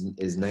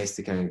is nice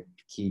to kind of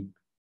keep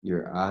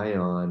your eye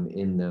on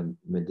in the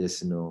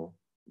medicinal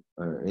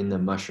or in the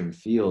mushroom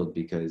field,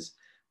 because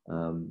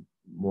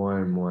more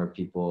and more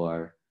people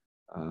are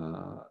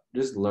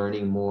just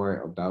learning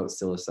more about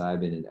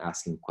psilocybin and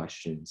asking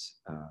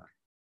questions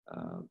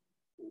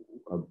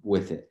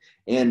with it,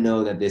 and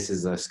know that this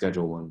is a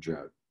Schedule I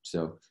drug.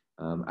 So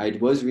I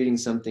was reading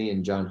something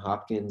in Johns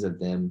Hopkins of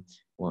them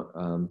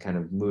kind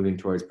of moving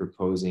towards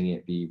proposing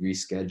it be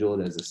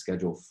rescheduled as a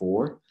Schedule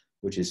IV,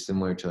 which is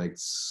similar to like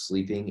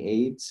sleeping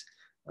aids.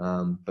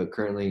 But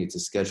currently it's a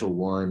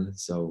Schedule I,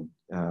 so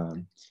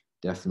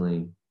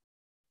definitely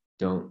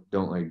don't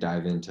like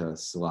dive into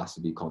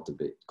psilocybe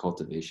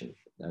cultivation.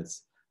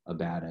 That's a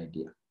bad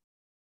idea.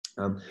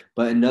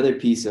 But another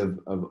piece of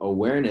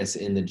awareness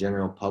in the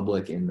general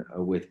public and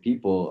with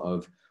people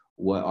of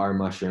what are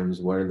mushrooms,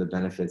 what are the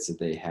benefits that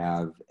they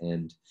have,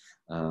 and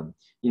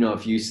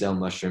if you sell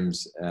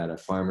mushrooms at a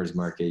farmer's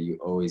market, you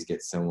always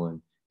get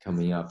someone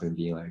coming up and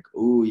being like,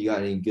 "Ooh, you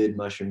got any good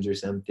mushrooms or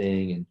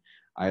something?" And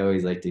I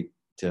always like to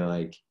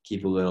like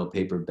keep a little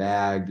paper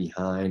bag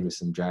behind with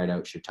some dried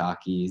out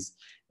shiitakes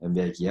and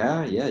be like,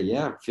 yeah,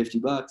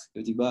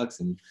 $50,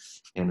 and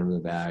hand them the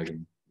bag,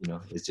 and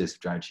it's just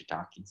dried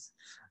shiitakes.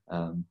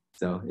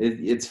 So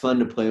it's fun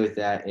to play with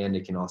that, and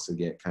it can also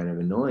get kind of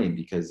annoying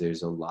because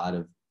there's a lot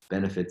of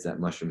benefits that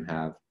mushroom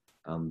have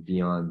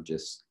beyond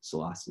just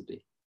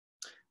psilocybe.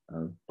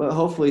 But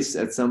hopefully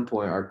at some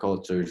point our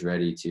culture is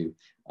ready to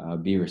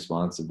be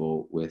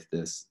responsible with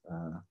this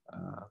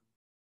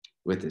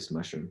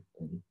mushroom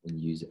and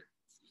use it.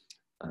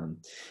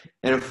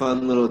 And a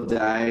fun little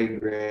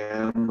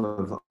diagram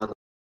of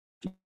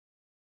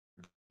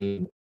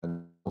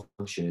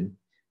function,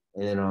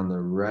 and then on the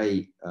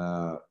right,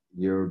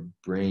 your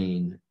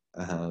brain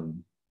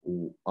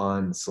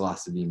on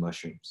psilocybe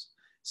mushrooms.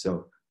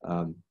 So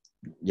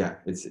yeah,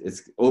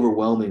 it's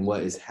overwhelming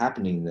what is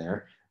happening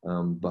there,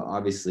 but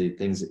obviously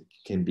things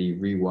can be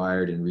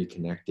rewired and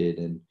reconnected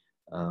and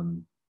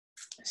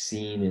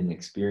seen and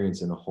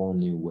experienced in a whole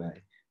new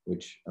way,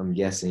 which I'm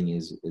guessing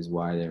is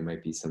why there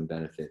might be some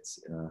benefits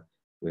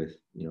with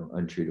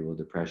untreatable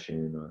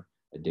depression or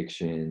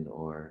addiction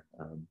or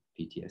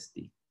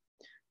PTSD,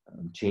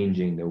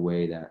 changing the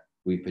way that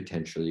we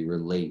potentially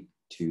relate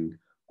to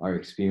our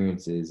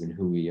experiences and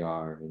who we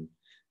are and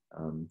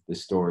the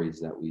stories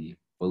that we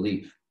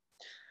believe.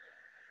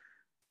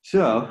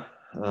 So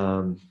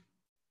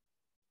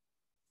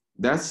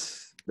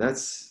that's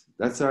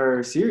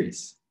our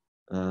series.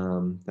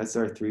 That's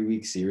our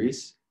 3-week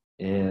series,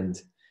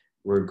 and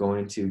we're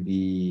going to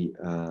be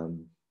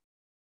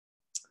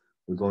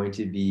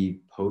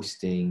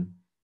posting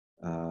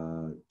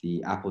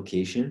the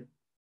application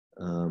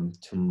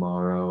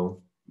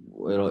tomorrow.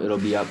 It'll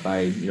be up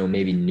by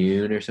maybe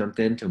noon or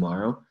something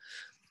tomorrow.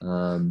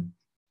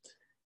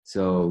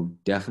 So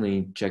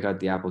definitely check out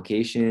the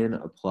application,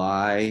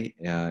 apply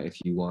if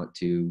you want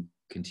to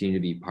continue to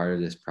be part of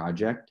this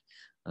project.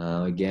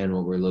 Again,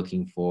 what we're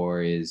looking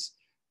for is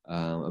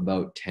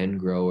about 10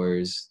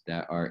 growers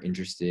that are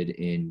interested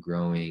in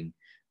growing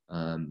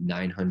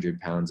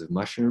 900 pounds of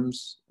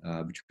mushrooms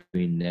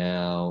between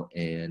now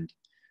and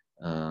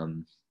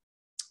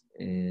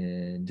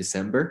in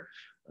December,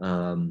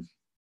 and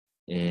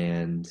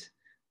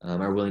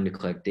are willing to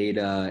collect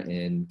data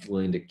and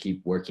willing to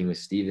keep working with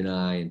Steve and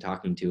I and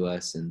talking to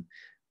us. And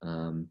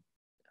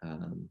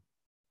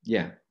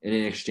yeah, and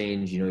in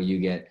exchange, you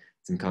get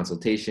some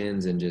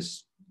consultations and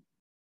just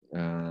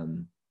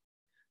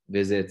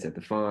visits at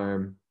the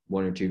farm,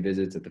 1 or 2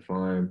 visits at the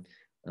farm,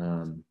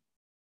 and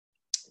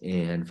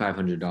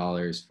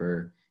 $500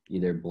 for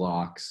either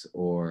blocks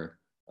or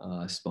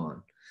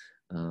spawn.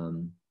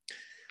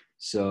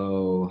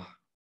 So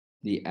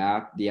the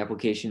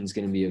application is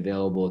going to be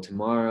available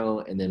tomorrow,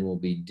 and then will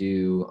be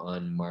due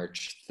on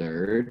March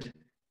 3rd.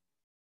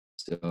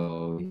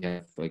 So you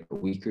have like a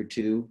week or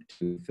 2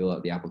 to fill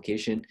out the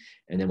application,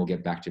 and then we'll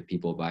get back to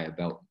people by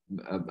about,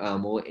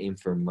 we'll aim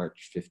for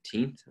March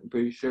 15th, I'm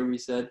pretty sure we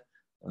said,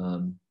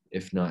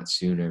 if not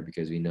sooner,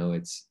 because we know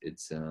it's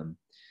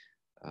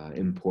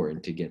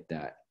important to get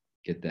that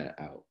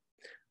out.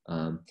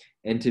 And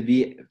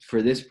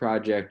for this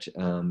project,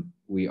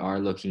 we are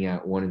looking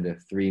at one of the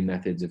 3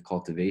 methods of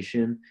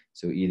cultivation.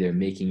 So either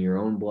making your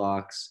own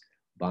blocks,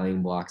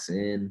 buying blocks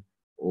in,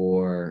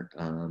 or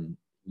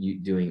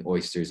doing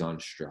oysters on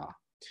straw.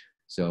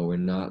 So we're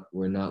not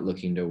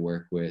looking to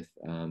work with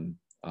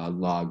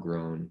log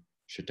grown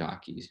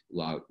shiitakes,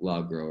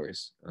 log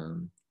growers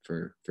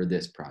for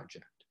this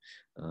project.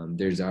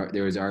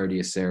 There was already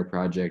a SARE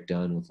project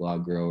done with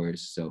log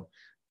growers, so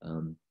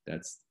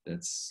that's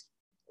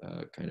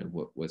kind of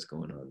what's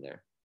going on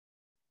there.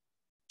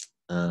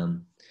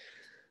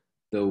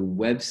 The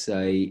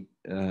website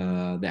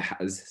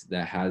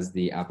that has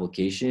the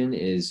application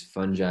is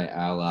Fungi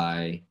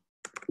Ally,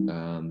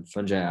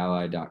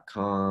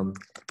 fungially.com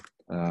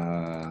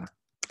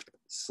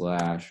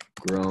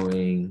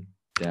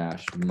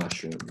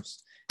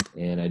 /growing-mushrooms,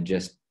 and I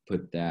just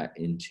put that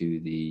into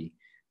the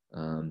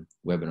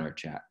webinar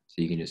chat,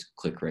 so you can just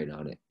click right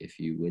on it if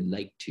you would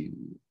like to.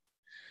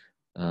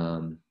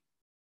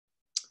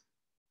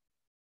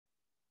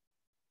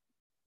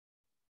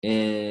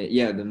 And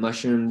yeah, the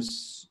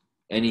mushrooms,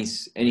 any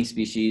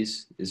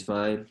species is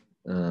fine.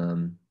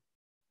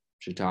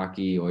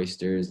 Shiitake,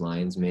 oysters,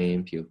 lion's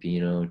mane,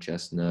 pioppino,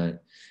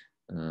 chestnut.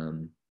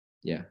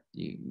 Yeah,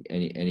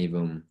 any of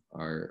them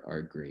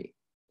are great.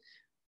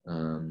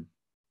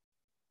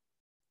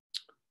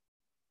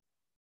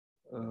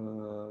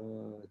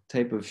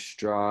 Type of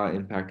straw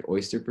impact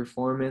oyster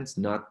performance?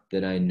 Not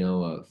that I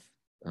know of.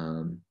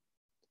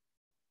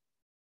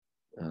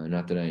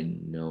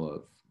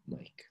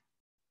 Mike.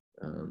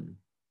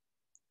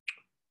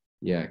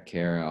 Yeah,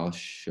 Kara, I'll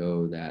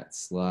show that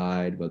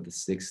slide about the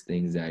 6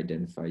 things that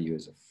identify you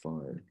as a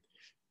farm.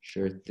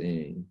 Sure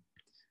thing.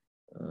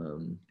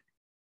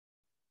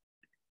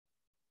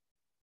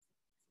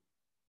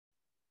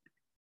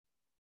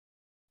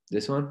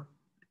 This one?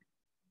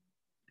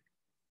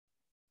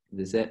 Is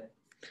this it?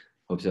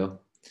 Hope so.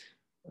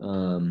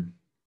 All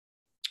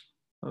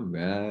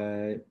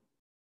right.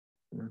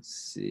 Let's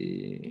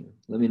see.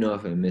 Let me know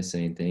if I miss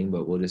anything,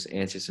 but we'll just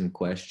answer some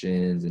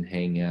questions and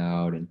hang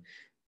out, and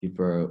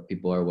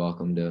people are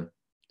welcome to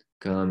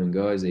come and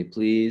go as they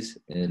please.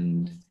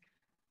 And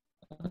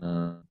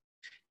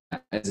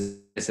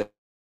as I said,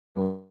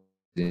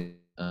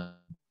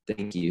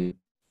 thank you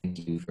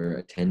for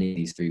attending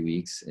these 3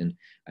 weeks, and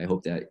I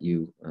hope that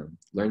you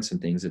learned some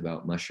things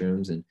about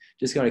mushrooms and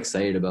just got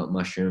excited about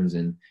mushrooms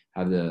and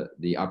have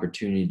the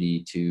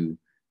opportunity to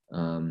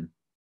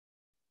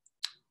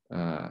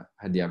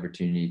had the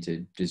opportunity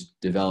to just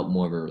develop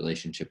more of a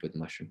relationship with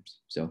mushrooms.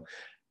 So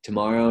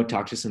tomorrow,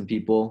 talk to some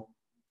people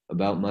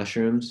about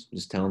mushrooms.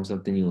 Just tell them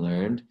something you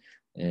learned,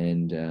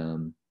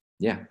 and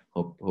yeah,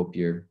 hope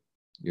your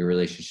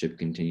relationship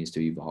continues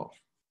to evolve.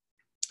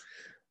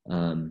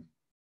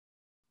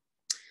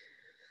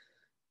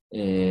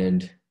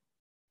 And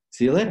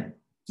see you later.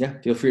 Yeah,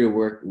 feel free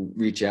to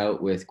reach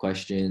out with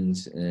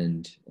questions,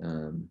 and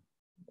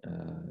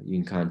you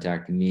can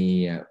contact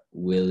me at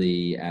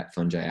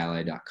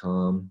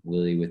willie@fungially.com,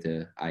 Willie with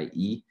a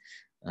IE.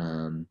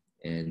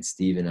 And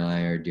Steve and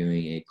I are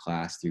doing a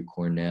class through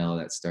Cornell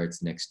that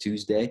starts next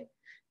Tuesday.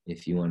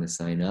 If you want to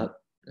sign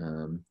up,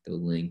 the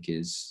link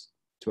is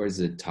towards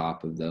the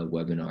top of the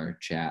webinar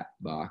chat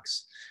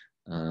box.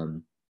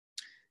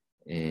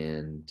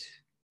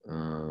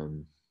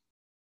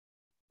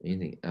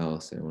 Anything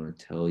else I want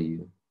to tell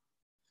you?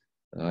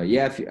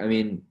 Yeah,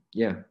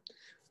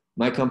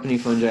 my company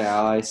Fungi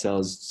Ally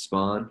sells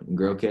spawn and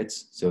grow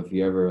kits. So if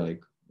you ever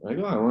like,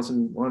 oh, I want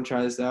to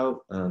try this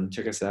out,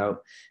 check us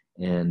out.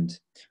 And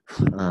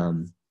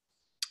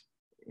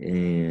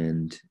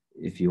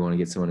if you want to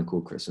get someone a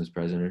cool Christmas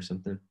present or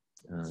something.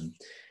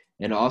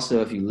 And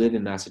also, if you live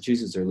in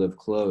Massachusetts or live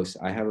close,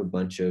 I have a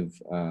bunch of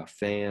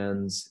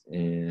fans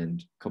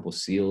and a couple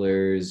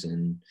sealers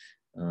and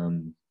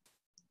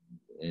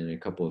a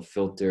couple of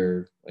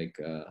filter, like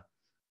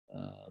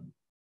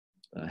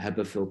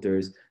HEPA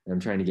filters that I'm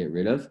trying to get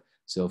rid of.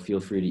 So feel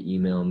free to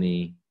email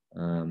me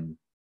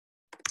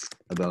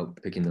about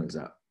picking those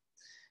up.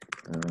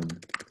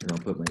 And I'll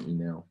put my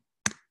email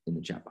in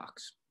the chat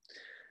box.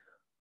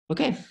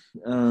 Okay,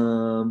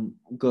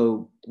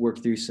 go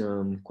work through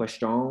some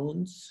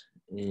questions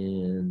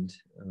and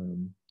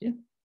yeah,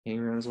 hang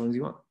around as long as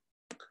you want.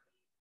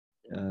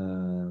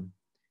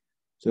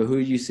 So who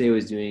did you say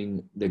was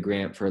doing the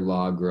grant for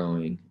log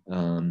growing?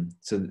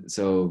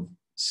 So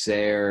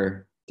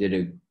SARE did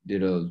a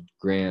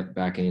grant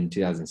back in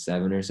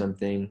 2007 or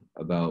something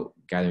about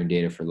gathering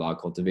data for log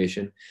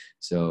cultivation.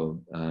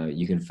 So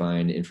you can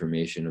find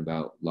information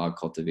about log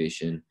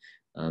cultivation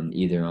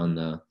either on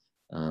the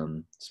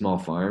small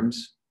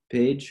farms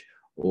page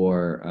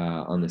or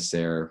on the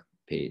SARE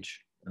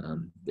page.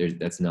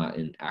 That's not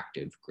an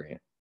active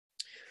grant.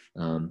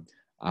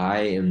 I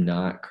am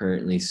not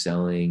currently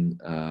selling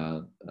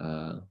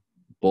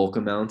bulk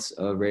amounts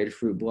of rated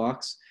fruit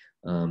blocks.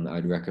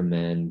 I'd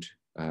recommend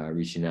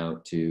reaching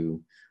out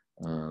to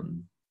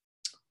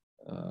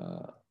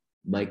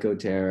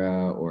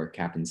Mycoterra or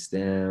Cap and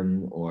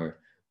Stem or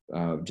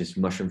just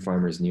mushroom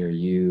farmers near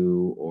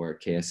you or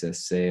KSS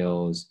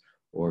Sales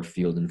or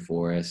Field and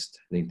Forest.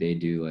 I think they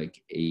do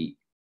like eight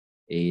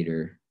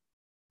or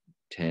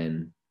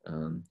 10.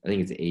 I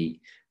think it's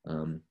 8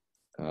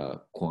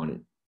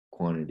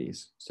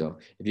 quantities. So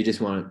if you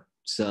just want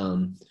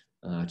some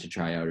to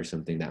try out or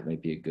something, that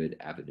might be a good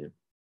avenue.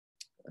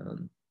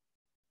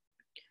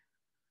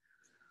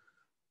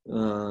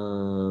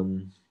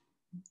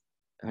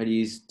 How do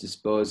you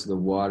dispose of the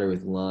water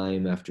with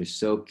lime after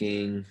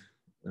soaking?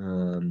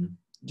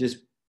 Just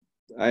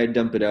I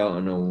dump it out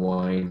on a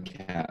wine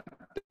cap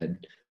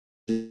bed.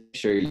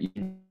 Sure, you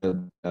need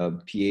a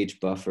pH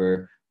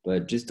buffer,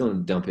 but just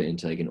don't dump it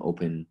into like an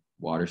open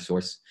water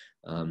source.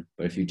 But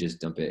if you just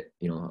dump it,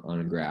 on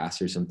a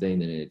grass or something,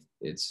 then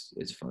it's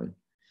fine.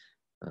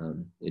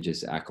 It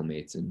just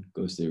acclimates and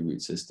goes through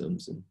root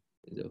systems and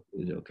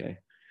is okay.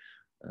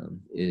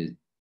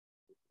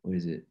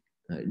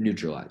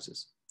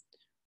 Neutralizes.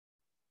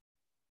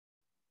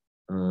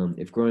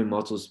 If growing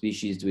multiple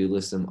species, do we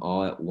list them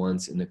all at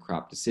once in the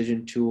crop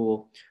decision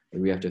tool, or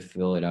do we have to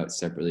fill it out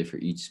separately for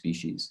each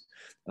species?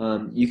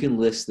 You can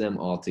list them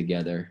all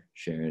together,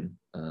 Sharon.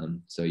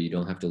 So you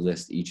don't have to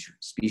list each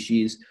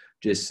species.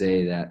 Just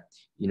say that,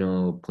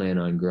 plan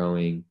on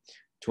growing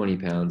 20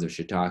 pounds of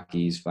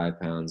shiitakes, 5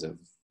 pounds of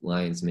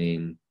lion's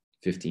mane,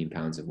 15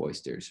 pounds of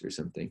oysters or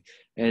something.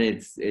 And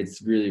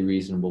it's really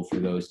reasonable for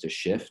those to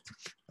shift.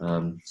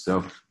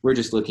 So we're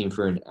just looking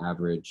for an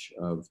average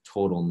of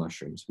total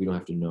mushrooms. We don't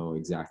have to know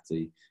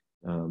exactly.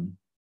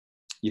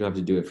 You don't have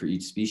to do it for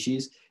each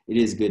species. It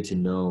is good to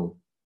know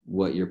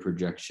what your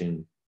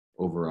projection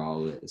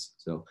overall is.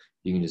 So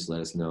you can just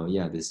let us know,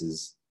 yeah, this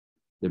is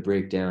the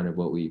breakdown of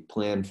what we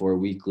plan for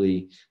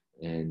weekly.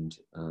 And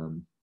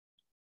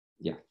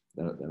yeah,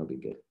 that'll be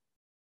good.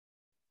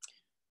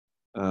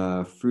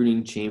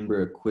 Fruiting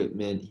chamber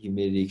equipment,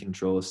 humidity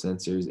control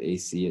sensors,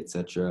 AC,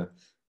 etc.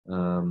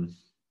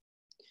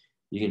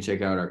 You can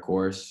check out our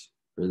course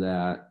for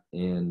that,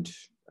 and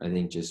I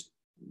think just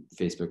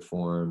Facebook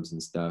forums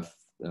and stuff.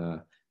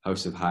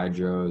 House of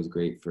Hydro is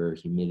great for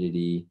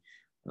humidity.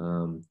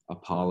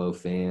 Apollo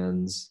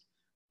fans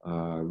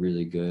are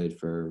really good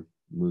for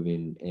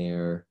moving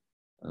air.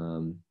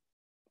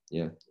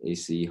 Yeah,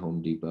 AC,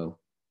 Home Depot.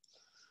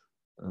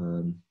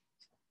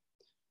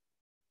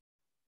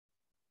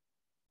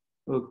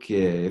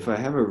 Okay, if I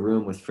have a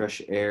room with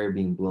fresh air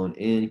being blown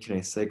in, can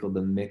I cycle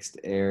the mixed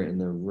air in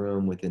the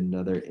room with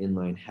another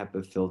inline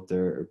HEPA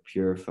filter or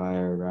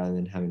purifier rather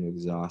than having to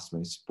exhaust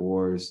my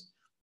spores?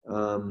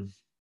 So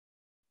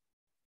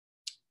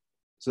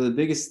the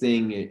biggest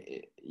thing,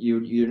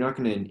 you're not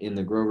going to, in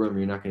the grow room,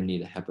 you're not going to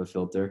need a HEPA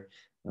filter.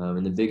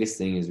 And the biggest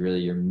thing is really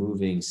you're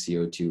moving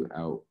CO2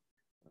 out.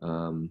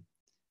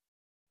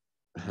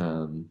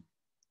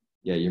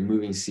 Yeah, you're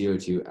moving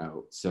CO2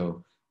 out.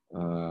 So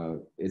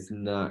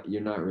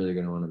you're not really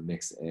going to want to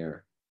mix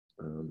air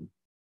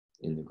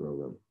in the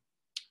grow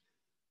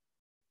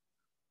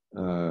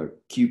room.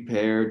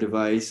 Q-Pair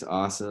device,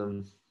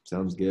 awesome,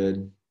 sounds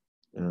good.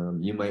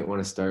 You might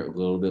want to start a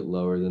little bit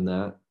lower than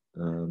that,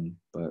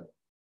 but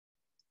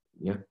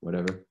yeah,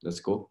 whatever, that's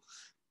cool.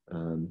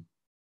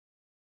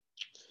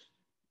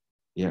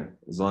 Yeah,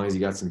 as long as you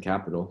got some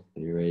capital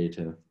that you're ready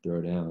to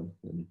throw down,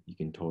 then you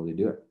can totally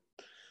do it.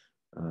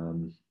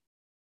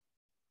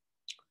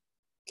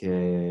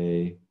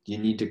 Okay, do you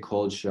need to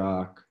cold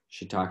shock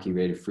shiitake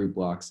rated fruit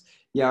blocks?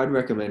 Yeah, I'd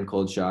recommend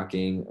cold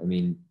shocking. I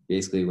mean,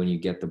 basically when you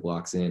get the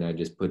blocks in, I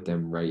just put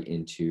them right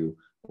into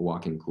a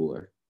walk-in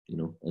cooler,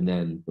 and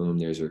then boom,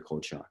 there's your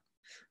cold shock.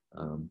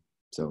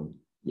 So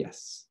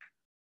yes.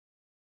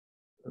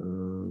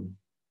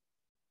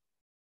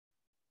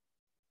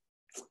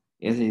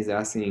 Anthony's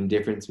asking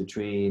difference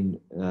between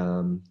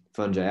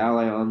Fungi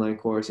Ally online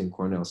course and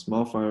Cornell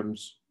Small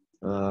Farms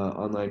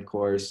online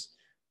course.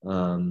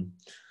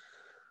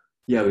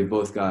 Yeah, we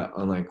both got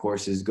online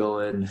courses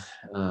going.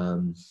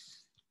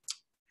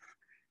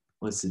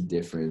 What's the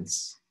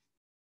difference?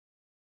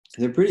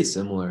 They're pretty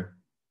similar.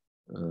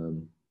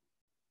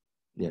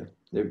 Yeah,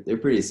 they're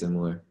pretty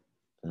similar.